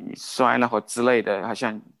能你摔了或之类的，好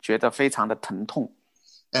像觉得非常的疼痛。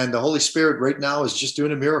And the Holy Spirit right now is just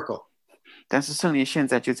doing a miracle. 但是圣灵现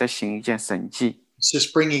在就在行一件神迹， It's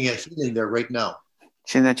just bringing a healing there right now.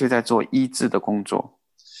 现在就在做医治的工作。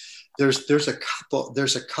There's a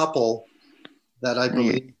couple that I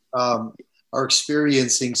believe are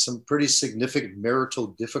experiencing some pretty significant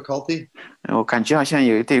marital difficulty. 我感觉好像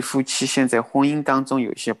有一对夫妻现在婚姻当中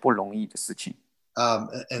有一些不容易的事情。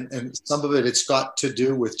And some of it's got to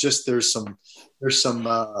do with just there's some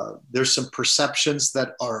perceptions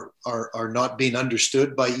that are not being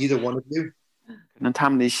understood by either one of you. 可能他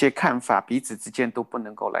们的一些看法彼此之间都不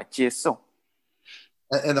能够来接受。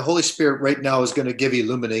And the Holy Spirit right now is going to give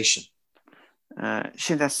illumination.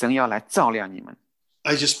 现在神要来照亮你们。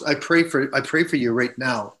I pray for you right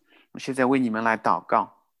now. 我现在为你们来祷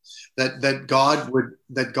告。That God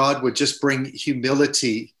would just bring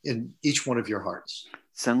humility in each one of your hearts.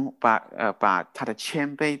 神把他的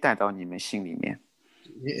谦卑带到你们心里面。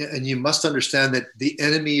And you must understand that the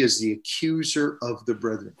enemy is the accuser of the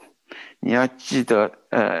brethren. 你要记得，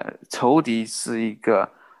仇敌是一个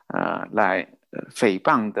来诽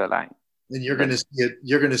谤的来。And you're going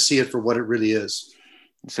to see it for what it really is.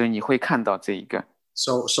 所以你会看到这一个。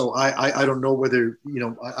So I don't know whether,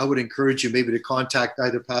 I would encourage you maybe to contact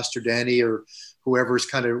either Pastor Danny or whoever is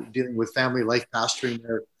kind of dealing with family life pastoring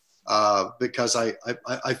there, because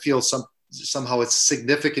I feel somehow it's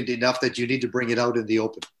significant enough that you need to bring it out in the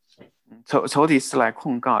open. 仇敌是来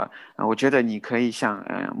控告，我觉得你可以向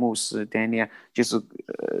牧师 Daniel， 就是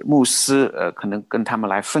牧师可能跟他们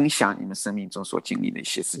来分享你们生命中所经历的一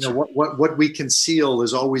些事情。What we conceal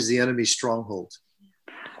is always the enemy's stronghold.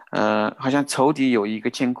 好像仇敌有一个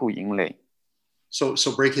坚固营垒。So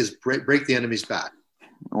break the enemy's back.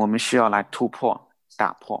 我们需要来突破、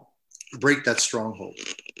打破。Break that stronghold.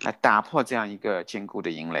 来打破这样一个坚固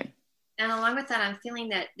的营垒。And along with that, I'm feeling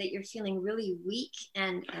that you're feeling really weak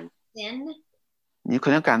and thin. 你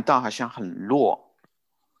可能感到好像很弱。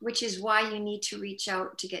Which is why you need to reach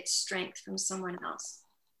out to get strength from someone else.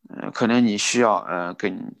 可能你需要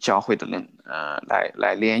跟教会的人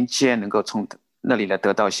来连接，能够从那里来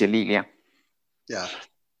得到一些力量。Yeah.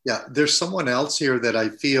 There's someone else here that I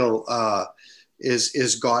feel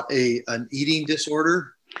is got an eating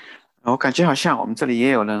disorder. 我感觉好像我们这里也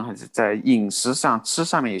有人还是在饮食上吃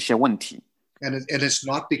上面有些问题。And it's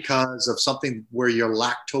not because of something where you're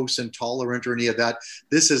lactose intolerant or any of that.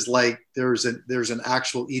 This is like there's an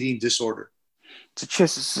actual eating disorder. 这确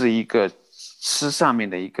实是一个吃上面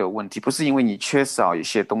的一个问题，不是因为你缺少一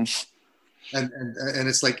些东西。And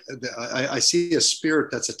it's like I see a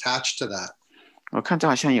spirit that's attached to that. 我看到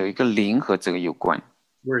好像有一个灵和这个有关。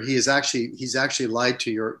Where he's actually lied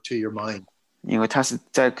to your mind. 因为他是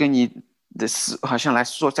在跟你的好像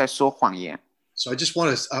在说谎言。So I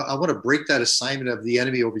want to break that assignment of the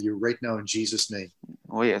enemy over you right now in Jesus' name.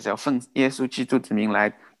 我也是要奉耶稣基督之名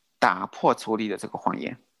来打破仇敌的这个谎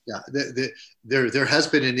言。Yeah, there has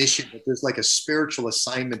been an issue, but there's like a spiritual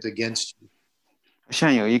assignment against you. 好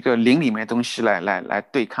像有一个灵里面的东西来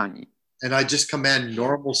对抗你。And I just command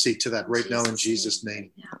normalcy to that right now in Jesus'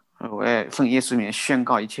 name. 我也奉耶稣名宣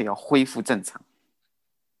告一切要恢复正常。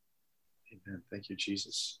Amen. Thank you,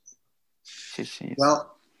 Jesus. 谢谢。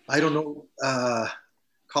Well, I don't know,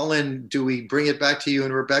 Colin, do we bring it back to you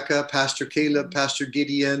and Rebecca, Pastor Caleb, Pastor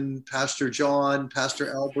Gideon, Pastor John,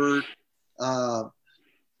 Pastor Albert?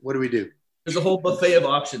 What do we do? There's a whole buffet of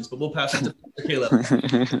options, but we'll pass it to Pastor Caleb.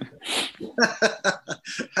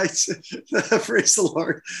 Praise the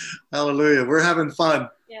Lord. Hallelujah. We're having fun.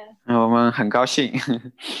 Yeah. 我们很高兴。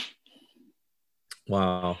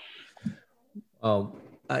Wow.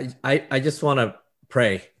 I just want to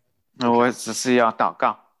pray. 我只是要祷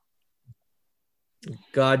告。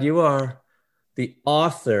God, you are the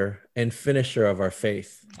author and finisher of our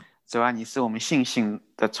faith. 主啊，你是我们信心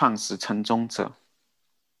的创始成终者。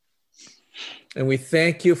And we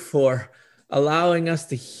thank you for allowing us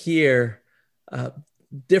to hear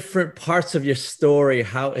different parts of your story,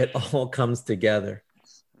 how it all comes together.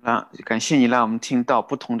 感谢你让我们听到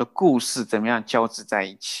不同的故事怎么样交织在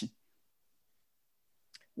一起。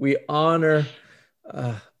We honor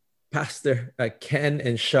Pastor Ken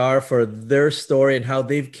and Shar for their story and how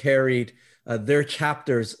they've carried their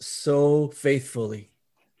chapters so faithfully.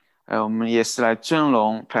 我们也是来尊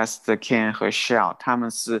荣 Pastor Ken 和 Shar， 他们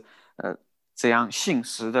是这样信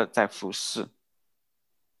实的在服侍。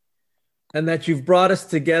And that you've brought us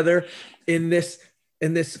together in this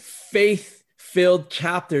faith-filled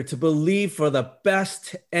chapter to believe for the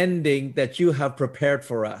best ending that you have prepared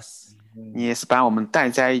for us. 你也是把我们带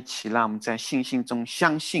在一起，让我们在信心中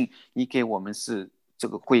相信你给我们是这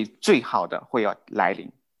个会最好的会要来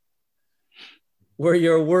临。Where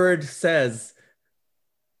your word says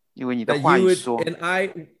因为你的 that 话 you 语 would 说， and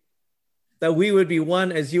that we would be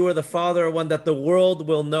one as you are the Father, one that the world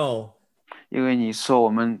will know. 因为你说我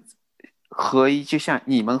们合一，就像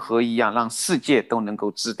你们合一一样，让世界都能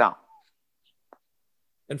够知道。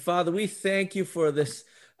 And Father, we thank you for this,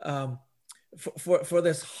 for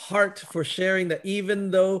this heart, for sharing that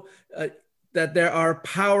even though that there are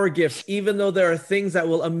power gifts, even though there are things that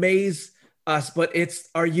will amaze us, but it's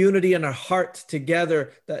our unity and our heart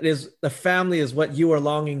together that is the family is what you are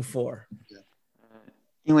longing for.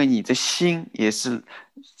 因为你的心也是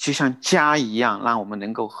就像家一样，让我们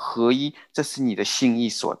能够合一，这是你的心意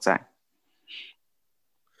所在。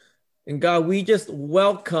 And God, we just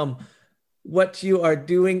welcome what you are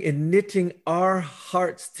doing in knitting our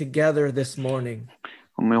hearts together this morning.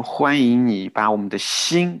 我们欢迎你把我们的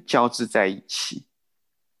心交织在一起，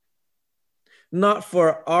 Not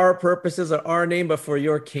for our purposes or our name, but for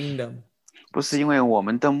your kingdom. 不是因为我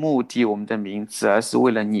们的目的、我们的名字，而是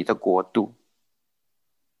为了你的国度。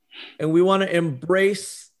 And we want to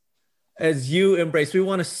embrace as you embrace. We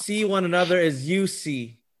want to see one another as you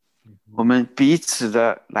see. 我们彼此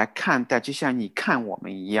的来看待，就像你看我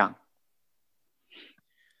们一样。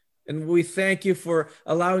 And we thank you for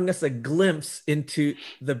allowing us a glimpse into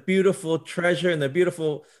the beautiful treasure and the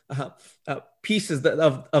beautiful pieces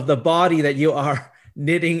of the body that you are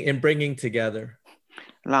knitting and bringing together.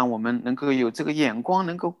 让我们能够有这个眼光，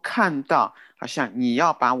能够看到，好像你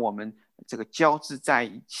要把我们这个交织在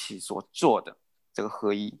一起所做的这个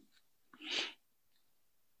合一。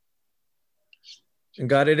 And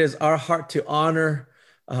God, it is our heart to honor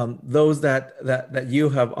those that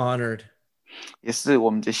you have honored. 也是我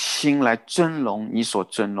们的心来尊荣你所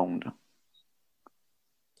尊荣的。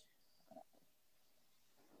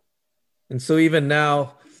 And so even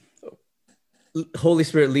now, Holy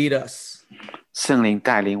Spirit, lead us. 圣灵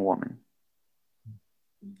带领我们。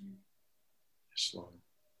 Yes,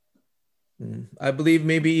 Lord. I believe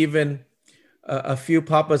maybe even a few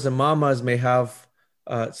papas and mamas may have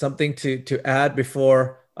something to add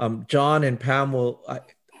before John and Pam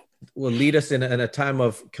will lead us in a time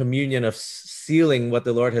of communion, of sealing what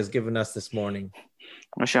the Lord has given us this morning.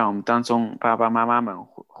 我想我们当中爸爸妈妈们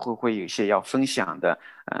会有一些要分享的，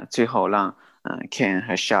最后让Ken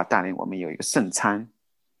和 Shah 带领我们有一个圣餐。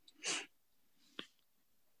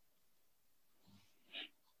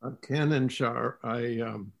 Ken and Shar,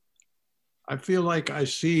 I feel like I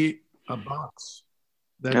see a box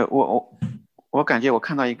that 我感觉我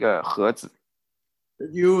看到一个盒子，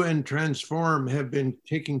 you and Transform have been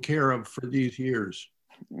taking care of for these years.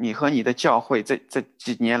 你和你的教会这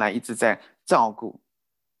几年来一直在照顾。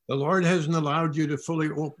 The Lord hasn't allowed you to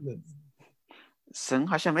fully open it. 神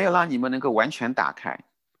好像没有让你们能够完全打开，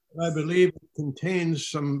 I believe it contains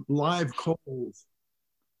some live coals.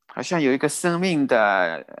 好像有一个生命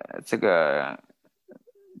的这个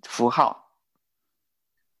符号。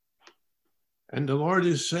 And the Lord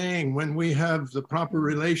is saying, when we have the proper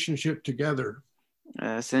relationship together,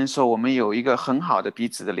 神说我们有一个很好的彼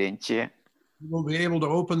此的连接， you will be able to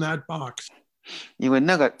open that box. 因为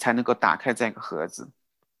那个才能够打开这个盒子，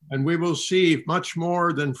 And we will see much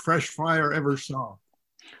more than fresh fire ever saw.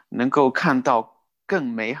 能够看到更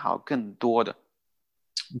美好、更多的。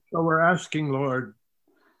 So we're asking, Lord,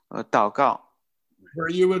 祷告， where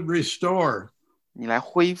you would restore 你来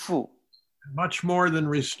恢复， much more than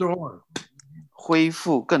restore. 恢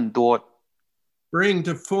复更多， Bring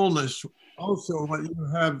to fullness also what you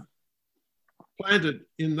have planted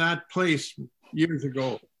in that place years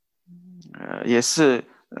ago. 也是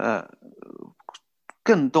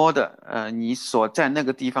更多的你所在那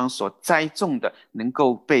个地方所栽种的，能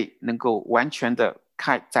够完全的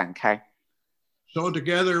展开。 So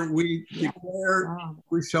together we declare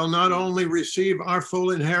we shall not only receive our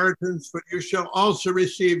full inheritance, but you shall also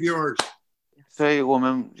receive yours. 所以我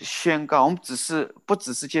们宣告，我们不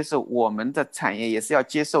只是接受我们的产业，也是要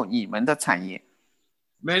接受你们的产业。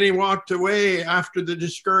 Many walked away after the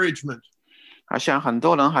discouragement. 好像很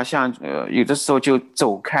多人好像有的时候就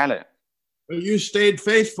走开了， But you stayed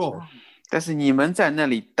faithful. 但是你们在那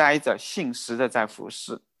里待着，信实的在服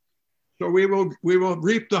侍。 So we will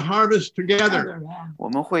reap the harvest together. 我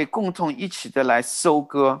们会共同一起的来收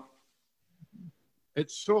割。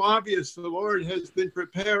 It's so obvious the Lord has been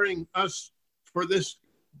preparing us for this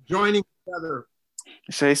joining together.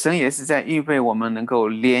 所以神也是在预备我们能够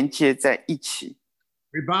连接在一起。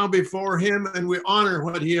 We bow before him and we honor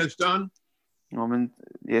what he has done. 我们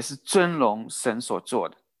也是尊荣神所做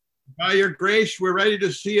的。 By your grace, we're ready to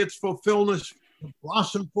see its fulfillment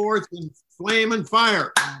blossom forth in flame and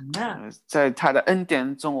fire. 在他的恩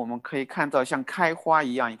典中，我们可以看到像开花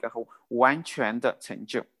一样一个完全的成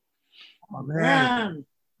就。 Amen.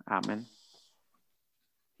 阿们。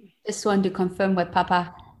Just want to confirm what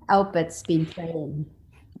Papa Albert's been praying.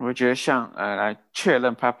 我觉得像来确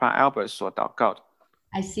认 Papa Albert 所祷告的。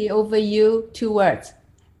 I see over you 2 words,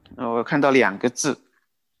 我看到2个字，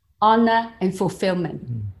 honor and fulfillment.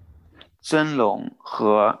 尊荣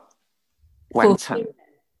和完成。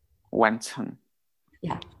完成。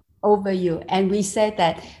 Yeah, over you. And we said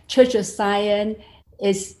that Church of Zion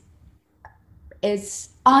is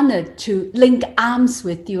honored to link arms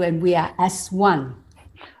with you, and we are as one.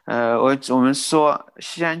 我们说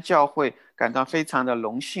西安教会感到非常的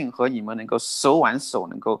荣幸，和你们能够手挽手，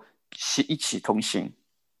能够一起同行。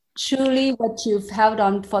 Truly, what you've held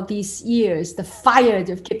on for these years, the fire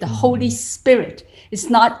you've kept, the Holy Spirit, is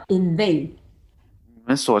not in vain. 你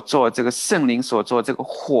们所做这个圣灵所做这个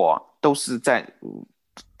火，都是在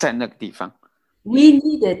那个地方。 We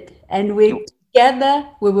need it, and together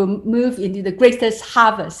we will move into the greatest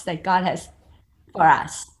harvest that God has for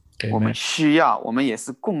us. 我们需要，我们也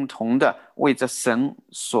是共同的为着神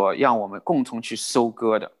所让我们共同去收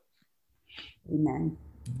割的。 Amen.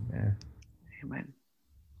 Amen.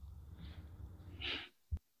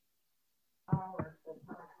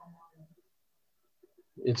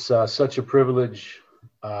 It's such a privilege,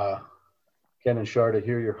 Ken and Shar, to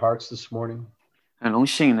hear your hearts this morning. 很荣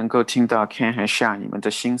幸能够听到 Ken 和 Shar 你们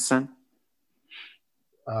的心声。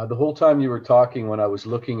 The whole time you were talking, when I was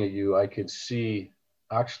looking at you, I could see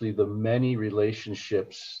actually the many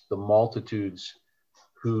relationships, the multitudes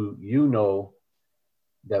who you know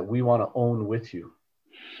that we want to own with you.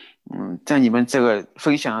 在你们这个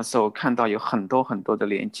分享的时候，看到有很多很多的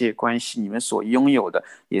连接关系，你们所拥有的，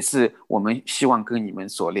也是我们希望跟你们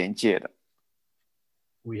所连接的。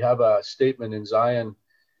 We have a statement in Zion,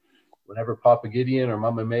 whenever Papa Gideon or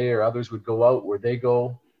Mama May or others would go out, where they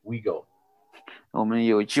go, we go. 我们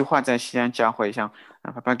有一句话在西安教会，像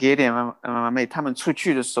Papa Gideon、妈妈妹他们出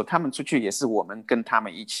去的时候，他们出去也是我们跟他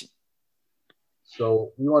们一起。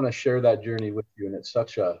 So we want to share that journey with you, and it's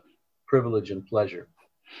such a privilege and pleasure.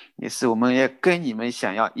 也是我们也跟你们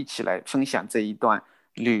想要一起来分享这一段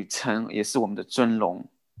旅程，也是我们的尊荣。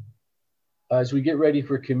 As we get ready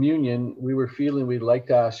for communion, we were feeling we'd like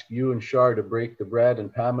to ask you and Shar to break the bread,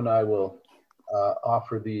 and Pam and I will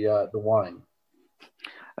offer the wine.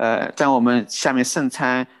 在我们下面圣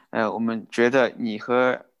餐，我们觉得你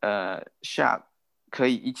和夏可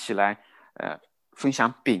以一起来分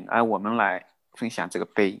享饼，而我们来分享这个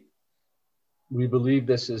杯。 We believe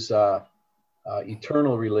this is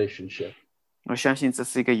eternal relationship. 我相信这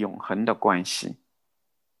是一个永恒的关系。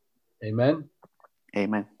 Amen.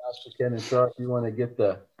 Amen. Pastor Ken and Shar, if you want to get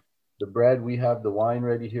the bread, we have the wine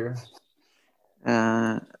ready here.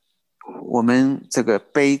 我们这个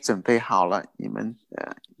杯准备好了，你们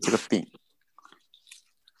这个饼。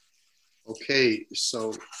 Okay,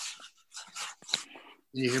 so can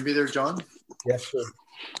you hear me there, John? Yes, sir.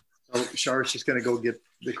 So Shara's just going to go get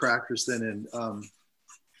the crackers then, and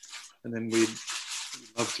then we'd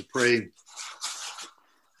love to pray.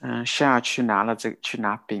 夏去拿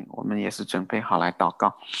饼，我们也是准备好来祷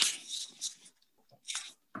告。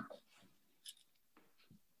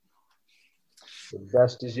 The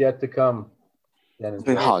best is yet to come. Ken and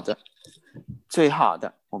最 Shar. 好的，最好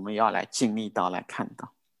的，我们要来经历到，来看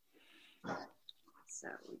到。 So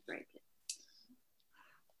we break it.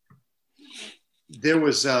 There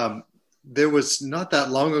was not that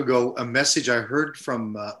long ago a message I heard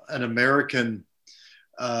from an American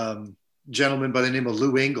gentleman by the name of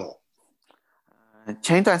Lou Engle.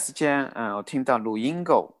 前一段时间，我听到鲁英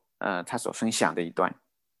狗，他所分享的一段。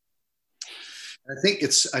 I think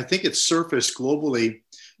it's surfaced globally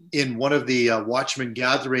in one of the Watchman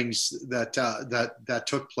gatherings that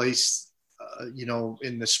took place,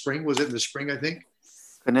 in the spring. Was it in the spring? I think.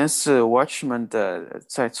 可能是 Watchman 的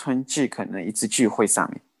在春季可能一次聚会上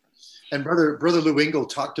面。 And brother Lou Engle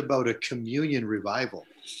talked about a communion revival.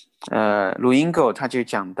 鲁英狗他就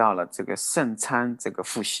讲到了这个圣餐这个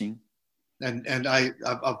复兴。 And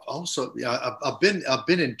I've also I've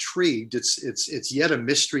been intrigued. It's yet a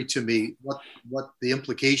mystery to me what the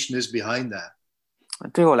implication is behind that.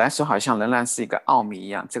 对我来说，好像仍然是一个奥秘一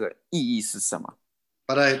样，这个意义是什么？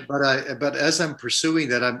 But as I'm pursuing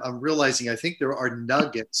that, I'm realizing I think there are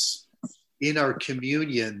nuggets in our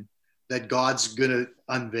communion that God's going to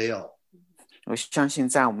unveil. 我相信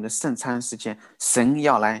在我们的圣餐时间，神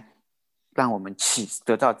要来让我们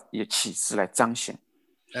得到一个启示来彰显。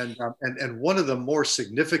 And one of the more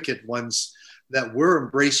significant ones that we're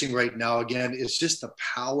embracing right now again is just the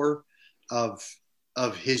power of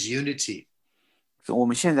His unity. 我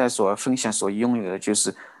们现在所分享、所拥有的就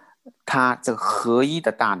是他这个合一的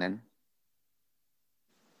大能。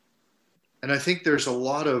 And I think there's a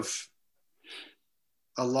lot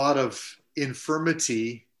of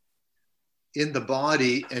infirmity in the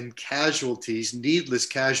body and casualties, needless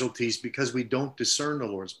casualties, because we don't discern the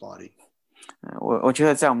Lord's body. 我觉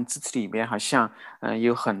得在我们肢体里面好像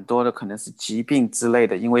有很多的可能是疾病之类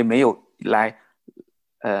的，因为没有来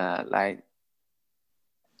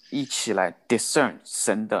一起来 discern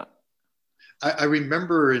神的 I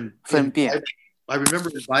remember分辨。 I remember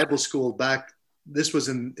in Bible school back, this was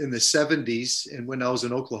in the 70s and when I was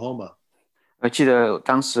in Oklahoma. 我记得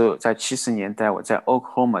当时在70年代我在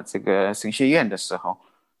Oklahoma 这个神学院的时候，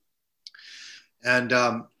 And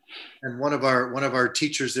one of our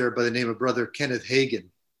teachers there by the name of Brother Kenneth Hagin,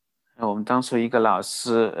 我们当时一个老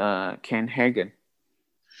师Ken Hagen，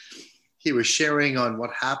 he was sharing on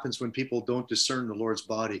what happens when people don't discern the Lord's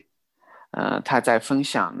body. 他在分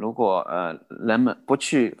享如果人们不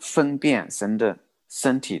去分辨神的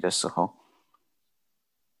身体的时候，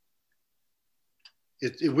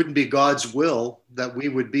 It wouldn't be God's will that we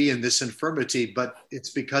would be in this infirmity, but it's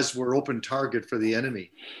because we're open target for the enemy.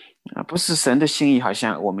 不是神的心意好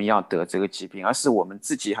像我们要得这个疾病，而是我们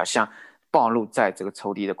自己好像暴露在这个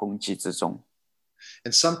仇敌的攻击之中。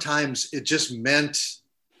 And sometimes it just meant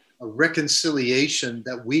a reconciliation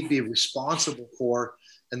that we'd be responsible for,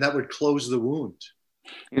 and that would close the wound.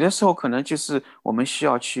 有的时候可能就是我们需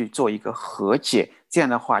要去做一个和解，这样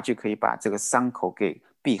的话就可以把这个伤口给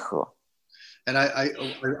闭合。 And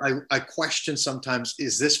I question sometimes,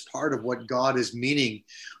 is this part of what God is meaning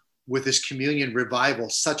with this communion revival,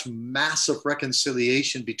 such massive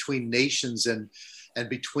reconciliation between nations and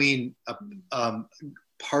between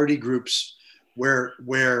party groups where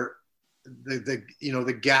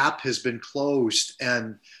the gap has been closed,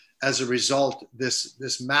 and as a result,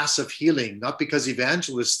 this massive healing, not because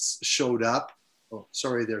evangelists showed up. Oh,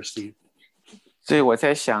 sorry there, Steve. 所以我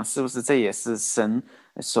在想，是不是这也是神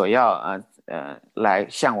所要来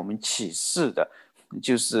向我们启示的，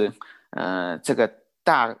就是这个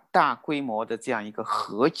大规模的这样一个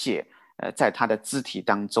和解，在他的肢体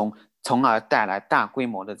当中，从而带来大规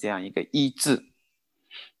模的这样一个医治。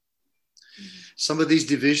 Some of these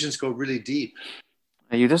divisions go really deep.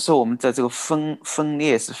 有的时候我们的这个分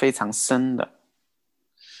裂是非常深的。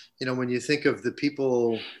 You know, when you think of the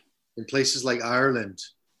people in places like Ireland,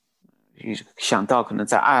 想到可能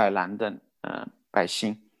在爱尔兰的百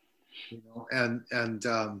姓， you know, and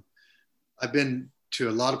I've been to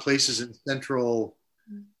a lot of places in Central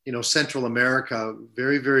America,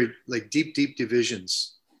 very, very like deep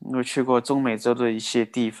divisions. 我去过中美洲的一些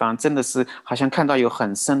地方，真的是好像看到有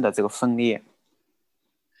很深的这个分裂。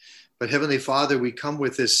 But Heavenly Father, we come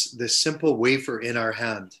with this simple wafer in our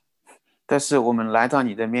hand. 但是我们来到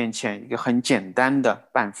你的面前，一个很简单的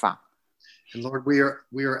办法。 And Lord, we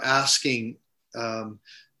are asking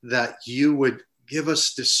that you would give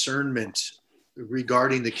us discernment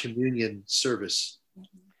regarding the communion service.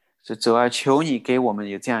 是主要求你给我们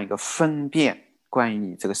有这样一个分辨，关于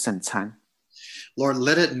你这个圣餐。 Lord,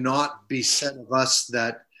 let it not be said of us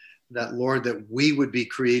that Lord, that we would be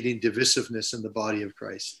creating divisiveness in the body of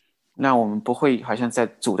Christ. 让我们不会好像在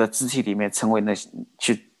主的肢体里面成为那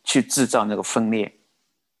去制造那个分裂。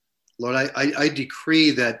 Lord, I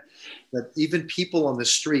decree that even people on the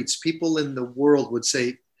streets, people in the world would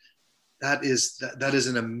say, that is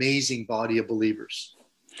an amazing body of believers.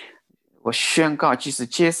 我宣告，即使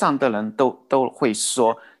街上的人都会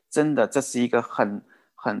说，真的，这是一个很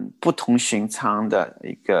不同寻常的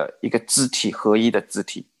一个肢体合一的肢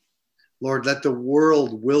体。 Lord, let the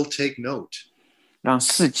world will take note. 让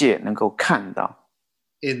世界能够看到。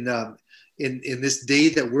 In this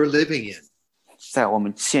day that we're living in. 在我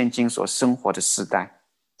们现今所生活的时代。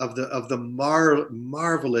 Of the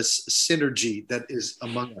marvelous synergy that is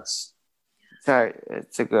among us. 在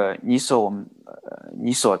这个你所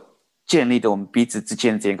建立的我们彼此之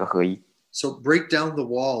间的这个合一。 So break down the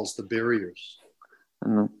walls, the barriers.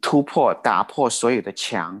 突破打破所有的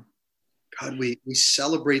墙。 God, we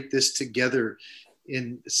celebrate this together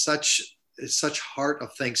in such heart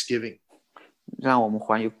of thanksgiving. 让我们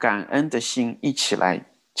怀有感恩的心，一起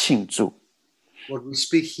来庆祝。 Lord, we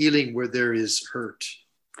speak healing where there is hurt.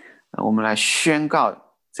 我们来宣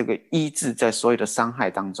告这个医治在所有的伤害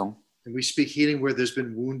当中。 And we speak healing where there's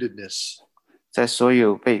been woundedness. 在所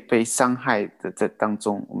有被伤害的这当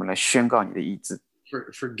中，我们来宣告你的医治。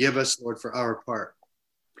 Forgive us, Lord, for our part.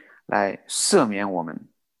 来赦免我们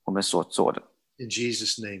所做的。 In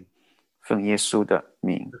Jesus' name. 奉耶稣的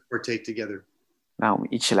名。 Let's partake together. 让我们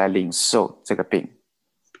一起来领受这个饼。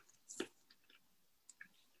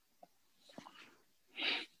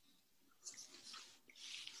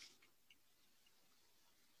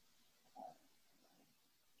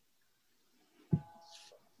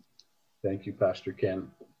 Thank you, Pastor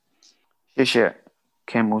Ken. 谢谢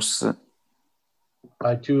Ken 牧师。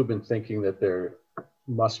I too have been thinking that there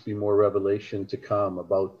must be more revelation to come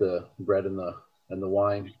about the bread and the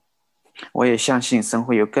wine. 我也相信神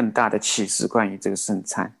会有更大的启示关于这个圣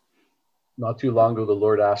餐。Not too long ago, the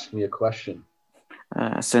Lord asked me a question,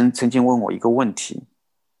 神曾经问我一个问题，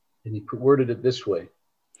 and He worded it this way: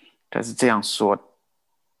 他是这样说的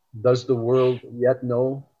Does the world yet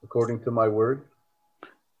know according to my word?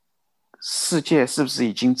 世界是不是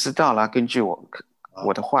已经知道了？根据我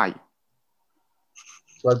的话语，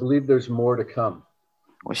 So I believe there's more to come.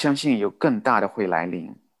 我相信有更大的会来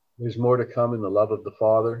临。 There's more to come in the love of the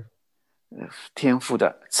Father. 天父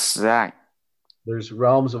的慈爱， There's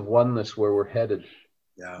realms of oneness where we're headed.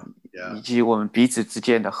 Yeah, 以 yeah. 及我们彼此之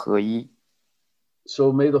间的合一。 So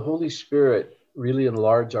may the Holy Spirit really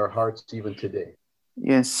enlarge our hearts even today.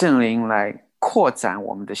 愿圣灵来扩展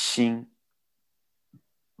我们的心。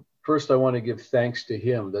 First, I want to give thanks to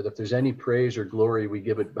Him that if there's any praise or glory, we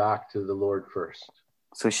give it back to the Lord first.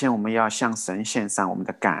 首先，我们要向神献上我们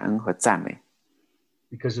的感恩和赞美，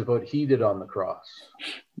 Because of what He did on the cross.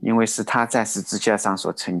 因为是他在十字架上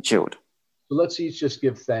所成就的。 So let's each just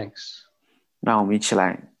give thanks, 让我们一起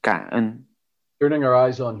来感恩， turning our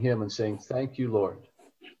eyes on Him and saying, Thank you, Lord.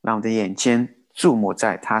 让我们的眼睛注目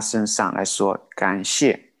在他身上来说感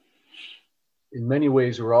谢。 In many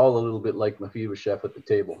ways, we're all a little bit like Mephibosheth at the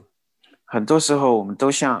table. 很多时候，我们都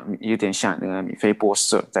有点像那个米非波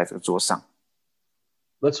设在这个桌上。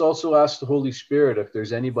 Let's also ask the Holy Spirit if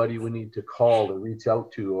there's anybody we need to call or reach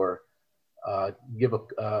out to or give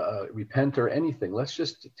repent or anything. Let's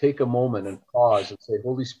just take a moment and pause and say,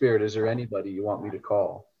 Holy Spirit, is there anybody you want me to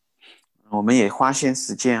call? 我们也花些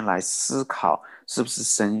时间来思考，是不是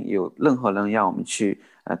神有任何人要我们去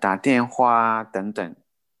打电话等等。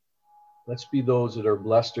 Let's be those that are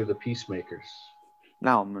blessed or the peacemakers.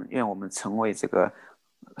 愿我们成为这个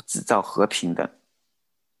制造和平的。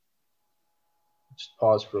 Just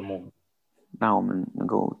pause for a moment. 让我们能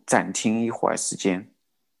够暂停一会儿时间。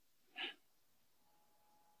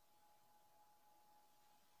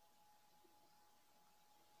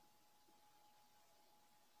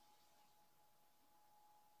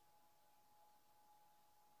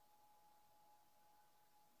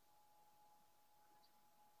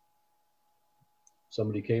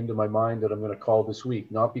 Somebody came to my mind that I'm going to call this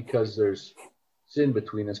week, not because there's sin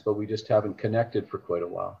between us, but we just haven't connected for quite a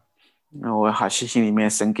while. 那我好心心里面，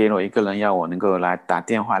神给了我一个人，要我能够来打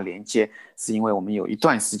电话连接，是因为我们有一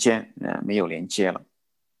段时间没有连接了。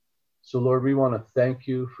 So Lord, we want to thank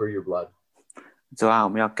you for your blood. 主啊，我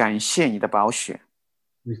们要感谢你的宝血，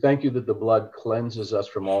 We thank you that the blood cleanses us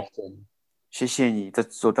from all sin. 谢谢你的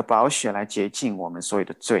主的宝血来洁净我们所有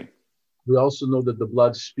的罪。 We also know that the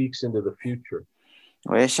blood speaks into the future.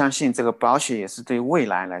 我也相信这个宝血也是对未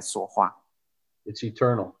来来说话， It's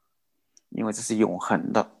eternal. 因为这是永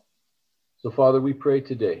恒的。 So Father, we pray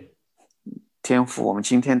today, 天父，我们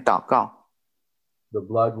今天祷告， the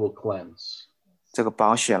blood will cleanse. 这个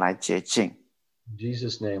宝血来洁净。 In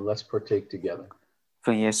Jesus' name, let's partake together.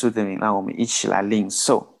 奉耶稣的名，让我们一起来领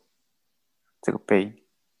受这个杯。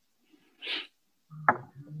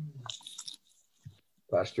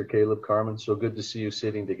 Pastor Caleb, Carmen, so good to see you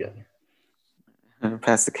sitting together.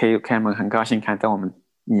 Pastor Cameron 很高兴看到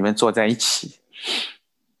你们坐在一起。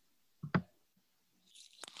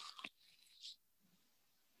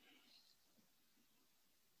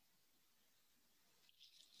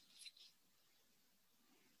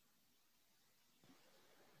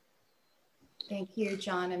 Thank you,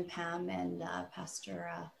 John and Pam and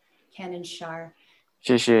Pastor Ken and Shar.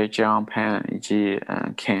 谢谢 John Pan 以及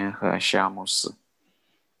Ken 和 Shar 牧师。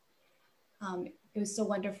 It was so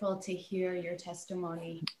wonderful to hear your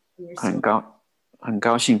testimony. 很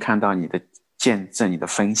高兴看到你的见证，你的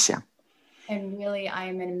分享。 And really, I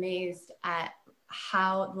am amazed at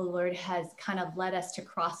how the Lord has kind of led us to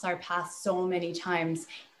cross our path so many times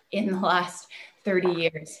in the last 30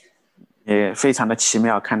 years. 也非常的奇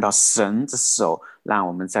妙，看到神的手让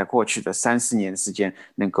我们在过去的30年时间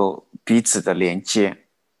能够彼此的连接。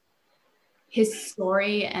 His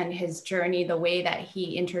story and his journey, the way that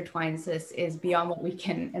he intertwines this is beyond what we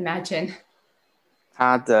can imagine.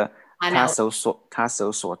 他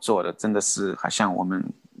手所做的真的是好像我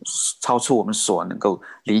们超出我们所能够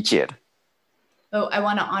理解的。 So I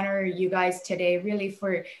want to honor you guys today really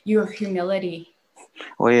for your humility.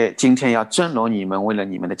 我也今天要尊荣你们，为了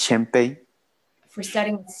你们的谦卑， For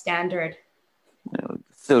setting the standard.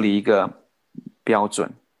 设立一个标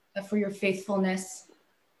准， For your faithfulness.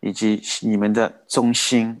 以及你们的忠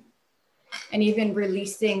心， And even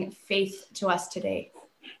releasing faith to us today.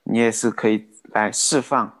 你也是可以来释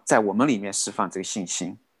放，在我们里面释放这个信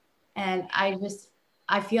心。 And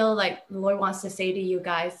I feel like the Lord wants to say to you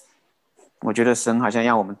guys. 我觉得神好像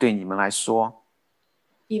让我们对你们来说，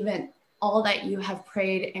 even all that you have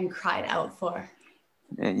prayed and cried out for,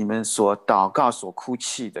 你们所祷告、所哭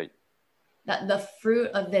泣的 that the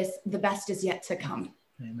fruit of this, the best is yet to come.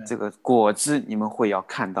 这个果子，你们会要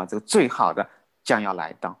看到这个最好的将要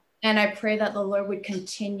来到。 And I pray that the Lord would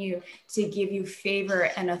continue to give you favor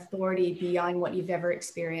and authority beyond what you've ever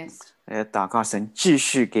experienced. 祷告神继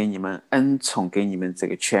续给你们恩宠，给你们这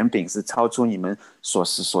个权柄是超出你们所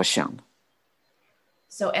思所想的。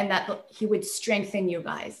 So, and that he would strengthen you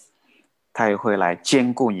guys 他也会来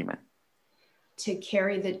兼顾你们， to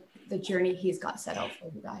carry the journey he's got set out for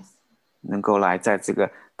you guys. 能够来在这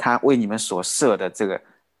个他为你们所设的这个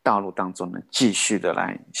道路当中呢，继续的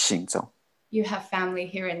来行走。 You have family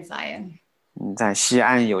here in Zion. 在西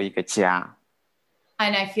安有一个家，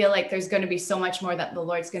 And I feel like there's going to be so much more that the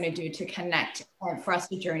Lord's going to do to connect and for us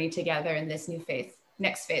to journey together in this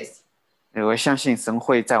next phase. 我相信神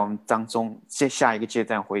会在我们当中下一个阶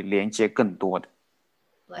段会连接更多的。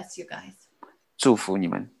 Bless you guys. 祝福你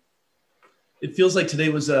们。 It feels like today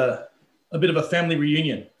was a bit of a family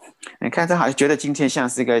reunion. 你看，这好像觉得今天像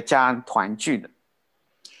是一个家人团聚的。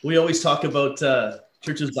 We always talk about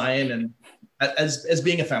Church of Zion and as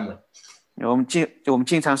being a family. 我们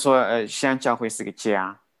经常说，西安教会是个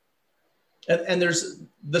家。 And there's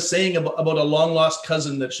the saying about a long lost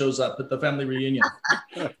cousin that shows up at the family reunion.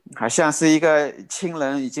 好像是一个亲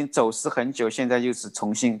人已经走失很久，现在又是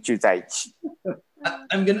重新聚在一起。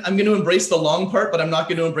 I'm going to embrace the long part, but I'm not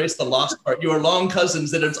going to embrace the lost part. You are long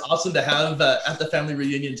cousins that it's awesome to have at the family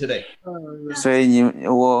reunion today. 所以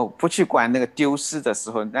我不去管那个丢失的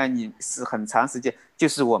时候，那你是很长时间就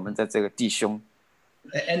是我们的这个弟兄。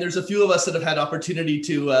 And there's a few of us that have had opportunity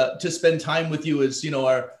to spend time with you as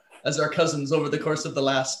our cousins over the course of the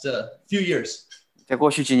last few years. 在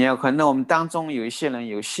过去几年，可能我们当中有一些人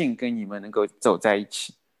有幸跟你们能够走在一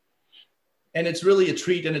起。 And it's really a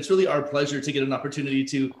treat, and it's really our pleasure to get an opportunity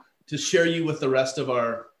to share you with the rest of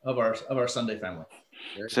our Sunday family.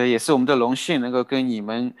 所以也是我们的荣幸，能够跟你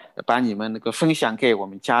们把你们能够分享给我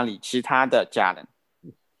们家里其他的家人。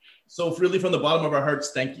 So really from the bottom of our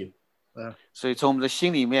hearts, thank you. 所以从我们的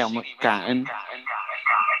心里面，我们感恩。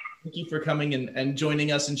 Thank you for coming and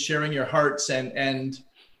joining us and sharing your hearts and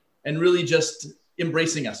really just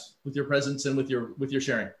embracing us with your presence and with your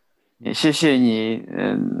sharing. 也谢谢你，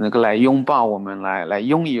能够来拥抱我们，来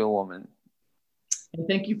拥有我们。 And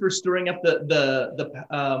thank you for stirring up the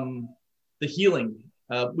healing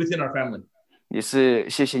within our family. 也是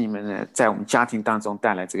谢谢你们呢，在我们家庭当中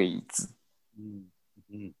带来这个医治，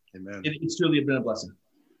 Amen. It's truly been a blessing.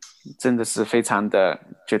 真的是非常的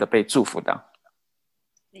觉得被祝福到，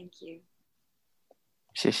 Thank you.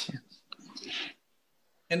 谢谢。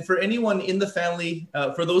 And for anyone in the family,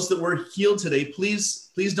 for those that were healed today, please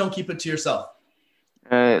don't keep it to yourself.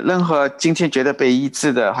 任何今天觉得被医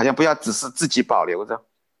治的，好像不要只是自己保留着。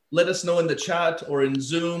 Let us know in the chat or in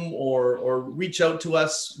Zoom or reach out to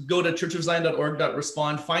us. Go to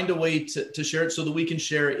churchofzion.org.respond. Find a way to share it so that we can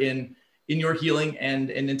share in your healing and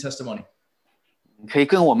in testimony. 可以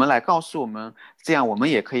跟我们来告诉我们，这样我们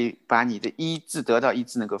也可以把你的医治得到医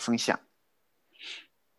治能够分享。